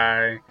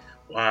Hawkeye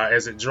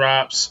as it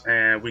drops,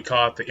 and we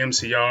call it the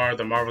MCR,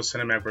 the Marvel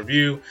Cinematic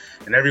Review.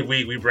 And every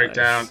week we break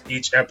down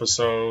each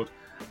episode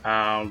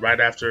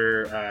right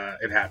after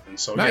it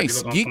happens. So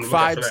Nice. Yeah,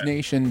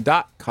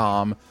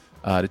 GeekVibesNation.com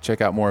to check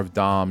out more of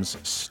Dom's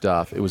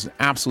stuff. It was an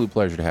absolute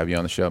pleasure to have you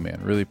on the show,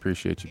 man. Really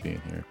appreciate you being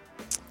here.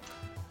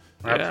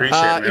 I appreciate it,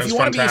 man. It If was you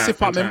want to fun be a time, Sif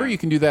fun Pop member, time. you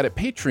can do that at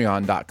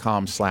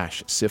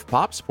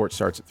patreon.com/SifPop. Support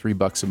starts at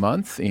 $3 a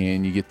month,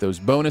 and you get those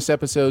bonus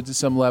episodes at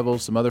some level,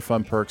 some other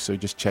fun perks, so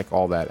just check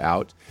all that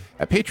out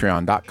at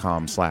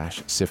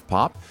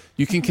patreon.com/SifPop.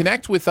 You can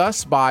connect with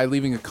us by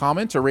leaving a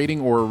comment, a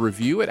rating, or a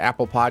review at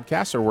Apple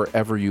Podcasts or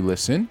wherever you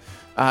listen.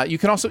 You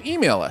can also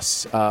email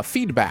us,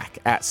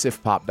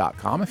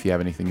 feedback@sifpop.com if you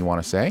have anything you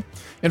want to say.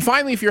 And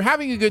finally, if you're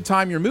having a good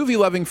time, your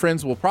movie-loving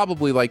friends will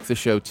probably like the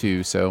show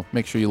too, so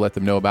make sure you let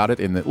them know about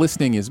it and that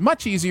listening is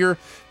much easier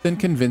than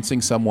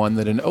convincing someone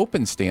that an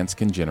open stance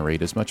can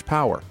generate as much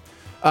power.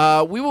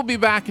 We will be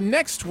back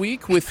next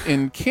week with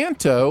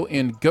Encanto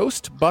and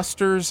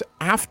Ghostbusters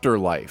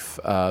Afterlife.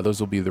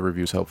 Those will be the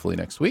reviews hopefully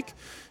next week,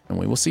 and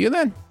we will see you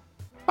then.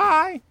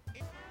 Bye.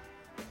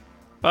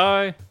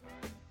 Bye.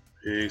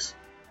 Peace.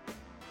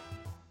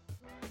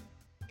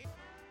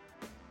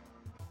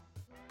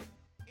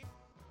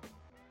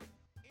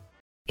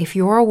 If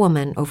you're a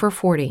woman over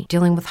 40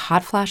 dealing with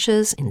hot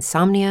flashes,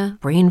 insomnia,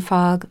 brain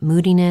fog,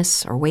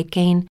 moodiness, or weight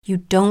gain, you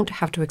don't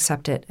have to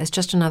accept it as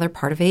just another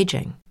part of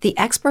aging. The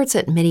experts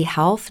at MIDI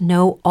Health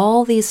know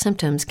all these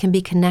symptoms can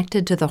be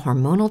connected to the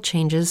hormonal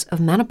changes of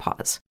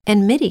menopause.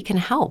 And MIDI can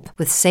help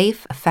with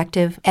safe,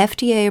 effective,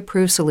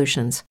 FDA-approved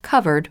solutions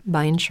covered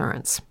by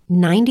insurance.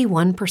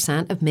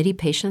 91% of MIDI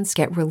patients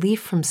get relief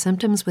from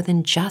symptoms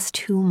within just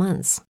 2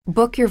 months.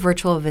 Book your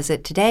virtual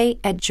visit today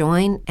at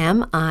joinmidi.com.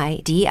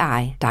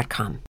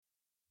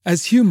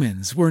 As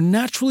humans, we're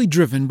naturally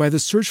driven by the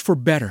search for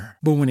better.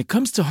 But when it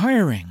comes to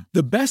hiring,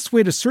 the best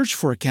way to search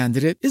for a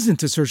candidate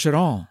isn't to search at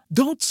all.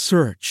 Don't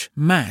search,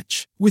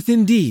 match with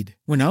Indeed.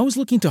 When I was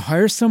looking to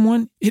hire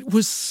someone, it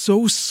was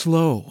so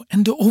slow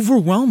and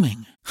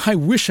overwhelming. I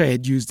wish I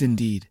had used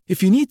Indeed.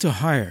 If you need to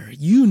hire,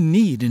 you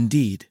need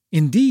Indeed.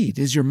 Indeed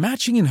is your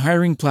matching and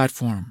hiring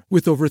platform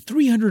with over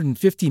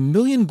 350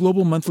 million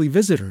global monthly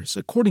visitors,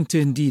 according to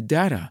Indeed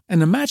data,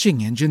 and a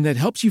matching engine that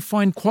helps you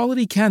find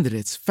quality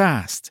candidates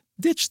fast.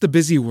 Ditch the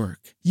busy work.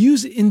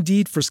 Use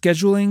Indeed for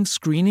scheduling,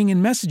 screening,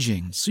 and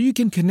messaging so you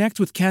can connect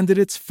with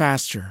candidates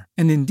faster.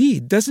 And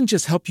Indeed doesn't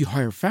just help you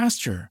hire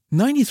faster.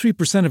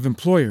 93% of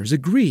employers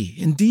agree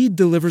Indeed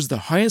delivers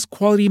the highest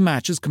quality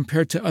matches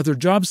compared to other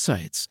job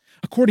sites.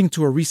 according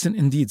to a recent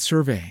Indeed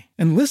survey.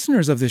 And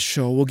listeners of this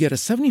show will get a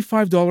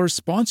 $75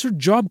 sponsored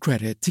job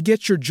credit to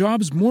get your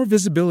jobs more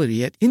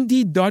visibility at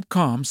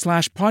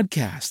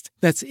Indeed.com/podcast.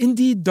 That's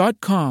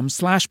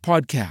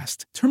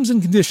Indeed.com/podcast. Terms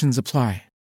and conditions apply.